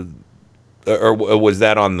out, or was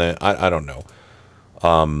that on the? I don't know.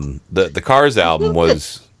 The Cars album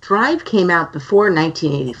was. Drive came out before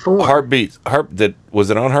 1984. Heartbeat.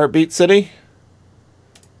 Was it on Heartbeat City?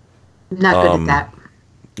 Not good at that.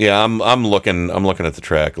 Yeah, I'm looking at the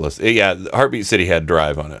track list. Yeah, Heartbeat City had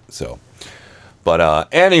Drive on it. So, but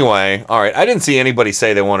anyway, all right. I didn't see anybody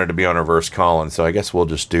say they wanted to be on Reverse Colin, so I guess we'll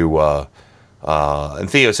just do. And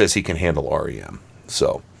Theo says he can handle REM.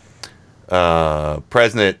 So,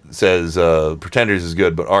 President says Pretenders is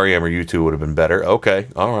good, but REM or U2 would have been better. Okay,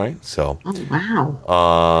 all right. So,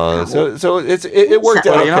 wow. So it worked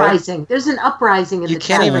out. Uprising. There's an uprising in the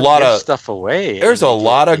can't even give stuff away. There's a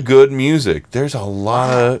lot of good music. There's a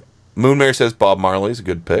lot of. Moonmare says Bob Marley's a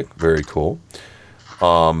good pick. Very cool.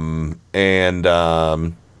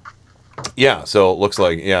 Yeah. So it looks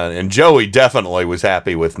like and Joey definitely was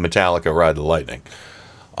happy with Metallica Ride the Lightning.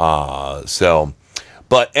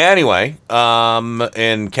 But anyway,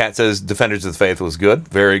 and Kat says Defenders of the Faith was good.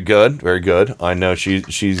 Very good. Very good. I know she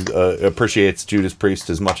appreciates Judas Priest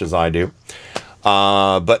as much as I do.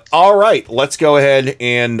 But all right, let's go ahead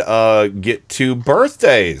and get to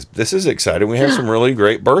birthdays. This is exciting. We have some really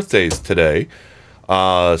great birthdays today.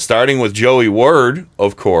 Starting with Joey Word,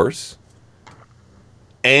 of course.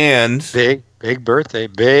 And big birthday.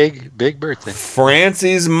 Big birthday.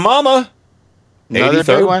 Francie's mama. Another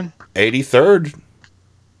big one. 83rd.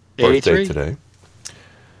 Birthday 83? today.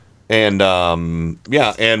 And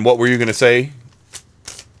and what were you going to say?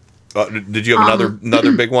 Did you have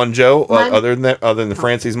another big one, Joe? Other than the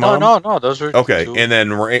Francie's mom? No, those were okay. two. And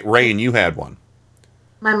then Rain, you had one.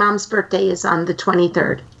 My mom's birthday is on the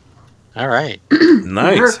 23rd. All right.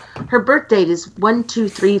 Nice. Her birth date is 1, 2,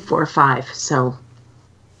 3, 4, 5. So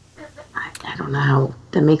I don't know how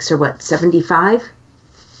that makes her 75.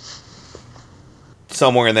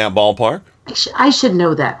 Somewhere in that ballpark. I should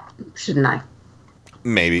know that, shouldn't I?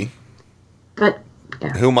 Maybe. But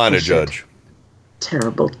yeah, who am I to judge?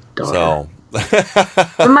 Terrible daughter. So.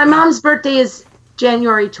 But my mom's birthday is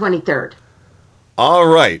January 23rd. All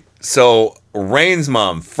right. So Rain's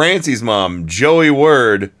mom, Francie's mom, Joey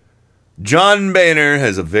Word, John Boehner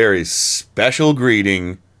has a very special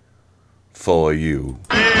greeting for you.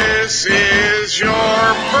 This is your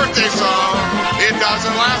birthday song. It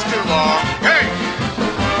doesn't last too long. Hey!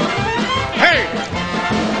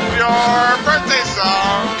 Your birthday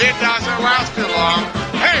song. It doesn't last too long.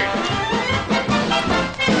 Hey!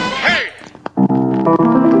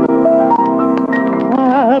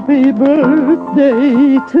 Happy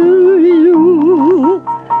birthday to you.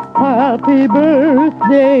 Happy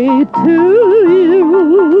birthday to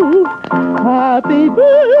you. Happy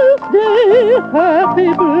birthday,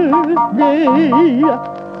 happy birthday.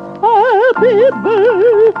 Happy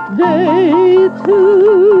birthday to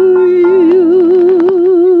you.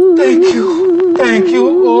 Thank you,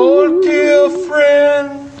 all dear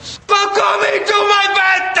friends, for coming to my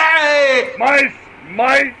birthday!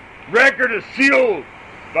 My record is sealed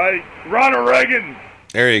by Ronald Reagan.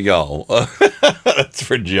 There you go. That's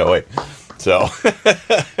for Joey. So,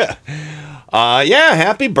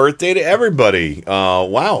 happy birthday to everybody.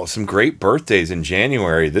 Wow, some great birthdays in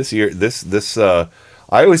January this year. This I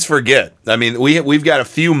always forget. I mean, we've got a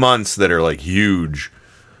few months that are like huge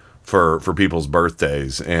for people's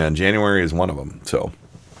birthdays, and January is one of them. So,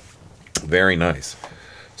 very nice.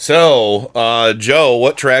 So, Joe,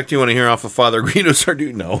 what track do you want to hear off of Father Guido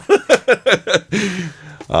Sarducci? No.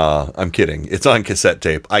 I'm kidding. It's on cassette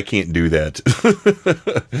tape. I can't do that.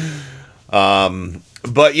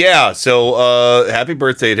 But yeah, so happy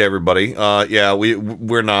birthday to everybody.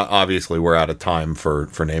 We're out of time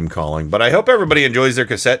for name calling, but I hope everybody enjoys their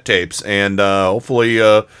cassette tapes, and hopefully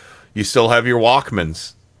you still have your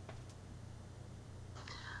Walkmans.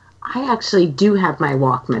 I actually do have my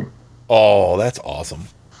Walkman. Oh, that's awesome.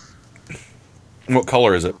 What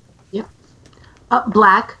color is it? Yep.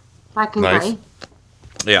 Black and Nice. gray.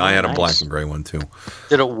 Yeah, I had a Nice. black and gray one too.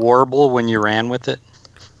 Did it warble when you ran with it?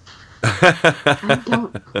 I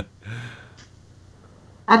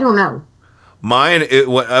don't know. Mine,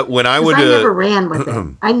 when I 'Cause would, I never ran with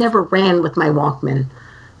it. I never ran with my Walkman.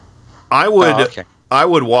 I would, Oh, okay. I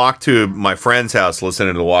would walk to my friend's house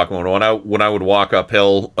listening to the Walkman. When I would walk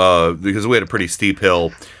uphill, because we had a pretty steep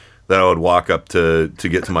hill that I would walk up to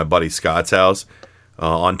get to my buddy Scott's house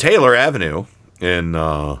on Taylor Avenue in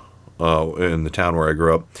the town where I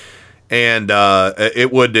grew up. And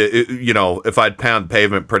it would, if I'd pound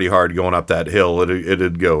pavement pretty hard going up that hill,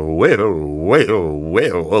 it'd go way a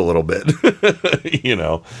little bit,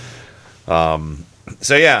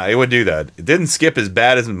 So yeah, it would do that. It didn't skip as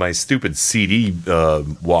bad as my stupid CD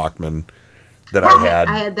Walkman that I had.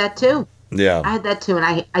 I had that too. Yeah, I had that too,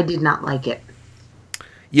 and I did not like it.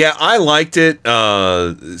 yeah, I liked it.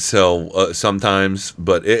 Sometimes,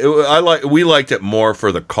 but we liked it more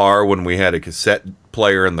for the car when we had a cassette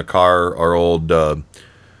player in the car, our old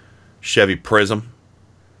Chevy Prism,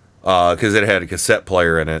 because it had a cassette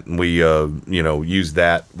player in it, and we used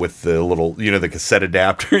that with the little the cassette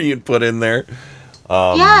adapter you'd put in there.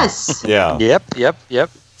 Yes. Yeah. Yep.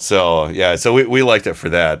 So yeah, so we liked it for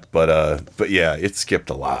that, but yeah, it skipped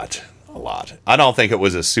a lot. I don't think it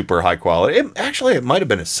was a super high quality. It might have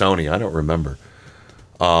been a Sony. I don't remember.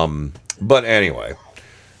 But anyway,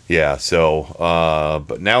 yeah. So,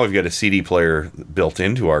 but now we've got a CD player built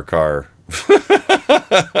into our car. We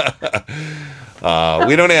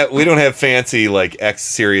don't have fancy like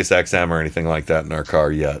Sirius XM or anything like that in our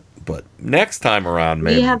car yet. But next time around,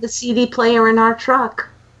 maybe. We have the CD player in our truck.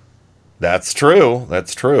 That's true.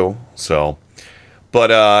 So,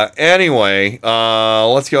 but anyway,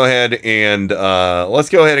 let's go ahead and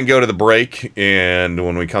go to the break. And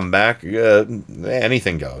when we come back,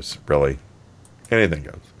 anything goes. Really, anything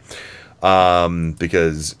goes.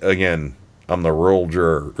 Because again, I'm the rural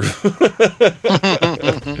juror.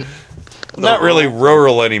 Not really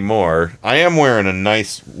rural anymore. I am wearing a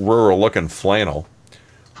nice rural-looking flannel,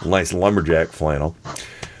 nice lumberjack flannel.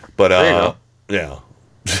 But There you go. yeah.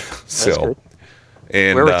 good.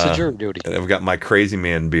 And Wear it to jury duty. I've got my crazy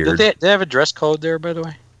man beard. Do they have a dress code there, by the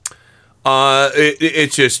way?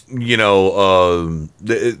 It's just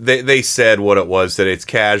they said what it was, that it's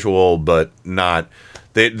casual but not.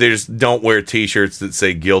 They just don't wear T-shirts that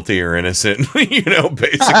say guilty or innocent. Basically.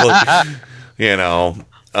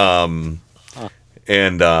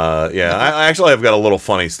 And I actually have got a little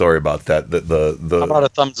funny story about that. The How about a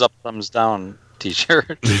thumbs up, thumbs down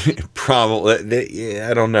T-shirt? Probably.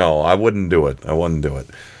 I don't know. I wouldn't do it.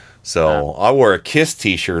 So I wore a Kiss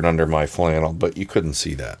T-shirt under my flannel, but you couldn't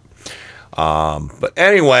see that. But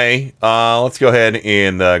anyway, let's go ahead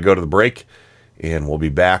and go to the break, and we'll be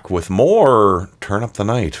back with more Turn Up the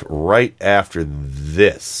Night right after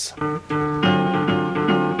this.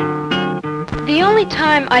 The only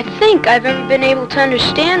time I think I've ever been able to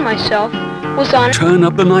understand myself was on Turn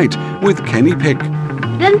Up the Night with Kenny Pick.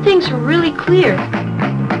 Then things were really clear.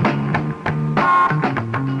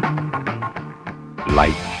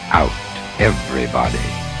 Light out, everybody.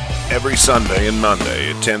 Every Sunday and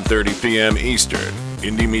Monday at 10:30 p.m. Eastern,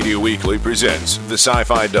 Indie Media Weekly presents the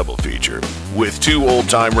Sci-Fi Double Feature with two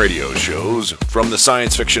old-time radio shows from the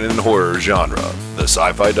science fiction and horror genre. The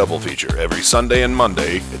Sci-Fi Double Feature every Sunday and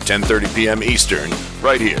Monday at 10:30 p.m. Eastern,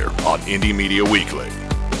 right here on Indie Media Weekly.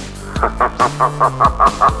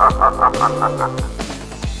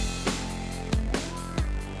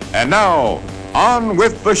 And now, on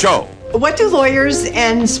with the show. What do lawyers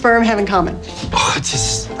and sperm have in common? Oh,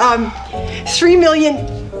 just 3 million.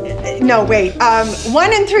 No, wait.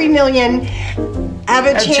 1 in 3 million have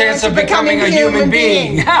a chance of becoming a human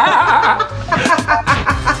being.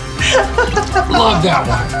 love that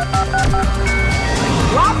one.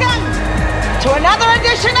 Welcome to another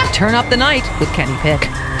edition of Turn Up the Night with Kenny Pick.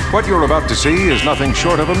 What you're about to see is nothing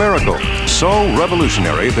short of a miracle. So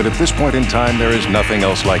revolutionary that at this point in time, there is nothing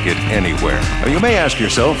else like it anywhere. Now, you may ask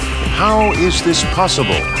yourself, how is this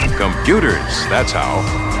possible? Computers, that's how.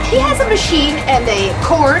 He has a machine and a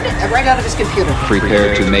cord right out of his computer.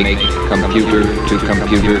 Prepare to make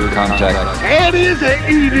computer-to-computer contact. That is an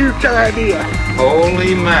Enuke idea.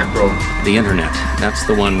 Holy mackerel. The internet. That's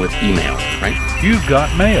the one with email, right? You've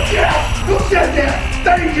got mail. Yeah! Who said that?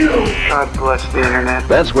 Thank you! God bless the internet.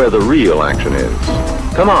 That's where the real action is.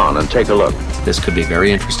 Come on and take a look. This could be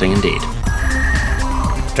very interesting indeed.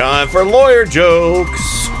 Time for lawyer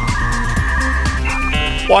jokes.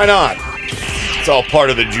 Why not? It's all part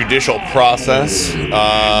of the judicial process.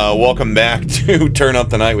 Welcome back to Turn Up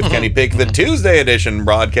the Night with Kenny Pick, the Tuesday edition,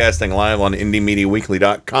 broadcasting live on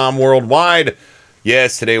IndieMediaWeekly.com worldwide.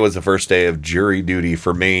 Yes, today was the first day of jury duty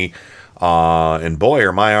for me. And boy,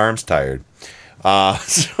 are my arms tired. And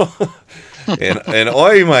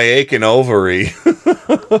oi, my aching ovary. Is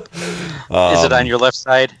it on your left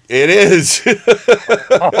side? It is. Yeah,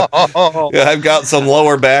 I've got some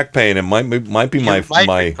lower back pain. It might be my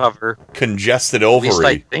congested ovary. At least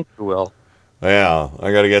I think you will. Yeah,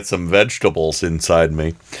 I got to get some vegetables inside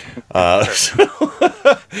me. And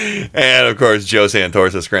of course, Joe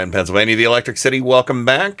Santorsa, Scranton, Pennsylvania, the Electric City. Welcome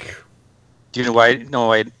back. Do you know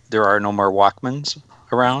why there are no more Walkmans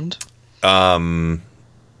around?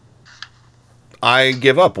 I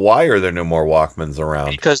give up. Why are there no more Walkmans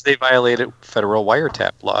around? Because they violated federal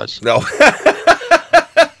wiretap laws. No.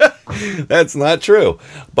 That's not true.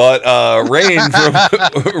 But Rain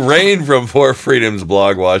from Four Freedoms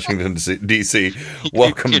blog, Washington, D.C.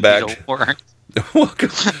 Welcome back.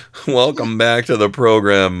 Welcome back to the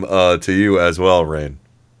program to you as well, Rain.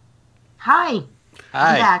 Hi.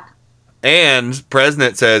 I'm back. And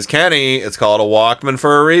President says, Kenny, it's called a Walkman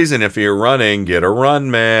for a reason. If you're running, get a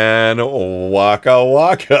run, man. Waka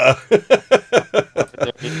waka.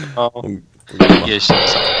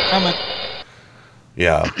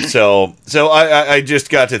 Yeah. So I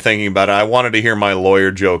just got to thinking about it. I wanted to hear my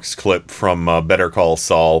lawyer jokes clip from Better Call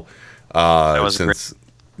Saul. Since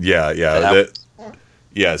great.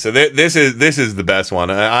 So this is the best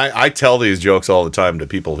one. I tell these jokes all the time to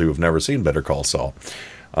people who have never seen Better Call Saul.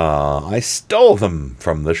 I stole them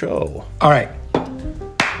from the show. All right.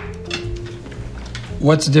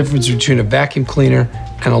 What's the difference between a vacuum cleaner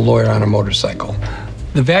and a lawyer on a motorcycle?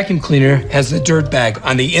 The vacuum cleaner has a dirt bag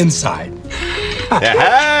on the inside.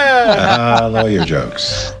 Lawyer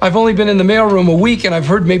jokes. I've only been in the mailroom a week and I've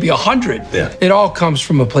heard maybe 100. Yeah. It all comes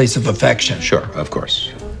from a place of affection. Sure, of course.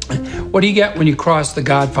 What do you get when you cross the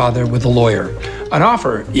Godfather with a lawyer? An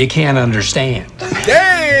offer you can't understand.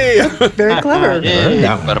 Yay! Very clever.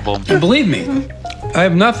 And believe me, I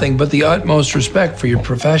have nothing but the utmost respect for your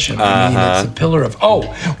profession. I mean, it's a pillar of... Oh,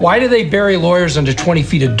 why do they bury lawyers under 20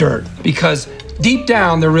 feet of dirt? Because deep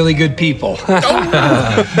down, they're really good people.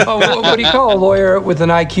 What do you call a lawyer with an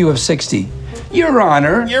IQ of 60? Your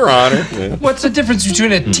Honor. Your Honor. Yeah. What's the difference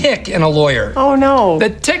between a tick and a lawyer? Oh, no. The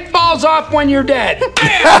tick falls off when you're dead.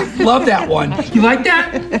 Love that one. You like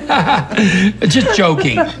that? Just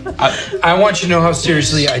joking. I want you to know how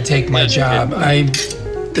seriously I take my job. I'm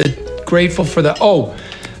grateful for the... Oh,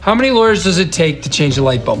 how many lawyers does it take to change a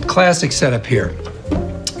light bulb? Classic setup here.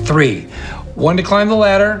 3. 1 to climb the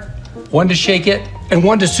ladder, 1 to shake it, and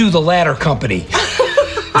 1 to sue the ladder company.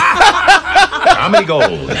 Comedy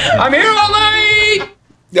gold. I'm here all night.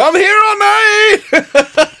 I'm here all night.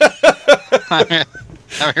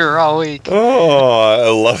 I'm here all week. Oh, I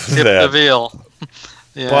love Tip that. the veal.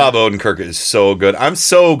 Yeah. Bob Odenkirk is so good. I'm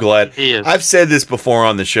so glad. He is. I've said this before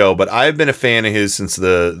on the show, but I've been a fan of his since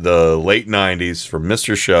the late 90s from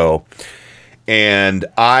Mr. Show. And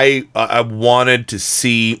I wanted to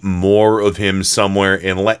see more of him somewhere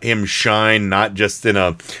and let him shine, not just in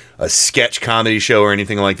a sketch comedy show or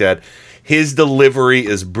anything like that. His delivery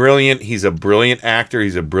is brilliant. He's a brilliant actor.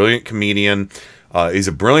 He's a brilliant comedian. He's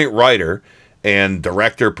a brilliant writer and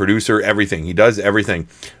director, producer, everything. He does everything.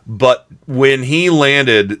 But when he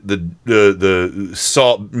landed the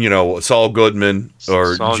Saul, Saul Goodman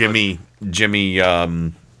or Jimmy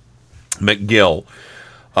McGill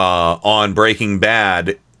on Breaking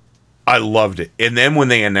Bad, I loved it. And then when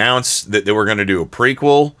they announced that they were going to do a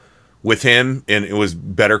prequel with him and it was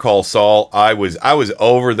Better Call Saul, I was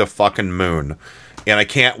over the fucking moon. And I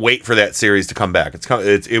can't wait for that series to come back. It's coming.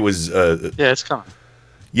 It's coming.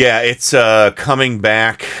 Yeah, it's coming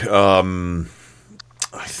back. I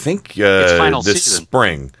think it's final this season.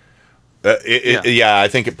 Spring. I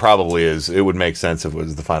think it probably is. It would make sense if it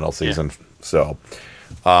was the final season. Yeah. So,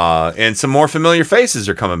 and some more familiar faces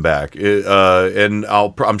are coming back. And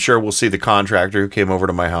I'm sure we'll see the contractor who came over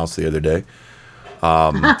to my house the other day.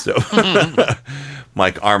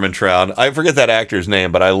 Mike Armentrout. I forget that actor's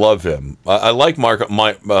name, but I love him. I like Mike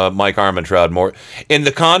Armentrout more. And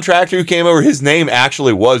the contractor who came over, his name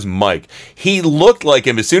actually was Mike. He looked like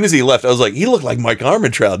him. As soon as he left, I was like, he looked like Mike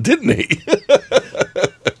Armentrout, didn't he?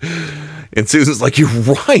 And Susan's like, you're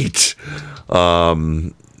right.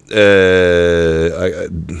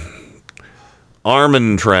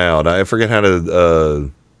 Armentrout. I forget how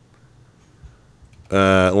to...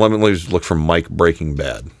 let me just look for Mike Breaking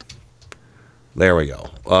Bad. There we go.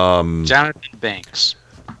 Jonathan Banks.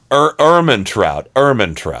 Ermintrout.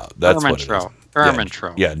 That's what it is.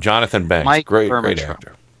 Ermintrout. Yeah, Jonathan Banks. Mike great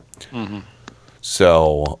actor. Mm-hmm.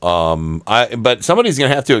 So, but somebody's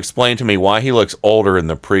gonna have to explain to me why he looks older in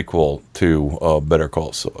the prequel to Better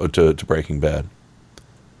Call to Breaking Bad.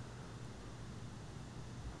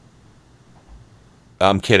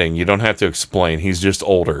 I'm kidding. You don't have to explain. He's just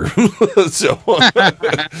older. So,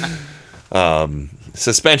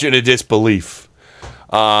 suspension of disbelief.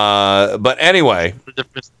 But anyway. The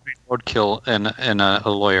difference between roadkill and a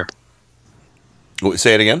lawyer.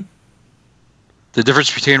 Say it again? The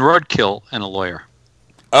difference between roadkill and a lawyer.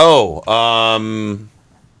 Oh,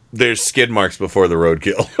 there's skid marks before the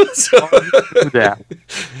roadkill.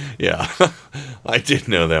 Yeah, I did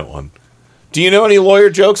know that one. Do you know any lawyer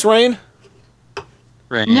jokes, Rain?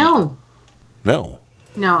 No. No.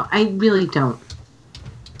 No, I really don't.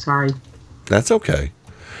 Sorry. That's okay.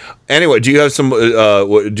 Anyway, do you have some?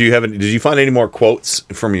 Did you find any more quotes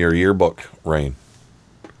from your yearbook, Rain?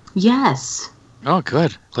 Yes. Oh,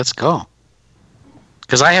 good. Let's go.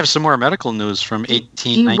 Because I have some more medical news from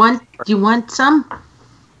 1890. Do you want some?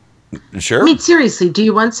 Sure. I mean, seriously, do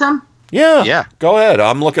you want some? Yeah. Go ahead.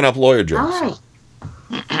 I'm looking up lawyer jokes. All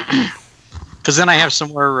right. Because then I have some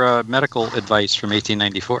more medical advice from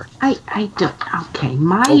 1894. I don't. Okay,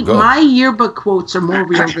 my yearbook quotes are more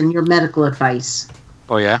real than your medical advice.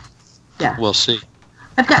 Oh yeah. Yeah. We'll see.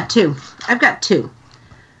 I've got two.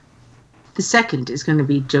 The second is going to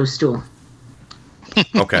be Joe Stool.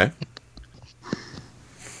 Okay.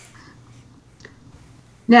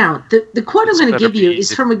 Now, the quote I'm going to give you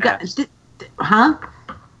is from a guy. Huh?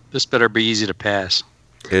 This better be easy to pass.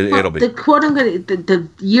 It'll be. The quote the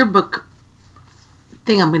yearbook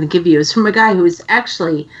thing I'm going to give you is from a guy who is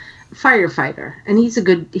actually a firefighter, and he's a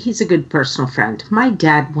good personal friend. My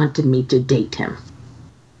dad wanted me to date him.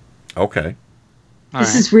 Okay.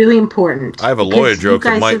 This is really important. I have a lawyer joke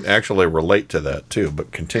that might actually relate to that too,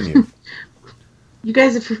 but continue. You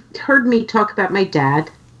guys have heard me talk about my dad.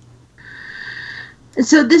 And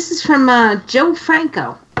so this is from Joe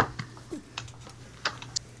Franco.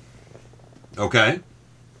 Okay.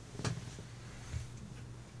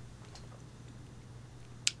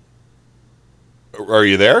 Are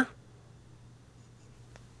you there?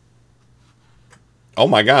 Oh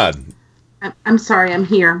my God. I'm sorry, I'm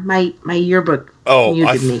here. My yearbook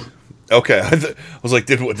muted me. Okay, I was like,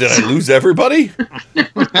 did I lose everybody?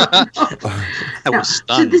 I was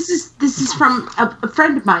stunned. So this is from a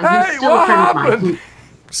friend of mine who's still a friend of mine.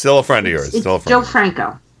 Still a friend of yours. It's Joe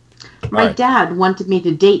Franco. My dad wanted me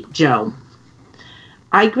to date Joe.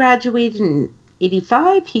 I graduated in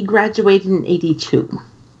 85. He graduated in 82.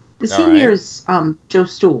 The same year as Joe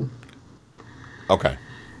Stool. Okay.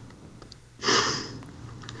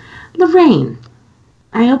 Lorraine,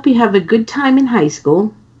 I hope you have a good time in high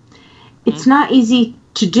school. It's not easy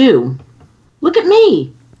to do. Look at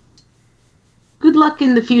me. Good luck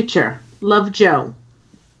in the future. Love, Joe.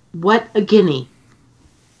 What a guinea.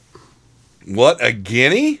 What a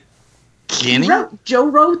guinea? Guinea? Joe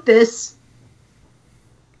wrote this.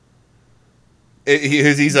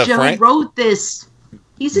 He's a Joe Frank? Wrote this.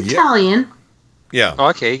 He's Italian. Yeah. Oh,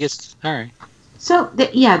 okay, all right. So,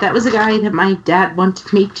 that was a guy that my dad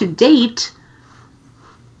wanted me to date.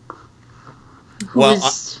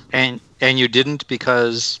 And you didn't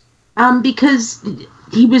because? Because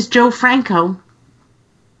he was Joe Franco.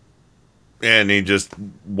 And he just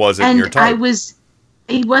wasn't your type.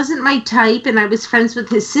 He wasn't my type, and I was friends with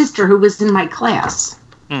his sister who was in my class.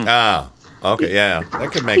 Ah, okay, yeah.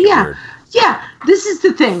 That could make it weird. Yeah, this is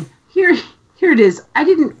the thing. Here it is. I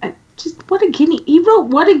didn't, what a guinea. He wrote,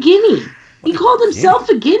 what a guinea. He called himself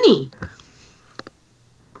a guinea.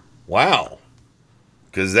 Wow.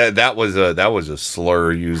 Because that was a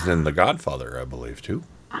slur used in The Godfather, I believe, too.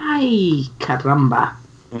 Ay, caramba.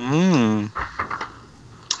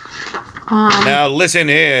 Now listen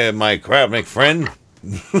here, my Krautnik friend.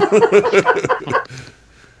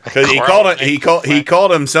 Because he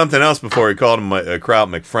called him something else before he called him a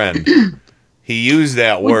Krautnik friend. He used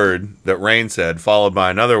that word that Rain said, followed by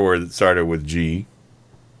another word that started with G.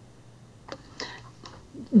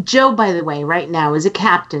 Joe, by the way, right now is a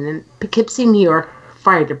captain in Poughkeepsie, New York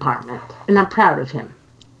Fire Department, and I'm proud of him.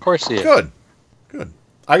 Of course he is. Good.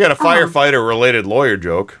 I got a firefighter-related lawyer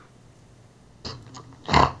joke.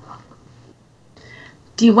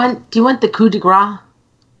 Do you want the coup de grace?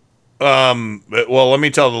 Well, let me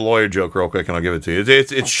tell the lawyer joke real quick, and I'll give it to you.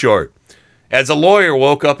 It's short. As a lawyer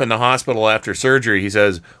woke up in the hospital after surgery, he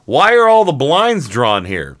says, "Why are all the blinds drawn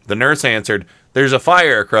here?" The nurse answered, "There's a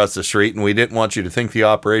fire across the street, and we didn't want you to think the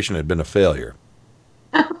operation had been a failure."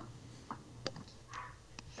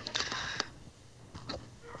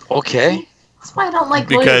 Okay. That's why I don't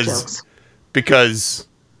like lawyer jokes. Because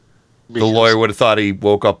the lawyer would have thought he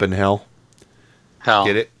woke up in hell. Hell.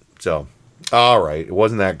 Get it? So, all right. It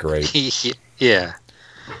wasn't that great. Yeah.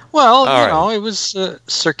 Well, it was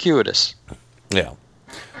circuitous. Yeah.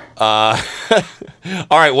 All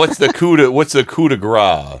right. What's the coup de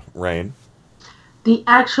grace, Rain? the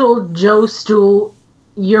actual Joe Stool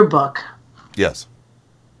yearbook. Yes.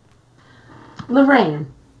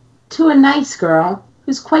 Lorraine, to a nice girl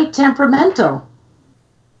who's quite temperamental.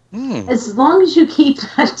 As long as you keep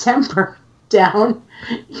that temper down.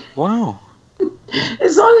 Wow.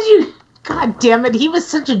 As long as you... God damn it, he was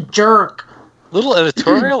such a jerk. Little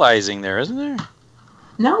editorializing there, isn't there?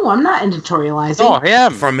 No, I'm not editorializing. Oh,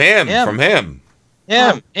 him. From him. From him.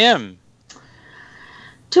 Him.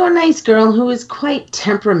 To a nice girl who is quite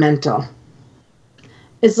temperamental.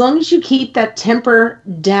 As long as you keep that temper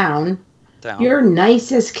down, you're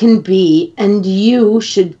nice as can be, and you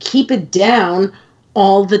should keep it down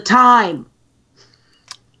all the time.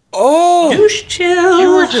 Oh,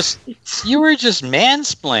 you were just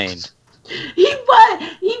mansplained. He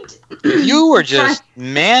was. You were just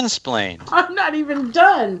mansplained. I'm not even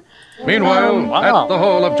done. Meanwhile, at the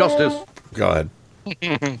Hall of Justice. Go ahead.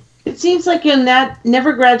 It seems like you'll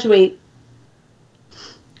never graduate,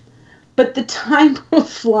 but the time will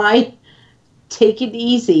fly. Take it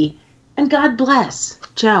easy, and God bless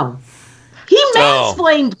Joe. He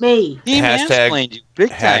mansplained me. He mansplained you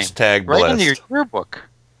big time. Hashtag right blessed. into your yearbook.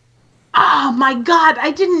 Oh my God!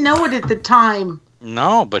 I didn't know it at the time.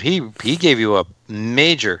 No, but he gave you a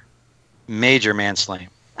major mansplain.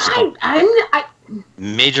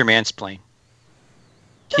 Major mansplain.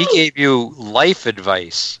 He gave you life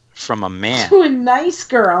advice from a man. To a nice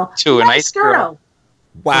girl. To a nice girl.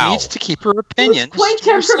 Wow. Who needs to keep her opinions. Quite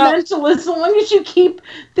to herself. temperamental. As long as you keep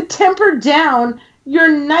the temper down,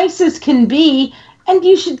 you're nice as can be, and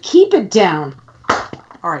you should keep it down.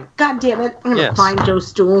 All right. God damn it. I'm going to find Joe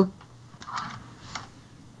Stool.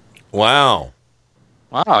 Wow.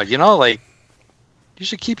 Wow. You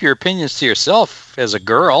should keep your opinions to yourself as a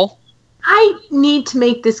girl. I need to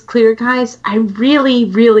make this clear, guys. I really,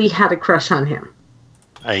 really had a crush on him.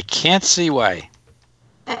 I can't see why.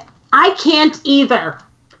 I can't either.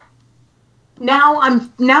 Now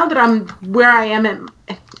that I'm where I am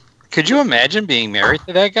Could you imagine being married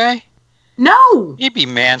to that guy? No. He'd be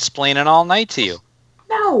mansplaining all night to you.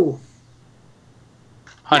 No.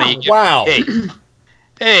 Honey. No. Wow.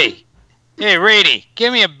 Hey, Rainey,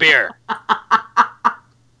 give me a beer.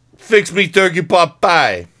 Fix me turkey pot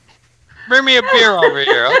pie. Bring me a beer over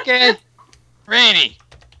here, okay? Rainey,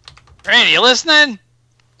 you listening?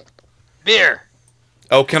 Beer.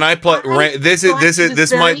 Oh, can I play? This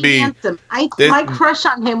might be. My crush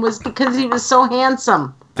on him was because he was so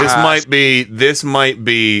handsome. This might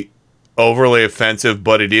be overly offensive,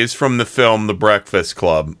 but it is from the film The Breakfast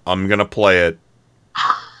Club. I'm gonna play it.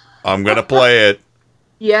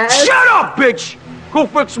 Yes. Shut up, bitch! Go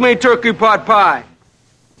fix me a turkey pot pie.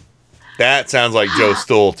 That sounds like Joe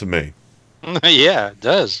Stool to me. Yeah, it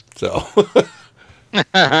does. So.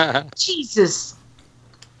 Jesus.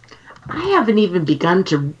 I haven't even begun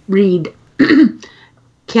to read.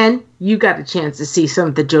 Ken, you got a chance to see some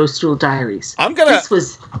of the Joe Stool diaries. I might this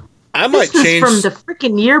was change from the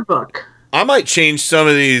freaking yearbook. I might change some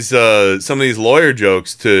of these lawyer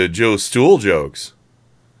jokes to Joe Stool jokes.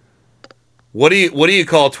 What do you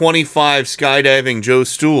call 25 skydiving Joe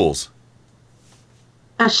Stools?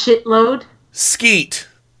 A shitload? Skeet.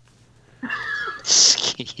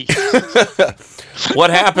 Skeet.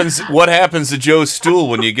 What happens to Joe Stool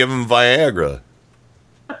when you give him Viagra?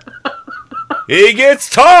 He gets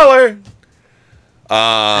taller.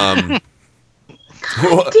 God damn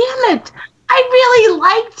it! I really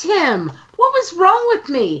liked him. What was wrong with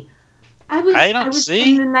me? I was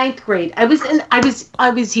in the 9th grade. I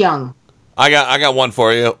was young. I got one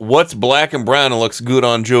for you. What's black and brown and looks good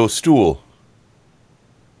on Joe Stool?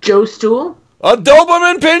 Joe Stool? A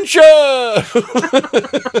Doberman Pinscher!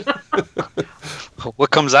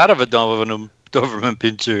 What comes out of a Doberman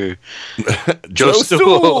Pinscher? Joe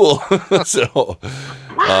Stool. So,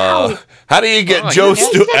 wow. How do you get Joe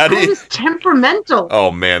Stool? I was temperamental.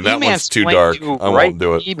 Oh man, that one's too dark. I won't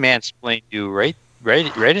do it. He mansplained you right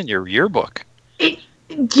in your yearbook.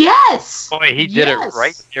 Yes. Boy, he did it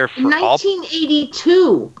right there for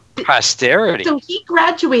 1982. Posterity. So he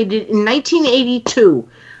graduated in 1982.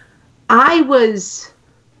 I was...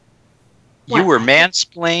 You were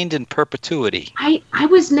mansplained in perpetuity. I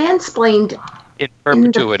was mansplained... In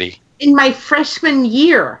perpetuity. In my freshman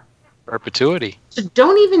year. Perpetuity. So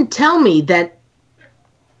don't even tell me that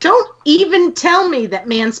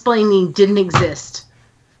mansplaining didn't exist.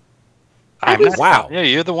 Wow. Yeah,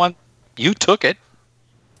 you're the one. You took it.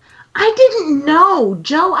 I didn't know,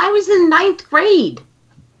 Joe. I was in 9th grade.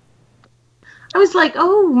 I was like,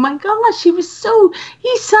 oh my gosh, he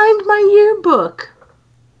signed my yearbook.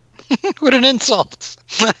 What an insult.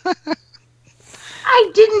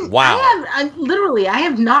 I didn't. Wow. I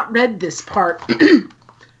have not read this part.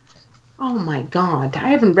 Oh my God. I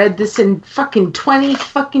haven't read this in fucking 20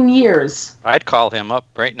 fucking years. I'd call him up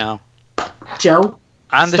right now. Joe?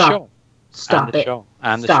 On the stop. show. Stop On the it. show.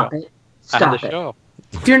 On the Stop show. it. Stop On the it. show.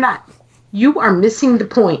 You're not. You are missing the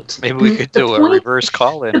point. Maybe we could do a reverse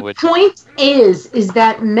call-in The with. point is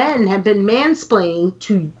that men have been mansplaining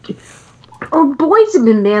to, or boys have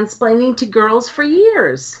been mansplaining to girls for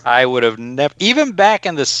years. I would have never, even back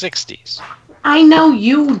in the 60s. I know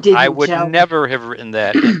you didn't, I would Joe. never have written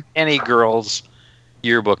that in any girl's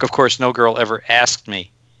yearbook. Of course, no girl ever asked me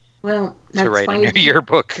Well, that's to write fine. in your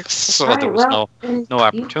yearbook, so All right, there was well, no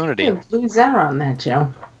opportunity. You lose out on that,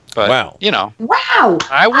 Joe. But Wow. you know, Wow.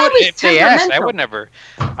 I would was if they asked. I temperamental. would never.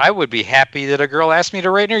 I would be happy that a girl asked me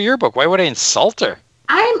to write in her yearbook. Why would I insult her?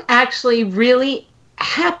 I'm actually really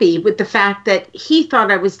happy with the fact that he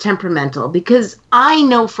thought I was temperamental because I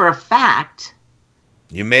know for a fact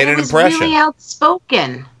You made I an was impression. really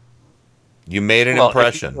outspoken. You made an Well,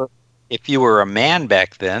 impression. If you were a man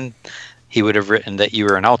back then, he would have written that you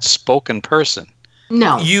were an outspoken person.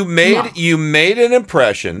 No. You made an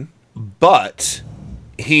impression, but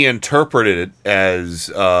he interpreted it as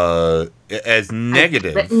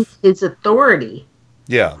negative. Threatened his authority.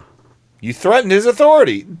 Yeah. You threatened his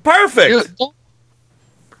authority. Perfect.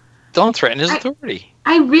 Don't threaten his authority.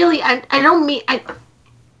 I don't mean,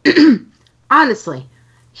 honestly,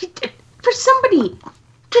 for somebody,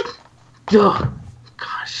 oh,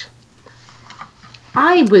 gosh,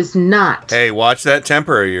 I was not. Hey, watch that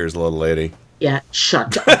temper of yours, little lady. Yeah,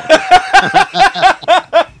 shut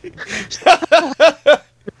up.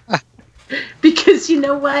 Because you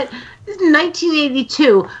know what? This is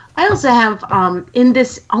 1982. I also have in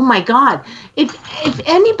this. Oh my God! If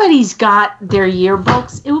anybody's got their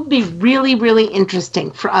yearbooks, it would be really, really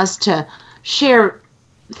interesting for us to share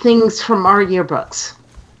things from our yearbooks.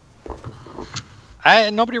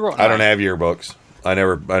 Nobody wrote. I don't have yearbooks. I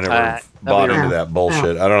never bought nobody into wrote. that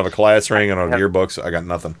bullshit. I don't have a class ring. I don't have yearbooks. I got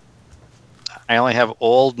nothing. I only have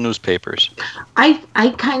old newspapers.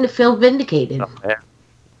 I kind of feel vindicated.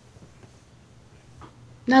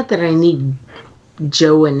 Not that I need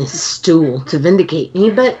Joe and his stool to vindicate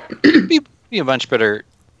me, but Be a much better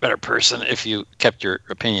person if you kept your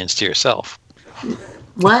opinions to yourself.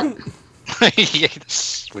 what? Yeah,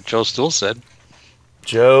 that's what Joe Stool said.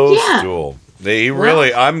 Joe Yeah. Stool.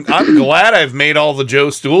 I'm glad I've made all the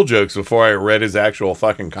Joe Stool jokes before I read his actual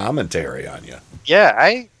fucking commentary on you. Yeah,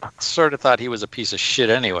 I sort of thought he was a piece of shit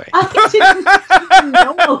anyway. I didn't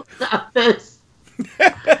know about this.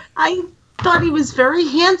 I thought he was very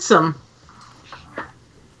handsome.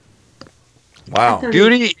 Wow. I thought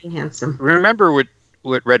Beauty. he was very handsome. Remember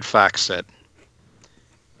what Red Fox said.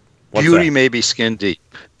 What's Beauty that? may be skin deep,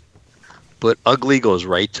 but ugly goes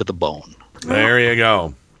right to the bone. There you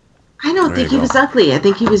go. I don't There think you he go. was ugly. I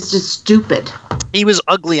think he was just stupid. He was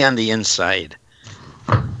ugly on the inside.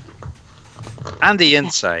 On the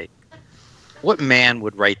inside. What man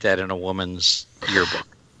would write that in a woman's yearbook?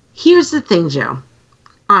 Here's the thing, Joe.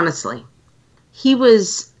 Honestly, he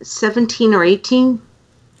was 17 or 18.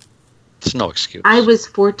 It's no excuse. I was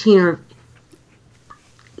 14 or...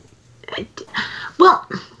 Well,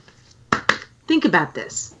 think about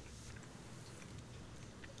this.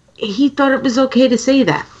 He thought it was okay to say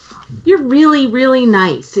that. You're really, really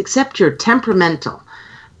nice, except you're temperamental.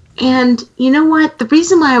 And you know what? The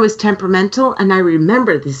reason why I was temperamental, and I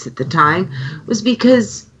remember this at the time, was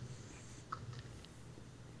because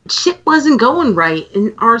shit wasn't going right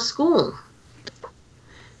in our school.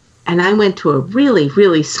 And I went to a really,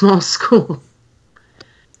 really small school.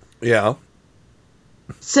 Yeah.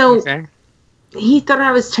 So he thought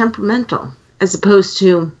I was temperamental, as opposed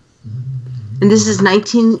to, and this is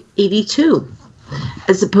 1982,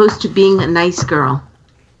 as opposed to being a nice girl.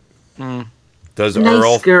 Does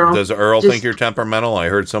Nice girl. Earl Just- think you're temperamental? I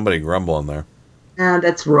heard somebody grumbling there.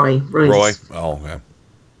 That's Roy. Roy? Oh, okay.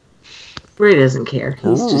 Roy doesn't care.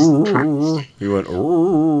 He's just trying. He went,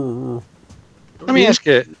 ooh. Let me ask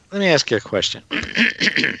you a question.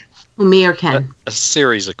 Well, me or Ken? A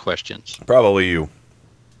series of questions. Probably you.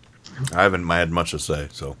 I haven't had much to say,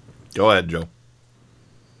 so go ahead, Joe.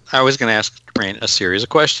 I was going to ask Rain a series of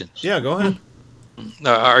questions. Yeah, go ahead.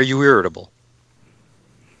 Are you irritable?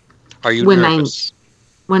 Are you When nervous?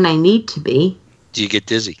 When I need to be. Do you get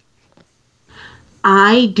dizzy?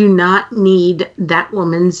 I do not need that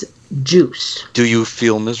woman's juice. Do you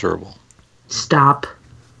feel miserable? Stop.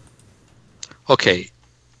 Okay.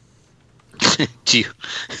 Do you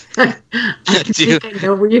I think I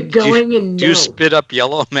know where you're going, and do no. you spit up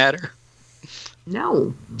yellow matter?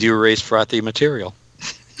 No. Do you erase frothy material?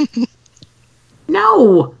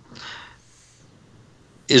 No.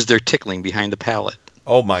 Is there tickling behind the palate?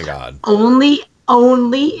 Oh my God. Only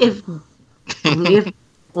if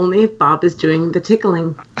Only if Bob is doing the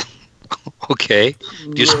tickling. Okay.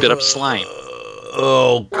 Do you spit up slime?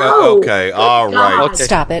 Okay. All right. Okay.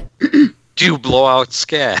 Stop it. Do you blow out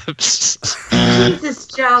scabs? Jesus,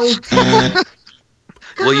 Joe.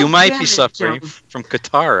 Well, you might damn be it, suffering Joe. from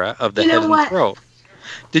catara of the You know head and what? throat.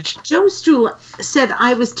 Did you? Joe Stool said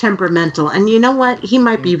I was temperamental, and you know what? He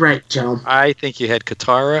might be right, Joe. I think you had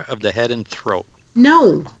catara of the head and throat.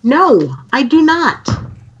 No, I do not.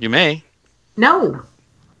 You may. No,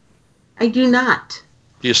 I do not.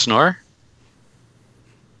 Do you snore?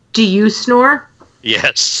 Do you snore?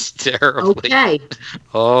 Yes, terribly. Okay.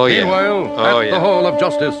 Oh, yeah. Meanwhile, Oh, at yeah. the Hall of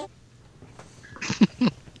Justice.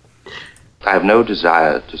 I have no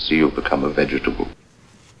desire to see you become a vegetable.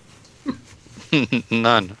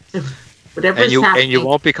 None. Whatever's And you happening,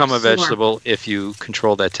 won't become a snore. vegetable if you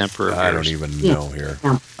control that temper of I yours. don't even Yeah. know here.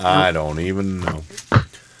 No. I don't even know.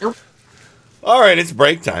 Nope. All right, it's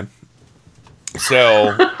break time.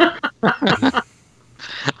 So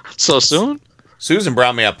So soon? Susan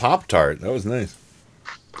brought me a Pop-Tart. That was nice.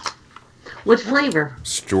 What flavor?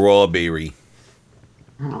 Strawberry.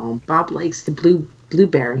 Oh, Bob likes the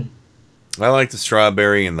blueberry. I like the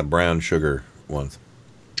strawberry and the brown sugar ones.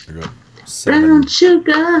 They're good. Brown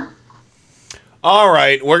sugar. All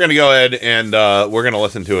right, we're gonna go ahead and we're gonna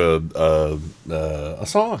listen to a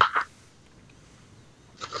song.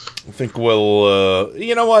 I think we'll.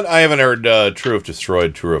 You know what? I haven't heard "True If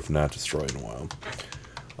Destroyed," "True If Not Destroyed" in a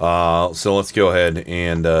while. So let's go ahead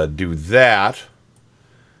and do that.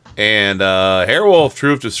 And Hairwolf,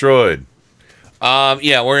 "True If Destroyed."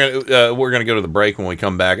 Yeah, we're gonna go to the break when we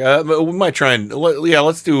come back. But we might try and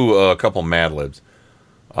let's do a couple Mad Libs.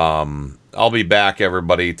 I'll be back,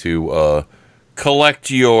 everybody, to collect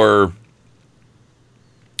your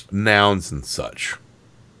nouns and such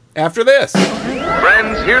after this.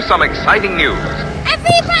 Friends, here's some exciting news.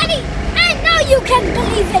 Everybody, I know you can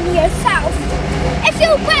believe in yourself. If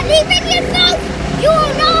you believe in yourself, you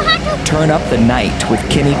will know how to Turn up the night with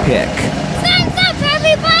Kenny Pick. stand up,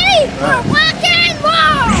 everybody, for rock and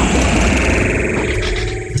roll.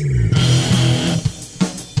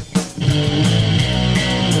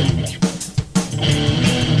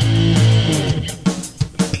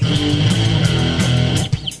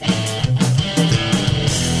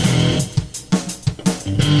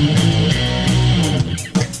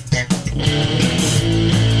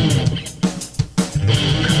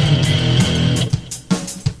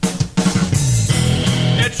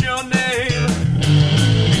 It's your name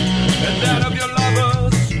and that of your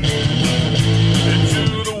lovers into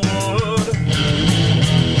the wood.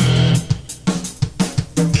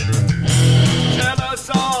 Tell us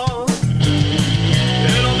all,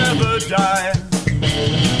 it'll never die.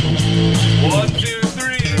 1, 2,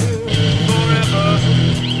 3, forever.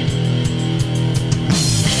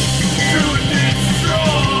 To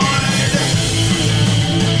destroyed.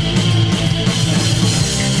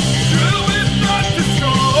 True if not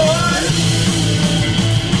destroyed.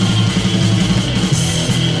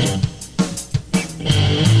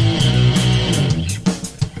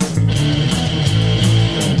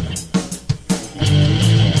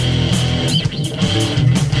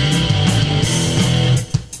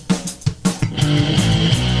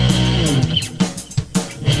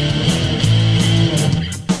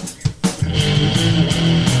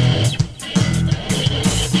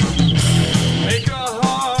 Make a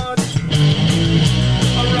heart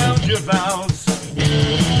around your vows.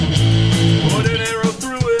 Put an arrow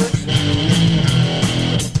through it.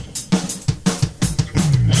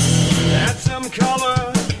 Add some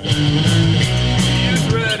color. Use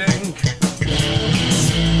red ink.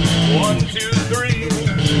 1, 2, 3,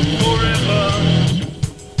 forever.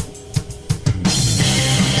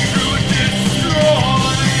 True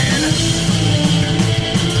destroyed.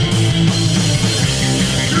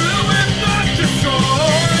 True if not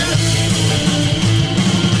destroyed.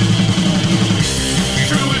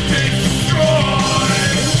 True if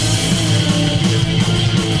destroyed.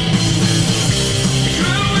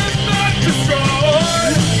 True if not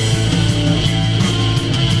destroyed.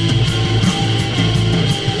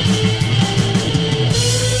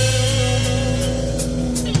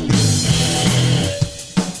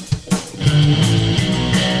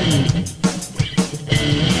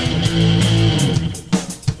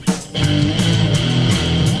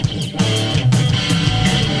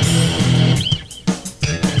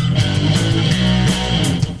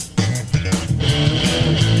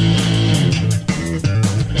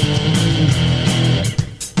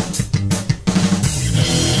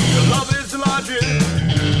 Your love is logic.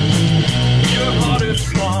 Your heart is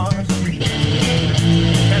smart.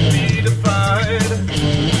 Can't be defied.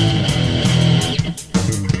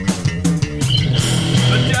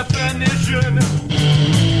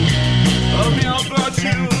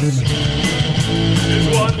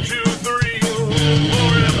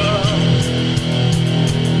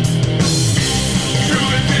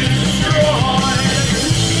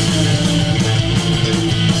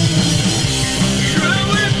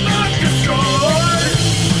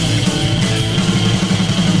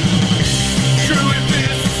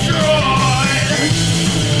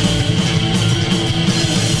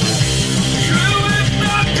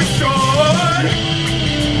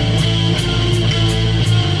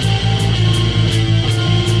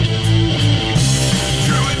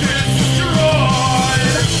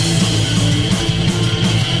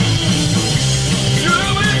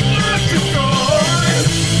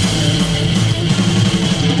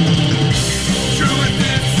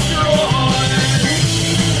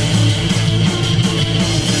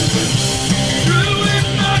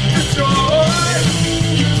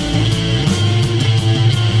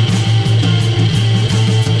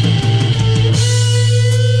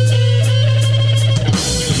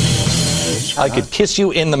 I could kiss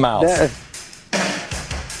you in the mouth.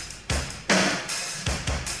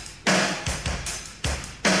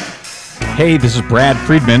 Hey, this is Brad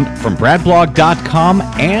Friedman from BradBlog.com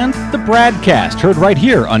and the Bradcast, heard right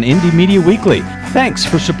here on Indie Media Weekly. Thanks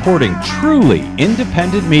for supporting truly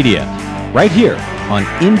independent media, right here on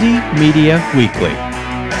Indie Media Weekly.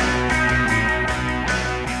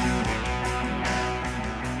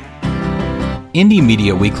 Indie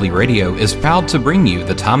Media Weekly Radio is proud to bring you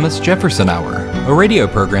the Thomas Jefferson Hour, a radio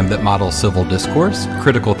program that models civil discourse,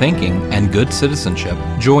 critical thinking, and good citizenship.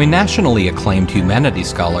 Join nationally acclaimed humanities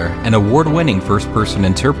scholar and award-winning first-person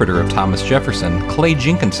interpreter of Thomas Jefferson, Clay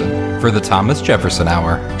Jenkinson, for the Thomas Jefferson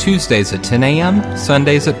Hour, Tuesdays at 10 a.m.,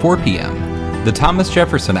 Sundays at 4 p.m. The Thomas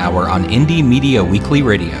Jefferson Hour on Indie Media Weekly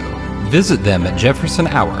Radio. Visit them at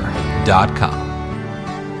jeffersonhour.com.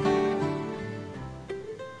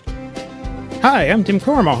 Hi, I'm Tim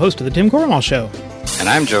Cormall, host of The Tim Cormall Show. And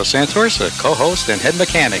I'm Joe Santorsa, co-host and head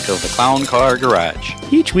mechanic of the Clown Car Garage.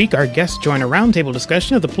 Each week, our guests join a roundtable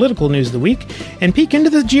discussion of the political news of the week and peek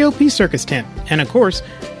into the GOP circus tent. And of course,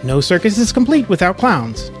 no circus is complete without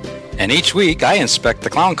clowns. And each week, I inspect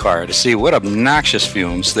the clown car to see what obnoxious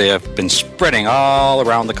fumes they have been spreading all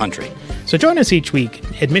around the country. So join us each week.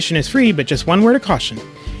 Admission is free, but just one word of caution.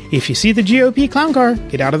 If you see the GOP clown car,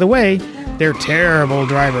 get out of the way. They're terrible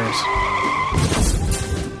drivers.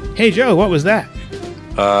 Hey Joe, what was that?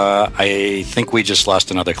 I think we just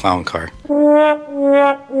lost another clown car.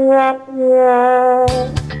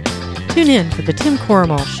 Tune in for the Tim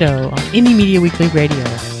Cormall Show on Indie Media Weekly Radio,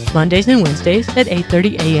 Mondays and Wednesdays at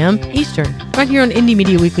 8:30 a.m. Eastern, right here on Indie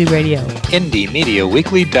Media Weekly Radio.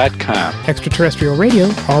 IndieMediaWeekly.com. Extraterrestrial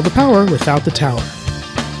radio, all the power without the tower.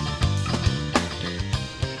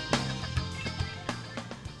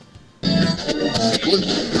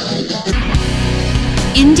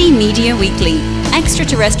 Indie Media Weekly,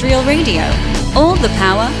 Extraterrestrial Radio. All the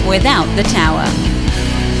power without the tower.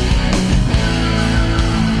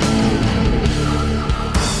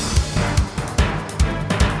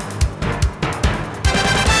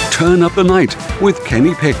 Turn up the night with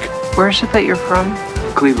Kenny Pick. Where's it that you're from?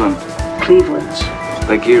 Cleveland. Cleveland.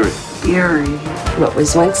 Like Erie. Erie. What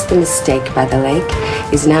was once the mistake by the lake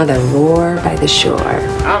is now the roar by the shore.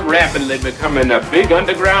 I'm rapidly becoming a big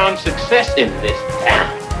underground success in this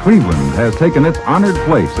town. Cleveland has taken its honored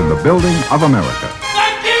place in the building of America.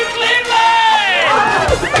 Thank you, Cleveland!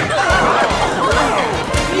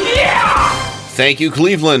 Yeah! Thank you,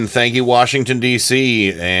 Cleveland. Thank you, Washington,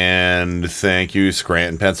 D.C. And thank you,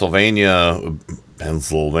 Scranton, Pennsylvania.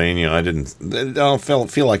 I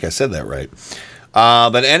don't feel like I said that right.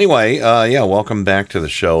 But anyway, welcome back to the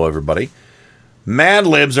show, everybody. Mad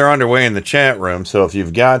Libs are underway in the chat room, so if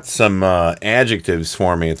you've got some adjectives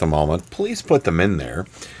for me at the moment, please put them in there.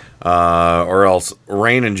 Or else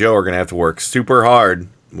Rain and Joe are going to have to work super hard.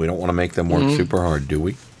 We don't want to make them work super hard, do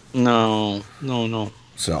we? No.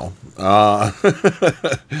 So,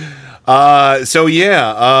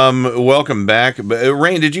 welcome back.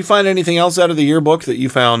 Rain, did you find anything else out of the yearbook that you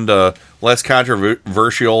found less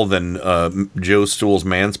controversial than Joe Stool's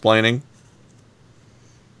mansplaining?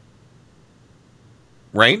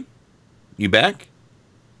 Rain? You back?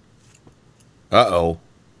 Uh-oh.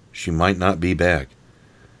 She might not be back.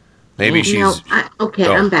 Maybe she's...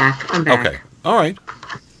 I'm back. Okay. All right.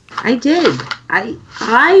 I did. I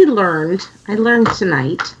learned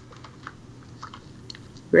tonight.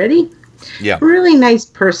 Ready? Yeah. Really nice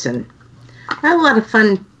person. I had a lot of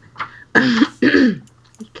fun.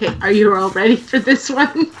 Okay, are you all ready for this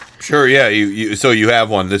one? Sure, yeah. So you have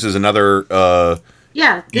one. This is another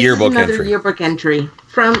this yearbook is another entry. Yearbook entry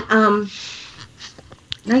from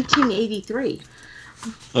 1983.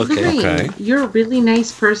 Okay. Lorraine, you're a really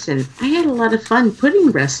nice person. I had a lot of fun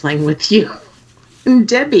pudding wrestling with you. And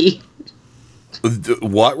Debbie.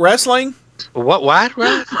 What wrestling? What?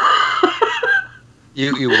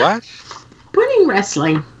 You what? Pudding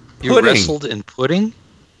wrestling. You wrestled in pudding?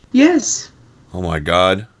 Yes. Oh my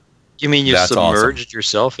God. You mean you That's submerged awesome.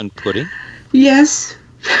 yourself in pudding? Yes.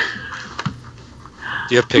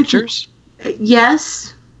 Do you have pictures?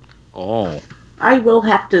 Yes. Oh. I will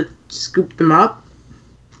have to scoop them up.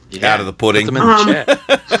 Out of the pudding. Put them in the chat.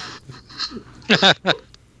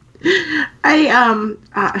 Could I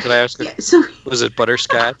ask? Was it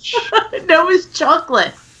butterscotch? No, it was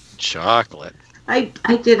chocolate. Chocolate. I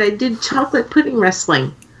did chocolate pudding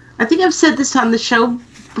wrestling. I think I've said this on the show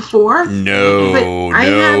before. No. I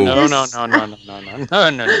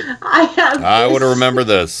would have remembered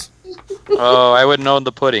this. Oh, I would have known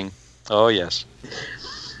the pudding. Oh, yes.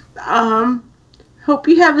 Hope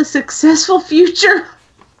you have a successful future.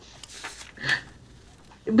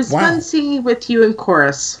 It was fun singing with you in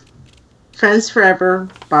chorus. Friends forever,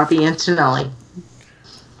 Bobby Antonelli.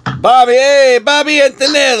 Bobby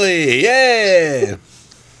Antonelli, yeah.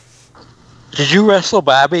 Did you wrestle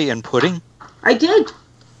Bobby in pudding? I did.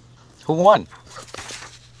 Who won?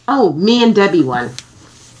 Oh, me and Debbie won.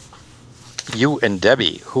 You and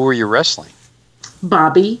Debbie. Who were you wrestling?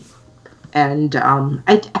 Bobby. And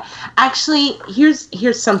I actually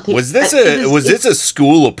here's something. Was this a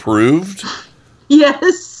school approved?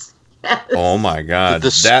 Yes. Yes. Oh my God!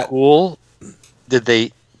 Did school? Did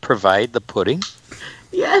they provide the pudding?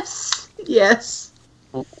 Yes. Yes.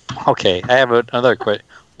 Okay, I have another question.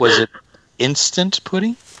 Was it instant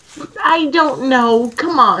pudding? I don't know.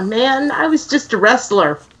 Come on, man. I was just a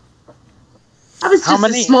wrestler. I was just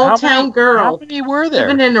a small town girl. How many were there?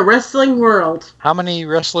 Living in a wrestling world. How many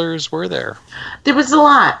wrestlers were there? There was a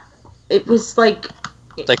lot. It was like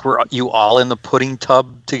were you all in the pudding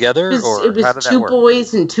tub together? It was how did that 2 work?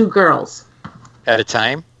 boys and 2 girls. At a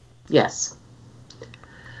time? Yes.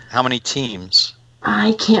 How many teams?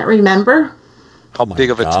 I can't remember. How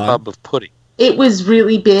big of a tub of pudding? It was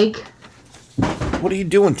really big. What are you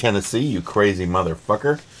doing, Tennessee, you crazy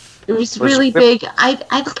motherfucker? It was really big.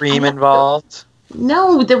 Cream involved?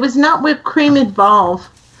 No, there was not whipped cream involved.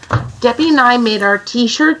 Debbie and I made our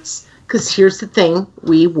T-shirts, because here's the thing.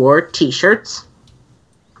 We wore T-shirts.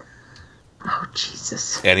 Oh,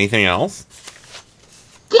 Jesus. Anything else?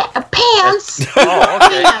 Yeah, pants.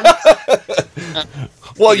 Pants.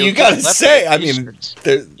 Well, you gotta say, I mean...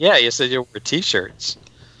 Yeah, you said you wore T-shirts.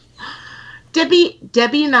 Debbie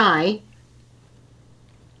and I,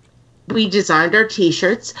 we designed our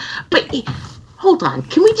T-shirts, but hold on,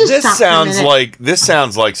 can we just stop sounds for a minute? This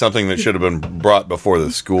sounds like something that should have been brought before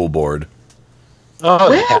the school board. Oh,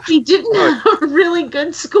 well, yeah. we didn't have a really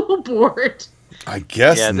good school board. I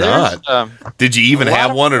guess not. Did you even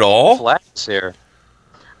have one at all? Flags here.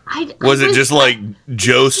 Was it just like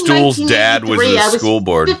Joe Stool's dad was the school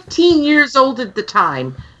board? 15 years old at the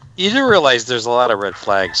time. You do realize there's a lot of red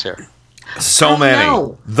flags here. So many.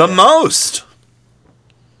 Know. The most.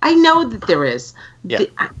 I know that there is. Yeah.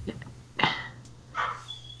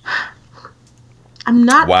 I'm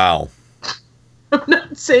not. Wow. I'm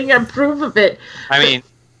not saying I approve of it. I mean,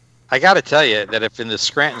 I got to tell you that if in the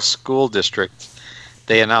Scranton School District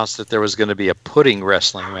they announced that there was going to be a pudding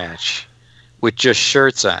wrestling match with just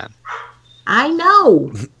shirts on. I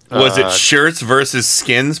know. Was it shirts versus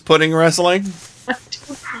skins pudding wrestling? I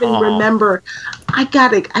don't even remember. I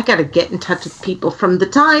gotta get in touch with people from the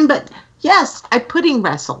time, but yes, I pudding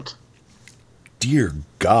wrestled. Dear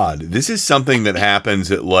God, this is something that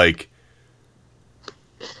happens at like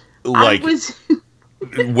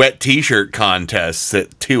wet T-shirt contests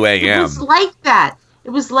at 2 a.m. It was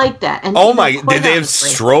like that. And oh my! Did they have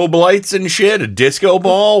strobe lights and shit? A disco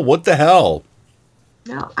ball? What the hell?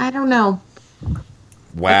 No, I don't know.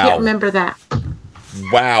 Wow. I can't remember that.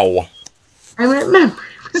 Wow. I remember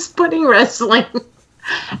it was pudding wrestling.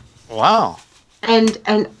 Wow. And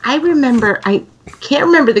I remember, I can't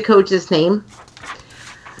remember the coach's name.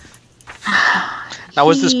 Now,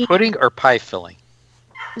 was this pudding or pie filling?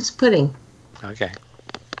 It was pudding. Okay.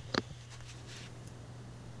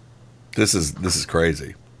 This is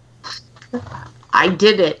crazy. I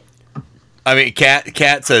did it. I mean,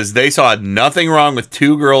 Kat says they saw nothing wrong with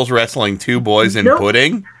 2 girls wrestling 2 boys in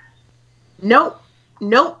pudding. Nope.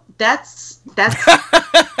 That's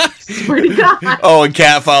swear to God. Oh, and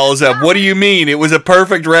Kat follows up. What do you mean? It was a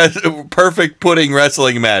perfect pudding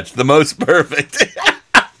wrestling match. The most perfect.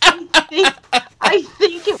 I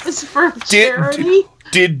think it was for charity.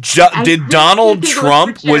 Did Donald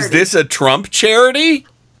Trump? Was this a Trump charity?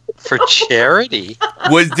 For charity?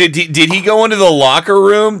 Did he go into the locker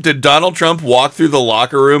room? Did Donald Trump walk through the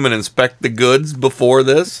locker room and inspect the goods before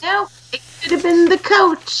this? No, it could have been the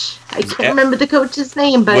coach. I can't remember the coach's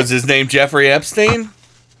name, but was his name Jeffrey Epstein?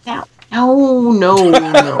 No.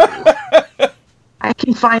 I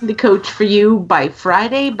can find the coach for you by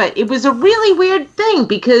Friday, but it was a really weird thing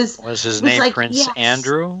because was his name like, Prince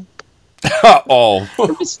Andrew? Oh,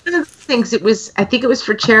 it was one of the things. I think it was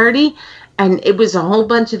for charity, and it was a whole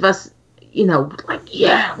bunch of us, like,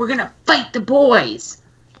 yeah, we're gonna fight the boys,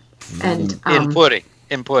 and in pudding.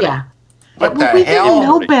 Yeah, what the hell? We didn't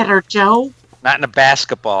know better, Joe. Not in a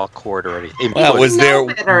basketball court or anything.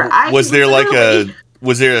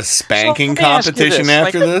 Was there a spanking competition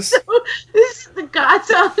after this? This is the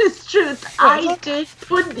God's honest truth. I did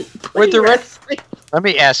pudding Let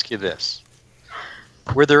me ask you this.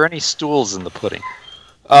 Were there any stools in the pudding?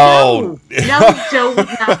 Oh. No, Joe would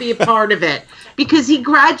not be a part of it. Because he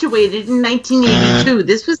graduated in 1982.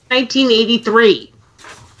 This was 1983.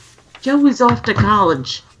 Joe was off to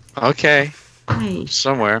college. Okay. Hey.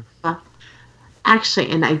 Somewhere. Actually,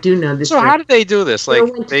 and I do know this. So how did they do this? Like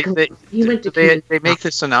they make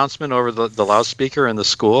this announcement over the loudspeaker in the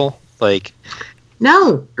school, like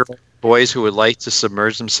no boys who would like to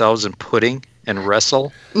submerge themselves in pudding and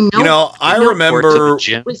wrestle. Nope. You know, I remember.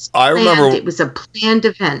 It was a planned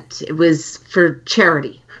event. It was for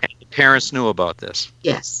charity. And the parents knew about this.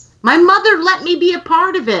 Yes, my mother let me be a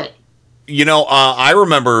part of it. You know, I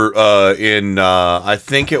remember I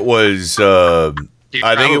think it was. Should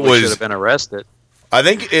have been arrested. I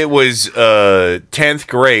think it was 10th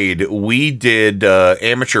grade. We did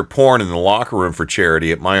amateur porn in the locker room for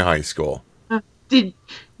charity at my high school. No,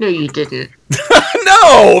 you didn't.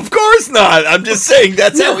 No, of course not. I'm just saying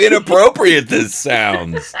that's how inappropriate this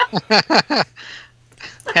sounds.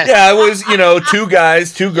 Yeah, it was, 2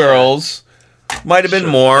 guys, 2 girls. Might have been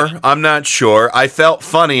more. I'm not sure. I felt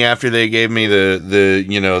funny after they gave me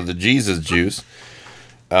the Jesus juice.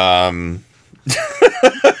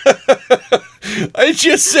 It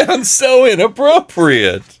just sounds so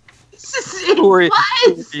inappropriate. It was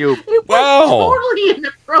totally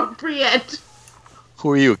inappropriate.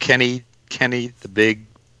 Who are you, Kenny? Kenny the big.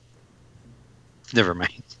 Never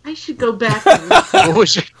mind. I should go back. And I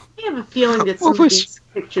have a feeling that some of these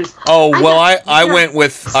pictures. Oh well, I went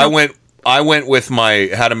with my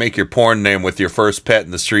how to make your porn name with your first pet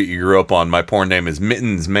in the street you grew up on. My porn name is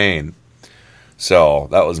Mittens, Maine. So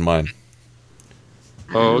that was mine.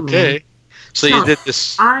 Okay. So you did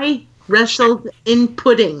this. I wrestled in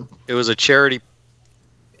pudding. It was a charity.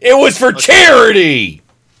 It was for charity.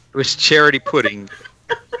 It was charity pudding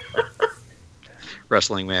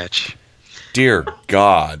wrestling match. Dear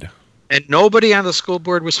God. And nobody on the school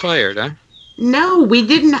board was fired, huh? No, we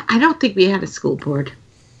didn't. I don't think we had a school board.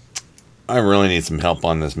 I really need some help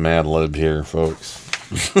on this Mad Lib here, folks.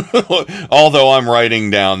 Although I'm writing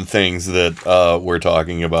down things that we're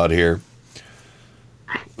talking about here.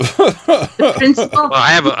 The principal. Well,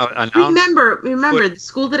 I have remember the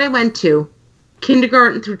school that I went to,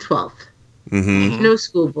 kindergarten through 12th. Mm-hmm. No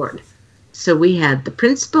school board. So we had the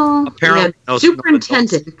principal, apparently we had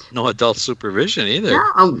superintendent. No adult supervision either.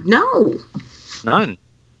 No. None.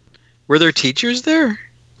 Were there teachers there?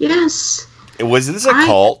 Yes. Was this a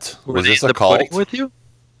cult? Was this a cult? With you?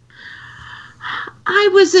 I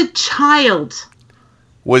was a child.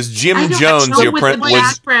 Was Jim Jones your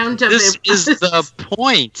background? This is the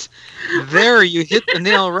point. There, you hit the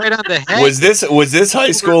nail right on the head. Was this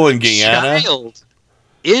high school in Guyana? Child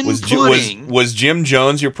in was Jim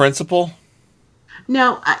Jones your principal?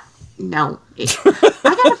 No, no.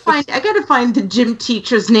 I gotta find the gym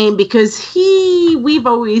teacher's name because we've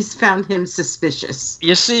always found him suspicious.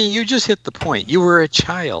 You see, you just hit the point. You were a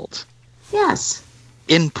child. Yes.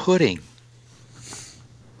 In pudding.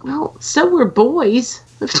 Well, so were boys.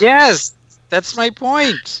 Yes, that's my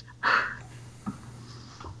point.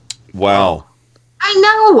 Wow.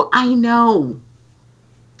 I know.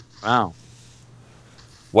 Wow.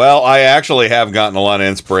 Well, I actually have gotten a lot of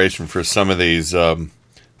inspiration for some of these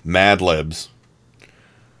Mad Libs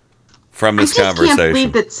from this conversation. I can't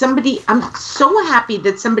believe that I'm so happy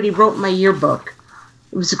that somebody wrote my yearbook.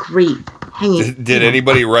 It was great. Did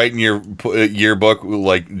anybody write in your yearbook,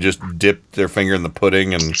 like, just dip their finger in the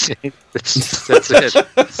pudding and... That's it.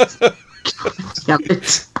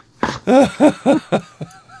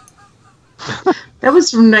 That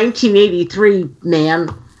was from 1983, man.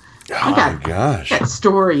 Oh my gosh. I got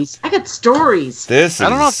stories. I don't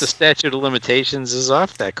know if the statute of limitations is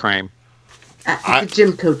off that crime. The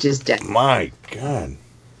gym coach is dead. My God.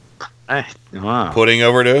 Wow. Pudding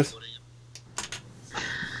overdose?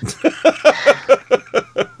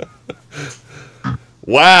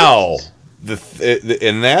 Wow.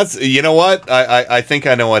 And that's, you know what? I think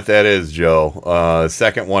I know what that is, Joe.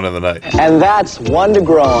 Second one of the night. And that's one to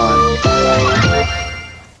grow on.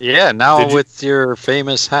 Yeah, now with your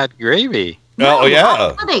famous hot gravy. Oh,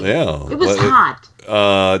 yeah. Yeah. It was hot.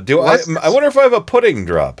 I wonder if I have a pudding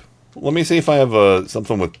drop. Let me see if I have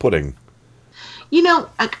something with pudding. You know,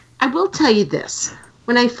 I will tell you this.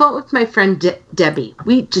 When I fought with my friend Debbie,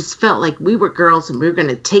 we just felt like we were girls and we were going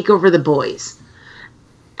to take over the boys.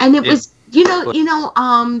 And it was,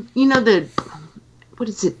 what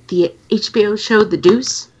is it? The HBO show, The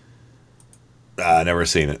Deuce? Never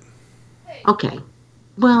seen it. Okay.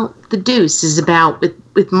 Well, The Deuce is about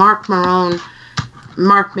with Mark Maron,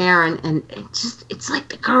 and it's like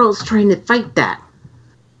the girls trying to fight that.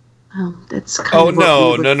 Well, that's kind of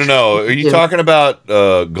no. Are you talking about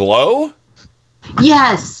Glow?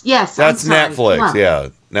 Yes. That's Netflix. Yeah,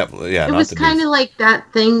 Netflix. Yeah, it was kind of like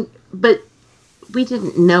that thing, but we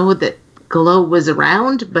didn't know that Glow was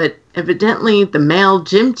around. But evidently, the male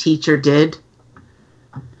gym teacher did.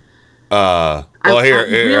 Well, I'm here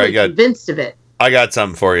really I got. Convinced of it. I got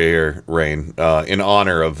something for you here, Rain, in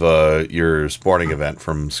honor of your sporting event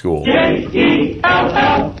from school.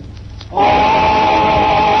 J-E-L-L.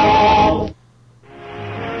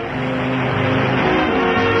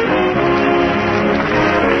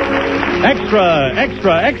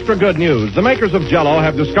 Extra good news. The makers of Jell-O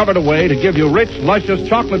have discovered a way to give you rich, luscious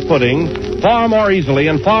chocolate pudding far more easily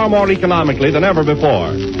and far more economically than ever before.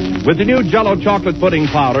 With the new Jell-O chocolate pudding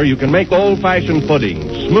powder, you can make old-fashioned pudding,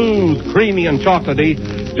 smooth, creamy, and chocolatey,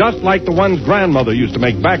 just like the ones Grandmother used to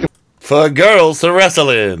make back in... For girls to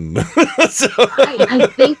wrestle in. I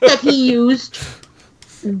think that he used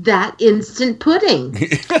that instant pudding.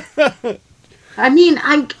 I mean,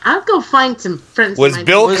 I'll go find some friends. Was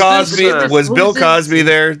Bill Cosby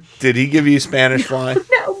there? Did he give you Spanish Fly?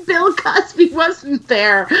 No, Bill Cosby wasn't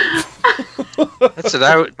there. That's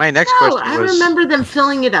it. My next question was... I remember them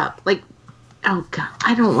filling it up. Like, oh, God,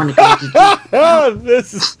 I don't want to go into detail.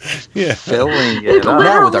 This is... Yeah. Filling it up.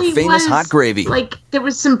 Now with our famous hot gravy. Like, there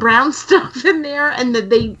was some brown stuff in there, and that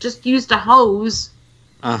they just used a hose.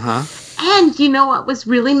 Uh-huh. And you know what was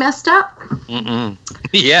really messed up? Mm-mm.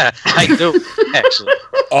 Yeah, I do, actually.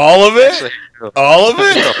 All of it? Actually, all of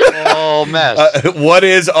it? All mess. What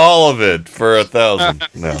is all of it for 1,000?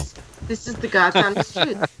 No. This is the God's honest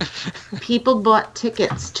truth. People bought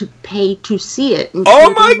tickets to pay to see it.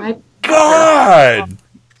 Oh my God!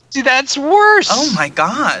 See, that's worse. Oh my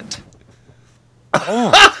God.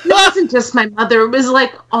 Oh. It wasn't just my mother. It was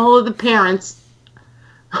like all of the parents.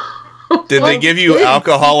 Did they give you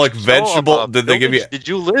alcoholic vegetable? Did they give you? Did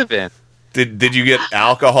you live in? Did you get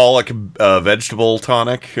alcoholic vegetable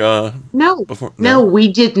tonic? No, before? No,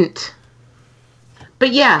 we didn't.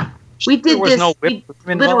 But yeah, we did There was this. no whipped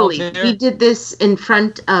cream involved Literally, there? we did this in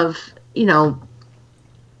front of Yeah.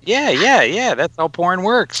 That's how porn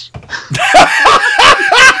works.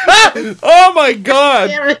 Oh my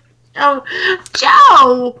God!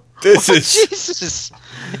 Joe. This is Jesus.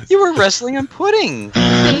 You were wrestling and pudding.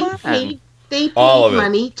 They paid all of it.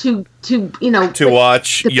 money to to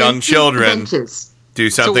watch young children do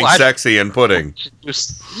something sexy in pudding.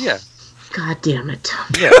 Yeah. God damn it.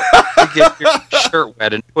 Yeah. To get your shirt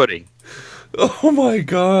wet in pudding. Oh my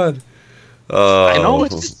God. I know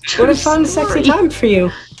it's What a fun, sexy time for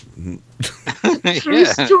you. True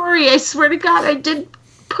story. I swear to God, I did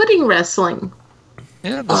pudding wrestling.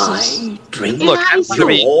 Yeah, I drink Look, I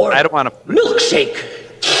don't want to milkshake.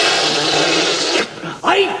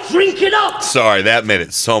 I drink it up. Sorry, that made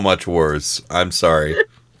it so much worse. I'm sorry.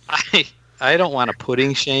 I don't want to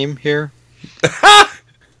pudding shame here.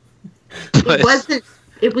 It wasn't.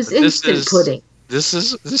 It was instant pudding. This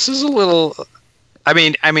is a little. I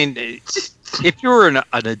mean, if you were an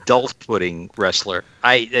adult pudding wrestler,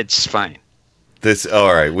 it's fine.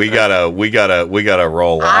 All right. We gotta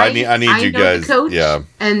roll. I need you know guys. The coach, yeah.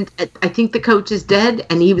 And I think the coach is dead,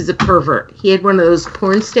 and he was a pervert. He had one of those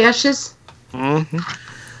porn stashes. Mm-hmm.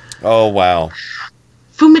 Oh wow.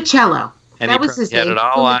 Fumicello. And that was his name.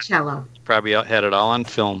 Fumicello. Probably had it all on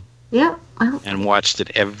film. Yeah. And watched it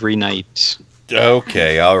every night.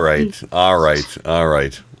 Okay. All right.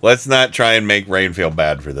 Let's not try and make Rain feel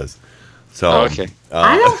bad for this. So okay.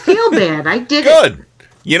 I don't feel bad. I did good. it.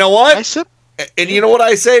 You know what? And you know what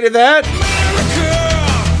I say to that?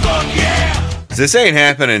 This ain't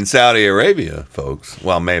happening in Saudi Arabia, folks.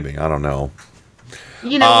 Well, maybe. I don't know.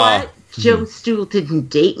 You know what? Joe Stool didn't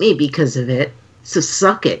date me because of it. So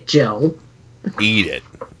suck it, Joe. Eat it.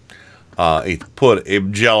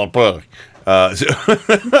 Jello pudding. I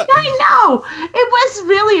know. It was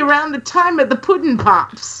really around the time of the Puddin'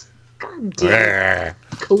 Pops. God damn it.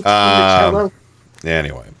 Coach Fumicello.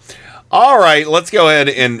 Anyway. All right, let's go ahead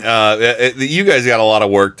and you guys got a lot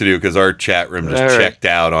of work to do because our chat room just checked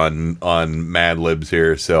out on Mad Libs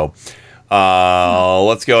here. So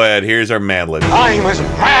let's go ahead. Here's our Mad Libs. I'm as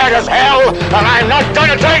mad as hell, and I'm not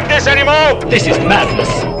gonna take this anymore. This is madness.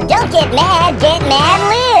 Don't get mad, get Mad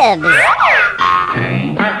Libs.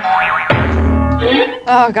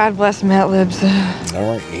 Oh, God bless Mad Libs.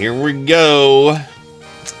 All right, here we go.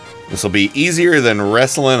 This will be easier than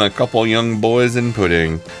wrestling a couple young boys in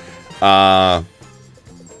pudding. Joe,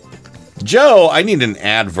 I need an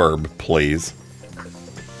adverb, please.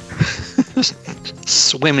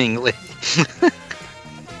 Swimmingly.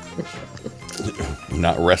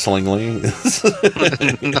 Not wrestlingly.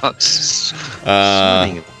 Not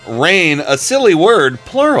swimmingly. Rain, a silly word,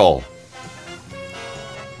 plural.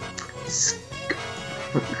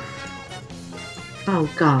 Oh,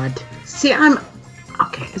 God. See,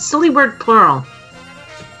 okay, a silly word, plural.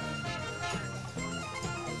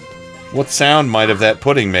 What sound might have that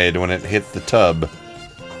pudding made when it hit the tub?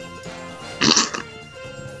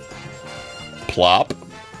 Plop. Plop.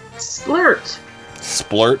 Splurt.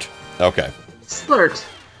 Splurt. Okay. Splurt.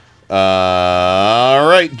 All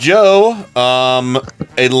right, Joe.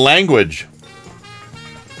 A language.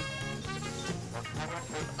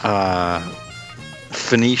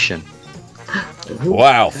 Phoenician.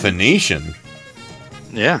 Wow, Phoenician.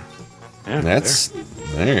 Yeah.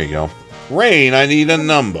 There you go. Rain, I need a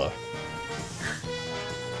number.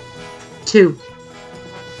 2.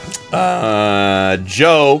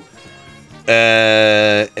 Joe,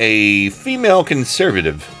 a female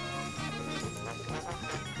conservative.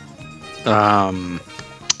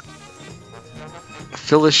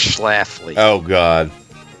 Phyllis Schlafly. Oh God.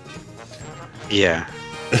 Yeah.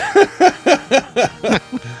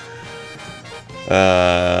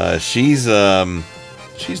 She's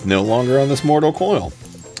no longer on this mortal coil.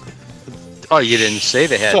 Oh, you didn't say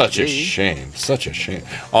they had. Such a shame. Such a shame.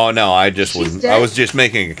 Oh no, I was just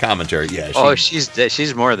making a commentary. Yeah. She's dead.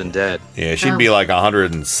 She's more than dead. Yeah, she'd be like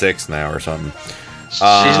 106 now or something. She's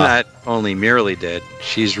not only merely dead.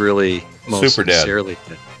 She's really most super dead. Sincerely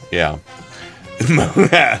dead. Yeah.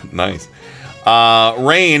 Nice.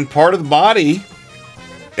 Rain, part of the body.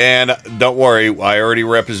 And don't worry, I already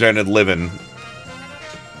represented living.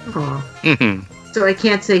 Oh. So I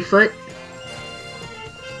can't say foot?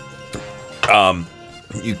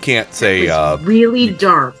 You can't say really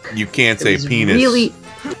dark. You can't say penis. Really.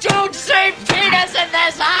 Don't say penis in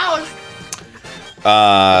this house.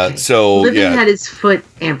 So Living yeah. had his foot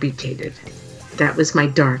amputated. That was my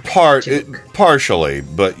dark partially,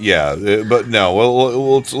 but yeah, but no.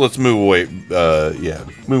 Well, let's move away.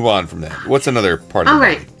 Move on from that. What's another part of the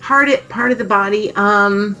body? Part of the body.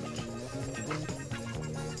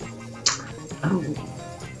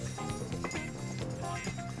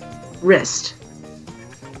 Wrist.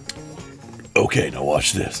 Okay, now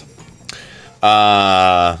watch this.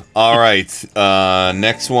 All right.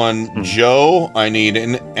 Next one, Joe. I need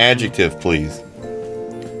an adjective, please.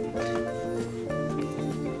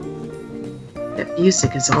 That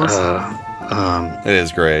music is awesome. It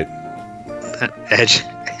is great.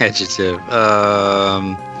 Adjective.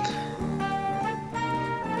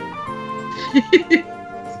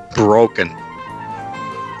 Broken.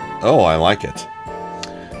 Oh, I like it.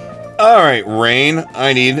 All right, Rain.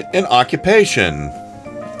 I need an occupation.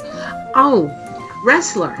 Oh,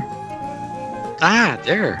 wrestler. Ah,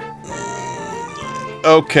 there.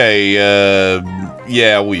 Okay.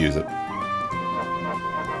 Yeah, we'll use it.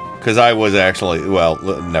 Because I was actually,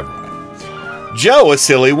 never mind. Joe, a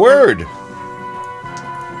silly word.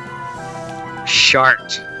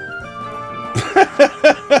 Shart.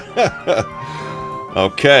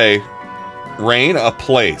 Okay. Rain, a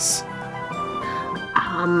place.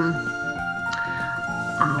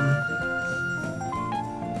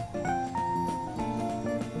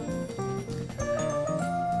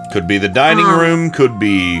 Could be the dining room, could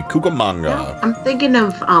be Cucamonga. I'm thinking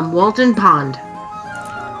of Walton Pond.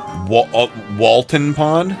 Walton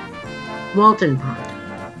Pond? Walton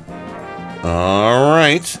Pond. All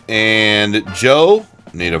right. And Joe,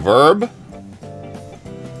 need a verb?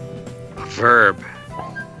 A verb.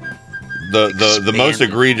 The most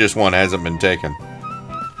egregious one hasn't been taken.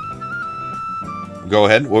 Go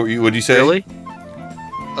ahead. What would you say? Really?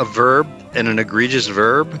 A verb and an egregious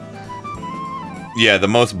verb? Yeah, the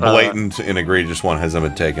most blatant and egregious one hasn't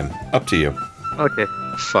been taken. Up to you. Okay.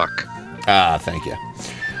 Fuck. Ah, thank you.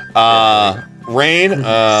 Rain,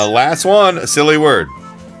 last one, a silly word.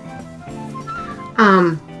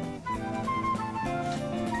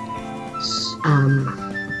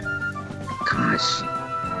 Gosh.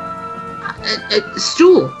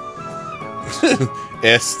 Stool.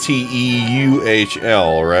 STEUHL,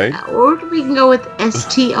 right? Or we can go with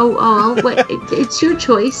STOO. It's your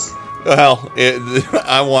choice. Well,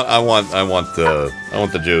 I want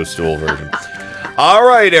the Joe Stool version. All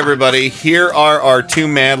right, everybody. Here are our 2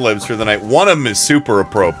 Mad Libs for the night. One of them is super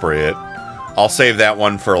appropriate. I'll save that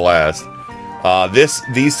one for last.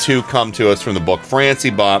 These 2 come to us from the book Francie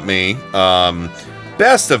bought me.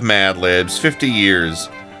 Best of Mad Libs, 50 years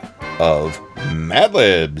of Mad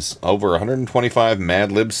Libs. Over 125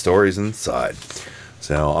 Mad Lib stories inside.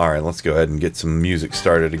 So, all right, let's go ahead and get some music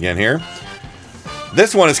started again here.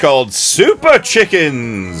 This one is called Super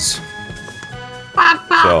Chickens.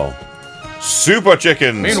 So, Super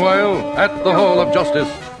Chickens. Meanwhile, at the Hall of Justice.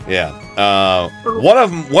 Yeah.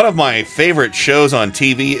 One of my favorite shows on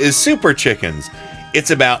TV is Super Chickens.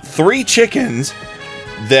 It's about 3 chickens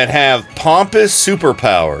that have pompous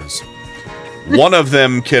superpowers. One of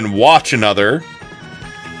them can watch another.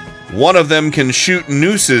 One of them can shoot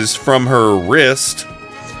nooses from her wrist.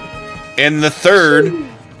 And the third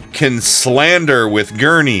can slander with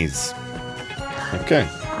gurneys. Okay.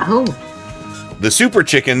 Oh. The Super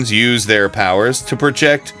Chickens use their powers to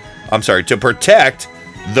protect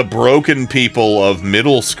the broken people of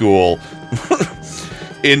middle school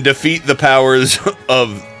and defeat the powers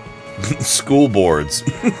of school boards.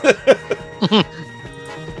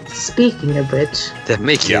 Speaking of which, that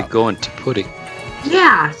makes you go into pudding.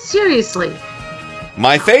 Yeah, seriously.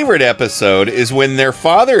 My favorite episode is when their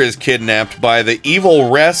father is kidnapped by the evil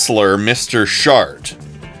wrestler, Mr. Shart.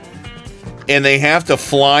 And they have to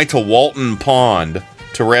fly to Walton Pond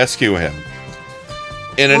to rescue him.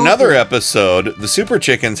 In another episode, the Super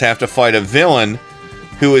Chickens have to fight a villain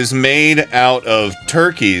who is made out of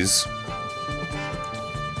turkeys.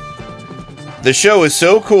 The show is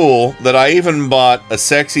so cool that I even bought a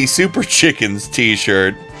sexy Super Chickens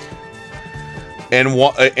t-shirt and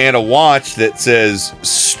a watch that says,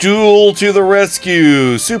 "Stool to the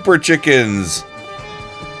rescue, Super Chickens,"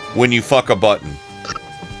 when you fuck a button.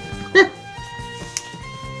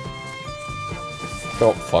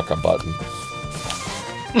 Don't fuck a button.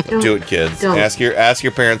 Do it, kids. Don't. Ask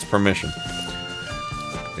your parents' permission.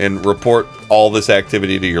 And report all this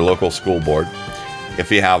activity to your local school board. If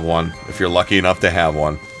you have one. If you're lucky enough to have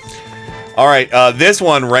one. Alright, this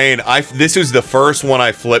one, Rain, this was the first one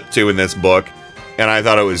I flipped to in this book. And I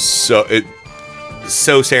thought it was so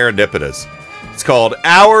serendipitous. It's called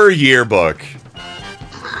Our Yearbook.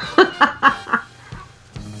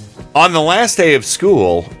 On the last day of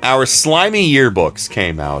school, our slimy yearbooks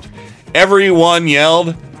came out. Everyone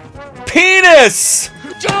yelled, "Penis!"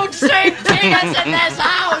 Don't say penis in this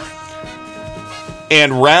house!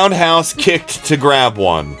 And Roundhouse kicked to grab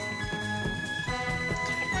one.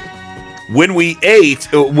 When we ate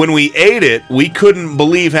it, we couldn't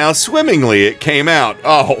believe how swimmingly it came out.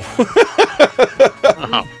 Oh.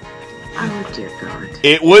 Oh, dear God.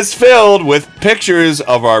 It was filled with pictures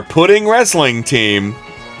of our pudding wrestling team.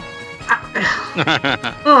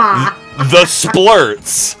 The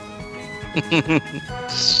Splurts.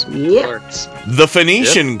 Yep. The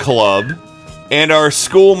Phoenician Club. And our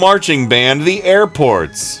school marching band, the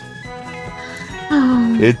Airports.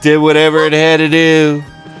 It did whatever it had to do.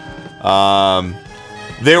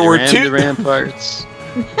 There were two the Ramparts.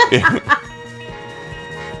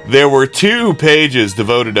 There were 2 pages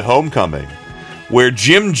devoted to homecoming, where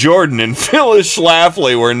Jim Jordan and Phyllis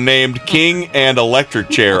Schlafly were named king and electric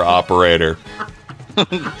chair operator.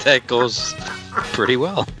 That goes pretty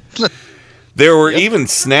well. There were even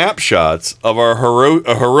snapshots of our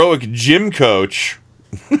heroic gym coach.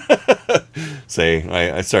 Say,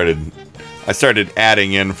 I started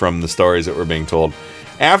adding in from the stories that were being told.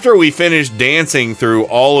 After we finished dancing through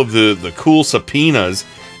all of the cool subpoenas,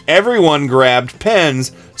 everyone grabbed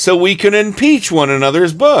pens so we could impeach one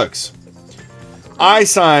another's books. I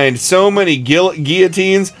signed so many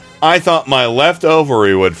guillotines, I thought my left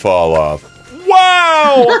ovary would fall off.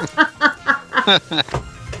 Wow!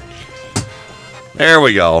 There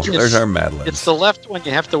we go. There's our Mad Libs. It's the left one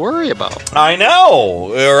you have to worry about. I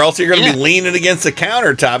know, or else you're going to be leaning against the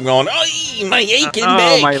countertop going, "Oy, my aching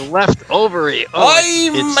back. Oh, my left ovary.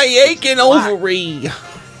 Oy, my aching ovary." You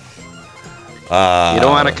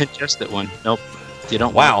don't want a congested one. Nope. You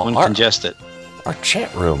don't want one congested. Our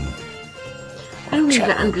chat room. I don't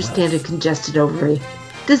even understand a congested ovary.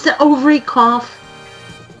 Does the ovary cough?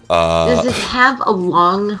 Does it have a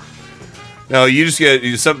lung? No, you just get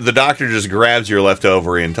the doctor just grabs your left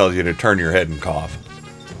ovary and tells you to turn your head and cough.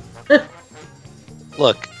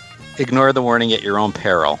 Look, ignore the warning at your own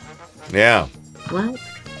peril. Yeah. What?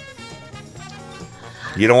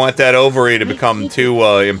 You don't want that ovary to become too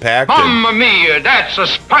impacted. Mamma mia, that's a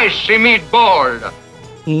spicy meatball.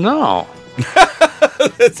 No.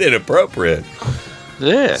 That's inappropriate.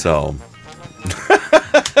 Yeah. So,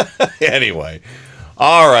 anyway.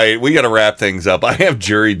 All right, we got to wrap things up. I have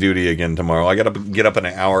jury duty again tomorrow. I got to get up an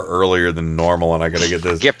hour earlier than normal, and I got to get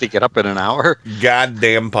this. You have to get up in an hour?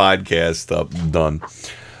 Goddamn podcast stuff done.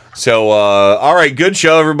 So, all right, good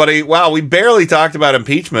show, everybody. Wow, we barely talked about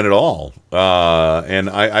impeachment at all, and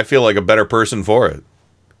I feel like a better person for it.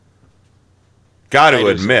 Got to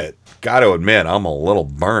admit, I'm a little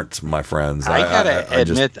burnt, my friends. I gotta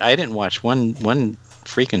admit, I didn't watch one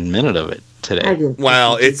freaking minute of it today.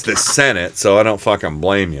 Well, it's the Senate, so I don't fucking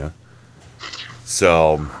blame you.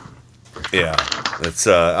 So, yeah, it's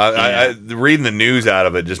I reading the news out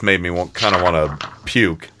of it just made me kind of want to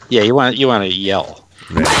puke. Yeah, you want to yell,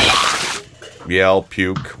 yell,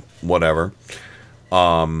 puke, whatever.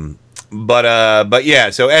 But yeah.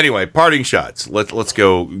 So anyway, parting shots. Let's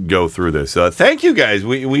go through this. Thank you guys.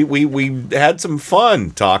 We had some fun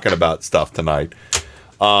talking about stuff tonight.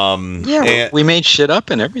 Yeah, we made shit up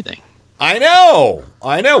and everything. I know.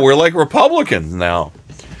 We're like Republicans now.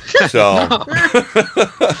 So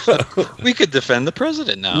we could defend the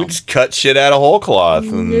president now. we just cut shit out of whole cloth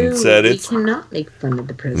and said we it's cannot make fun of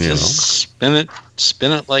the president. Just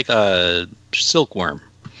spin it like a silkworm.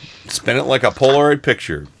 spin it like a Polaroid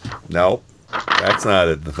picture. Nope, that's not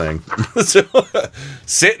it. The thing. So,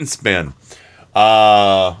 sit and spin.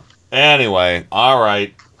 Anyway, all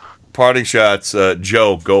right. Parting shots.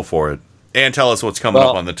 Joe, go for it, and tell us what's coming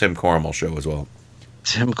up on the Tim Corrimal show as well.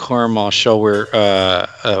 Tim Corrimal show.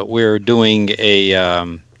 We're doing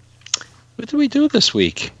a. What did we do this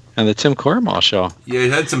week on the Tim Corrimal show? Yeah, you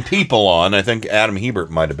had some people on. I think Adam Hebert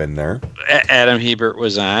might have been there. Adam Hebert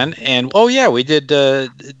was on, and we did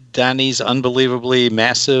Donnie's unbelievably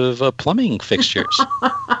massive plumbing fixtures,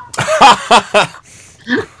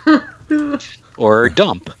 or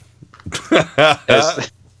dump.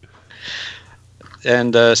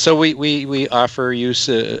 So we offer you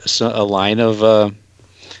a line of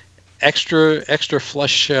extra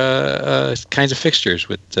flush kinds of fixtures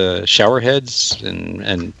with shower heads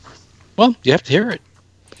and you have to hear it.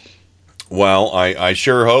 Well, I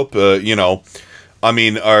sure hope I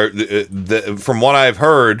mean, from what I've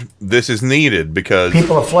heard, this is needed because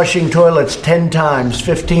people are flushing toilets 10 times,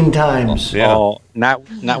 15 times. Yeah. Oh, not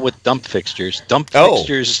with dump fixtures. Dump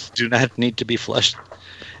fixtures do not need to be flushed.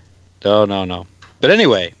 No. But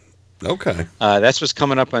anyway, okay, that's what's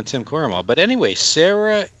coming up on Tim Corrimal. But anyway,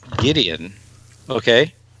 Sarah Gideon,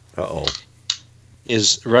 okay,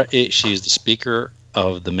 she's the Speaker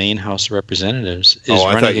of the Maine House of Representatives, is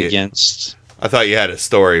running against. I thought you had a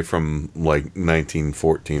story from like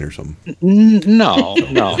 1914 or something. No.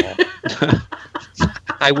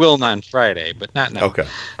 I will on Friday, but not now. Okay.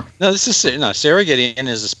 No, Sarah Gideon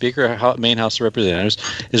is the Speaker of Maine House of Representatives,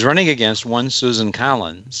 is running against one Susan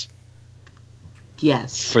Collins.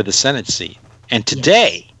 Yes. For the Senate seat. And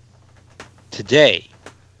today,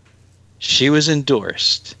 she was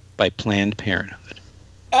endorsed by Planned Parenthood.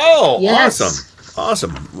 Oh, yes.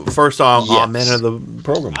 Awesome. First amen of the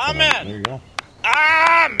program. Amen. There you go.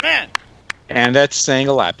 Amen. And that's saying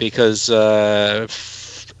a lot because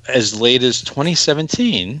as late as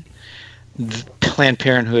 2017, Planned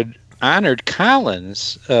Parenthood honored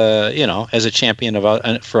Collins, as a champion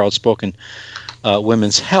for outspoken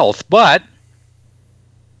women's health. But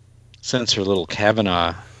since her little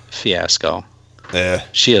Kavanaugh fiasco,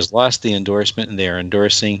 she has lost the endorsement, and they are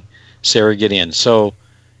endorsing Sarah Gideon. So,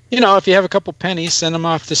 if you have a couple pennies, send them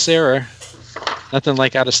off to Sarah. Nothing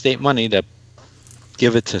like out-of-state money to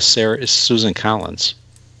give it to Susan Collins.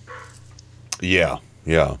 Yeah.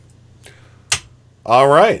 All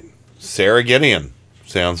right. Sarah Gideon.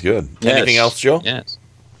 Sounds good. Yes. Anything else, Joe? Yes.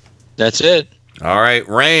 That's it. All right.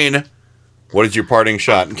 Rain, what is your parting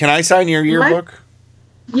shot? And can I sign your yearbook?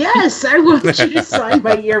 Yes, I want you to sign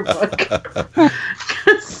my yearbook.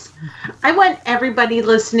 Because I want everybody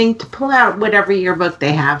listening to pull out whatever yearbook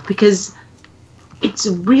they have, because it's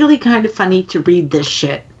really kind of funny to read this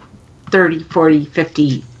shit 30, 40,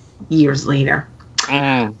 50 years later.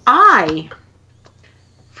 From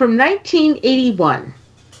 1981,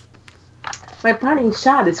 my parting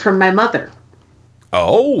shot is from my mother.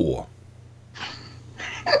 Oh.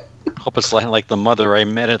 Hope it's like the mother I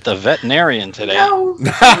met at the veterinarian today.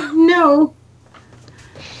 No.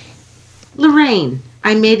 Lorraine,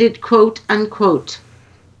 I made it quote unquote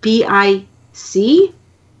BIC.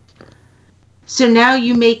 So now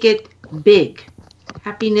you make it big.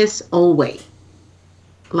 Happiness always.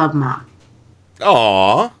 Love, Mom.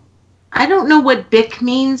 Aw. I don't know what BIC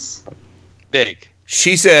means. Big.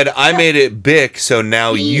 She said, I made it Bic, so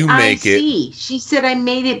now you make it. She said, I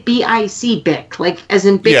made it BIC, Bic, like as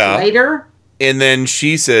in Bic lighter. And then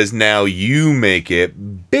she says, now you make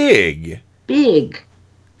it big. Big.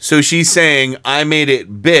 So she's saying, I made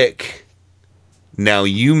it Bic, now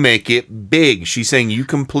you make it big. She's saying you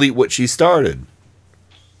complete what she started.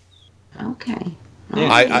 Okay.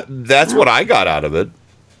 I that's what I got out of it.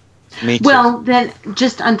 Me too. Well, then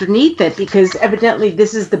just underneath it, because evidently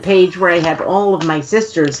this is the page where I had all of my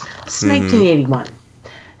sisters. It's 1981.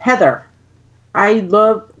 Heather, I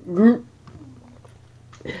love...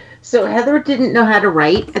 So Heather didn't know how to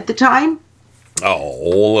write at the time.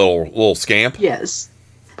 Oh, little scamp. Yes.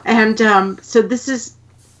 And so this is...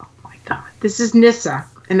 Oh, my God. This is Nissa.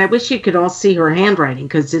 And I wish you could all see her handwriting,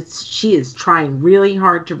 because she is trying really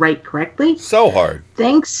hard to write correctly. So hard.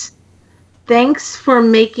 Thanks for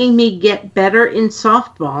making me get better in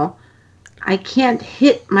softball. I can't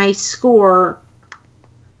hit my score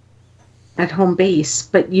at home base,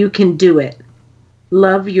 but you can do it.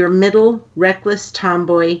 Love, your middle, reckless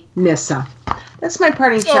tomboy, Nissa. That's my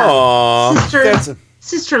parting shot.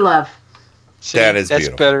 Sister love. That's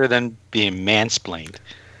beautiful. Better than being mansplained.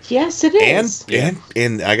 Yes, it is.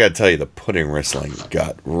 And I got to tell you, the pudding wrestling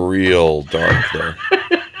got real dark there.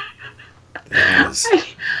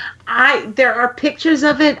 There are pictures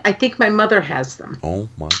of it. I think my mother has them. Oh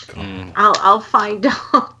my God! I'll find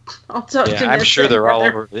out. I'll talk to I'm sure they're all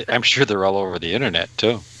over. I'm sure they're all over the internet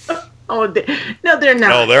too. Oh no, they're not.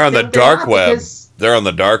 No, they're on the dark web. They're on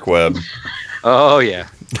the dark web. Oh yeah,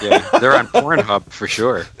 they're on Pornhub for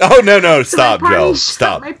sure. Oh no! Stop, Joe!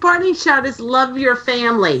 Stop. My parting shot is love your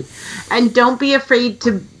family, and don't be afraid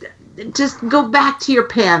to just go back to your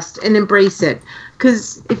past and embrace it.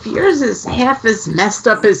 Because if yours is half as messed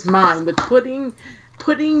up as mine, with pudding,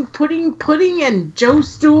 and Joe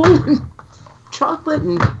Stool, and chocolate,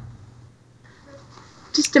 and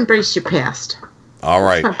just embrace your past. All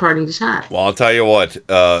right. That's my parting shot. Well, I'll tell you what.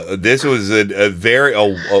 This was a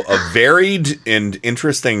varied and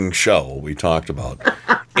interesting show we talked about,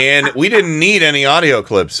 and we didn't need any audio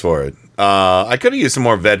clips for it. I could have used some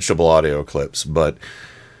more vegetable audio clips, but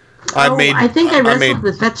I think I wrestled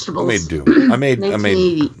with vegetables. I made do. I made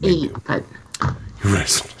 1988, but you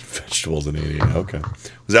wrestled with vegetables in '88. Okay,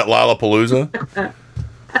 was that Lollapalooza?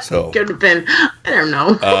 So could have been. I don't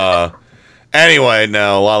know. Anyway,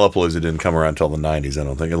 no, Lollapalooza didn't come around until the 90s, I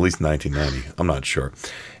don't think. At least 1990. I'm not sure.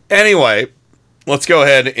 Anyway, let's go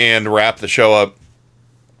ahead and wrap the show up.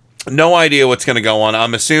 No idea what's going to go on.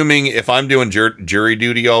 I'm assuming if I'm doing jury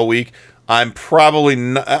duty all week, I'll probably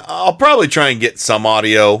try and get some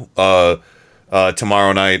audio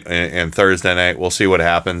tomorrow night and Thursday night. We'll see what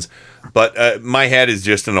happens. But my head is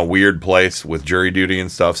just in a weird place with jury duty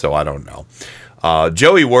and stuff, so I don't know.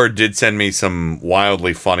 Joey Ward did send me some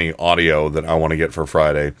wildly funny audio that I want to get for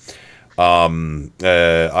Friday. I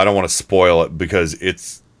don't want to spoil it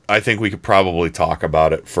because I think we could probably talk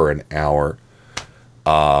about it for an hour.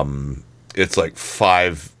 It's like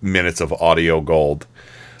 5 minutes of audio gold.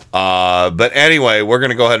 But anyway, we're going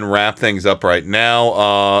to go ahead and wrap things up right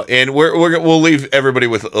now. And we'll leave everybody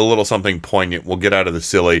with a little something poignant. We'll get out of the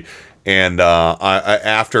silly. And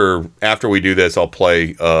after we do this, I'll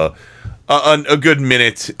play a good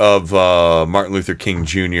minute of Martin Luther King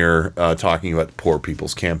Jr. Talking about the Poor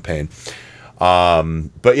People's Campaign.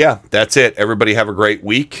 But yeah, that's it. Everybody have a great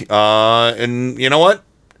week. And you know what?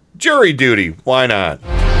 Jury duty. Why not?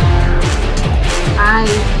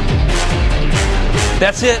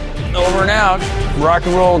 That's it. Over and out. Rock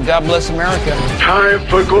and roll. God bless America. Time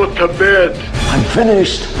for go to bed. I'm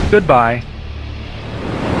finished. Goodbye.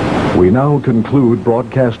 We now conclude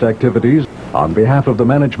broadcast activities. On behalf of the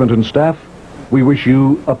management and staff, we wish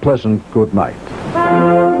you a pleasant good night.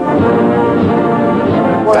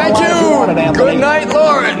 Thank you. Good night,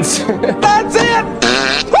 Lawrence. That's it.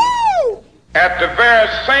 Woo! At the very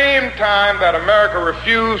same time that America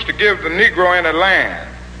refused to give the Negro any land,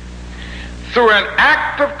 through an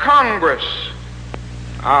act of Congress,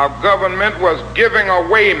 our government was giving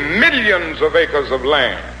away millions of acres of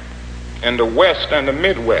land in the West and the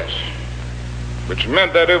Midwest, which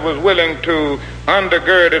meant that it was willing to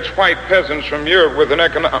undergird its white peasants from Europe with an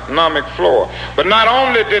economic floor. But not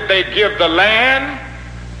only did they give the land,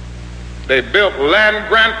 they built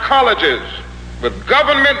land-grant colleges with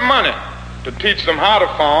government money to teach them how to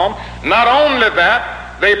farm. Not only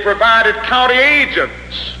that, they provided county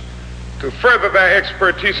agents to further their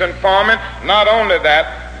expertise in farming. Not only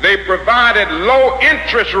that, they provided low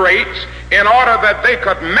interest rates in order that they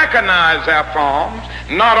could mechanize their farms.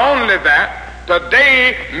 Not only that,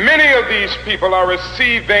 today, many of these people are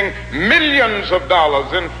receiving millions of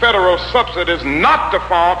dollars in federal subsidies not to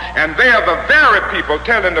farm, and they are the very people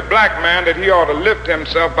telling the black man that he ought to lift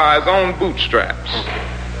himself by his own bootstraps.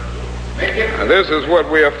 And this is what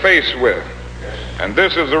we are faced with, and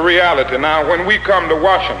this is the reality. Now, when we come to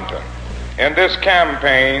Washington in this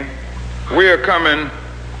campaign, we are coming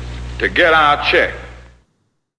to get our check.